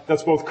alumni,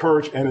 that's both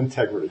courage and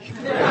integrity.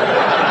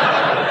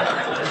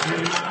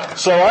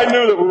 So I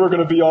knew that we were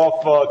going to be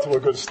off to a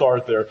good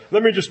start there.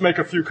 Let me just make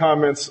a few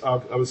comments. I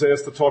was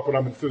asked to talk what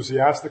I'm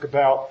enthusiastic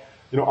about.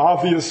 You know,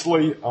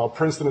 obviously,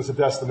 Princeton is a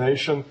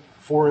destination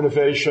for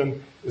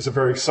innovation. It's a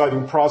very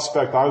exciting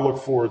prospect. I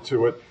look forward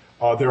to it.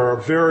 There are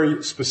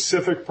very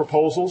specific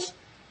proposals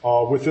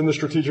within the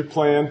strategic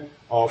plan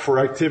for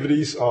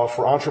activities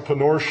for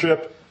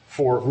entrepreneurship,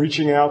 for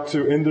reaching out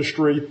to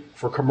industry,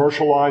 for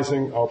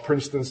commercializing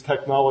Princeton's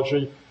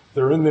technology.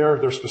 They're in there.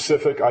 They're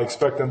specific. I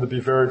expect them to be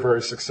very,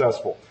 very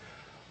successful.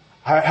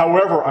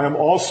 However, I am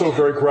also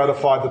very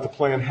gratified that the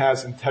plan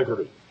has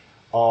integrity.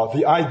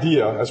 The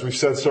idea, as we've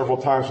said several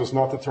times, was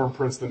not to turn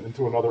Princeton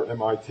into another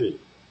MIT.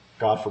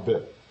 God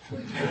forbid.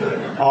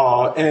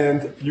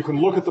 And you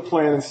can look at the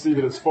plan and see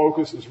that its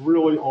focus is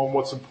really on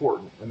what's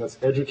important, and that's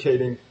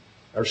educating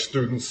our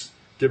students,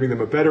 giving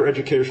them a better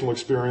educational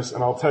experience.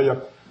 And I'll tell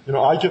you, you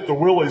know, I get the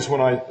willies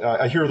when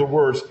I hear the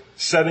words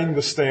setting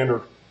the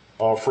standard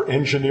for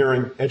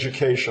engineering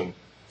education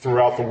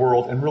throughout the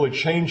world and really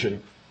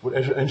changing what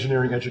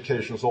engineering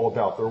education is all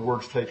about. They're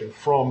words taken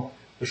from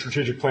the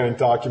strategic planning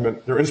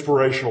document. They're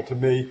inspirational to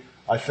me.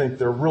 I think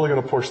they're really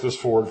going to push this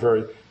forward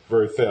very,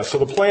 very fast. So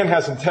the plan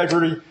has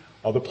integrity.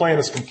 The plan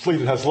is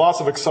complete. It has lots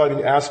of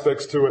exciting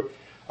aspects to it.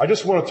 I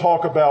just want to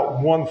talk about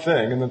one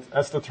thing, and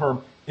that's the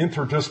term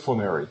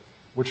interdisciplinary,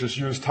 which is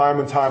used time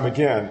and time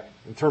again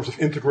in terms of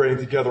integrating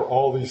together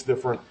all these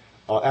different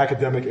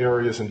academic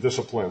areas and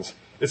disciplines.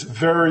 It's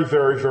very,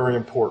 very, very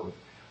important.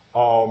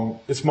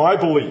 It's my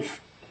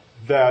belief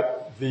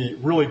that the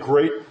really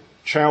great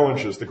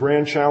challenges, the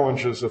grand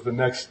challenges of the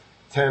next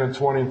 10 and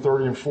 20 and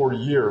 30 and 40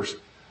 years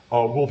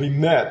will be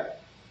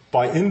met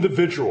by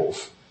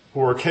individuals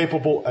who are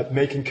capable at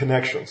making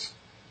connections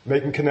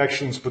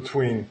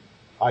between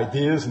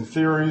ideas and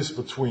theories,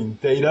 between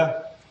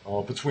data,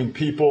 between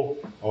people,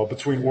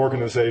 between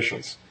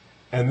organizations.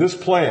 And this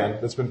plan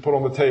that's been put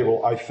on the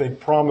table, I think,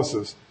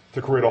 promises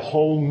to create a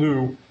whole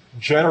new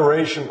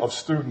generation of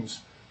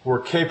students who are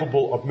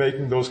capable of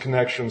making those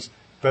connections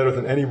better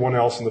than anyone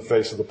else on the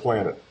face of the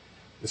planet.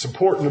 It's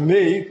important to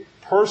me,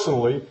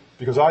 personally,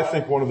 because I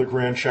think one of the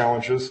grand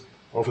challenges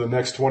over the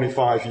next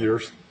 25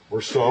 years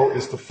or so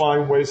is to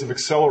find ways of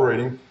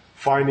accelerating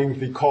finding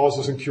the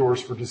causes and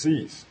cures for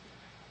disease.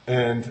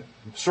 And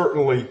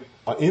certainly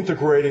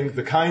integrating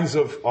the kinds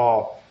of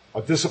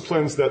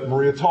disciplines that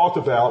Maria talked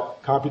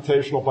about,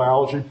 computational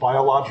biology,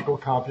 biological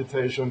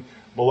computation,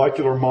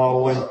 molecular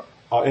modeling,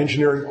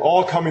 engineering,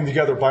 all coming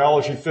together,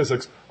 biology,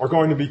 physics, are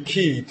going to be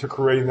key to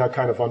creating that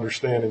kind of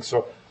understanding.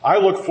 So I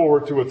look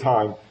forward to a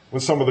time when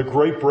some of the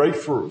great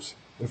breakthroughs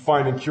in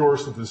finding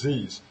cures to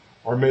disease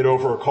are made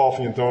over a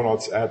coffee and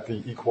donuts at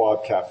the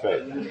Equad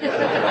Cafe.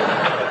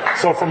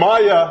 For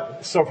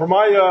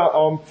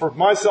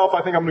myself,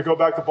 I think I'm going to go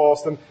back to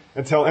Boston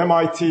and tell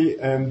MIT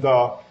and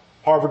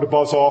Harvard to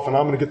buzz off, and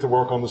I'm going to get to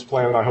work on this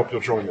plan, and I hope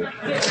you'll join me.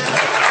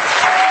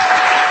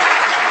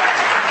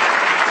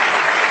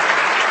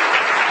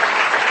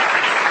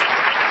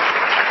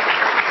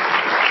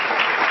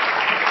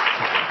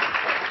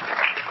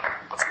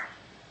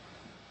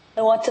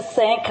 I want to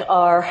thank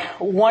our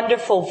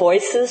wonderful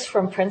voices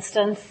from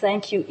Princeton.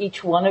 Thank you,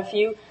 each one of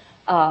you.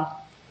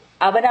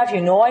 Abhinav,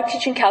 you know I'm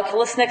teaching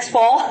calculus next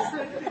fall.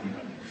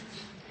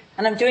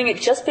 And I'm doing it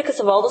just because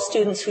of all the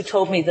students who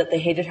told me that they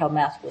hated how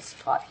math was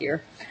taught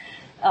here.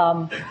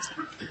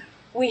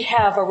 We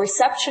have a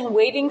reception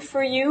waiting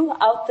for you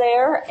out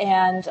there,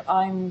 and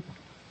I'm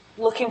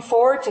looking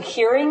forward to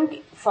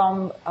hearing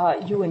from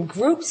you in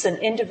groups and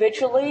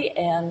individually.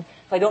 And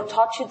if I don't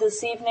talk to you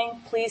this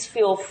evening, please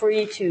feel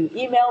free to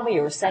email me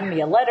or send me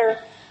a letter.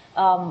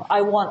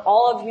 I want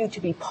all of you to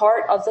be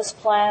part of this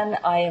plan.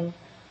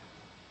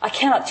 I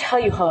cannot tell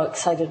you how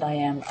excited I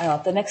am.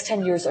 The next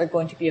 10 years are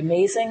going to be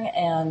amazing,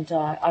 and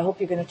I hope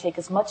you're going to take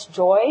as much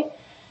joy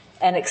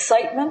and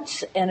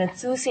excitement and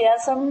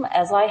enthusiasm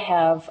as I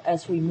have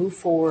as we move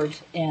forward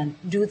and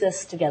do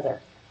this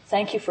together.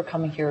 Thank you for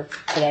coming here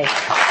today.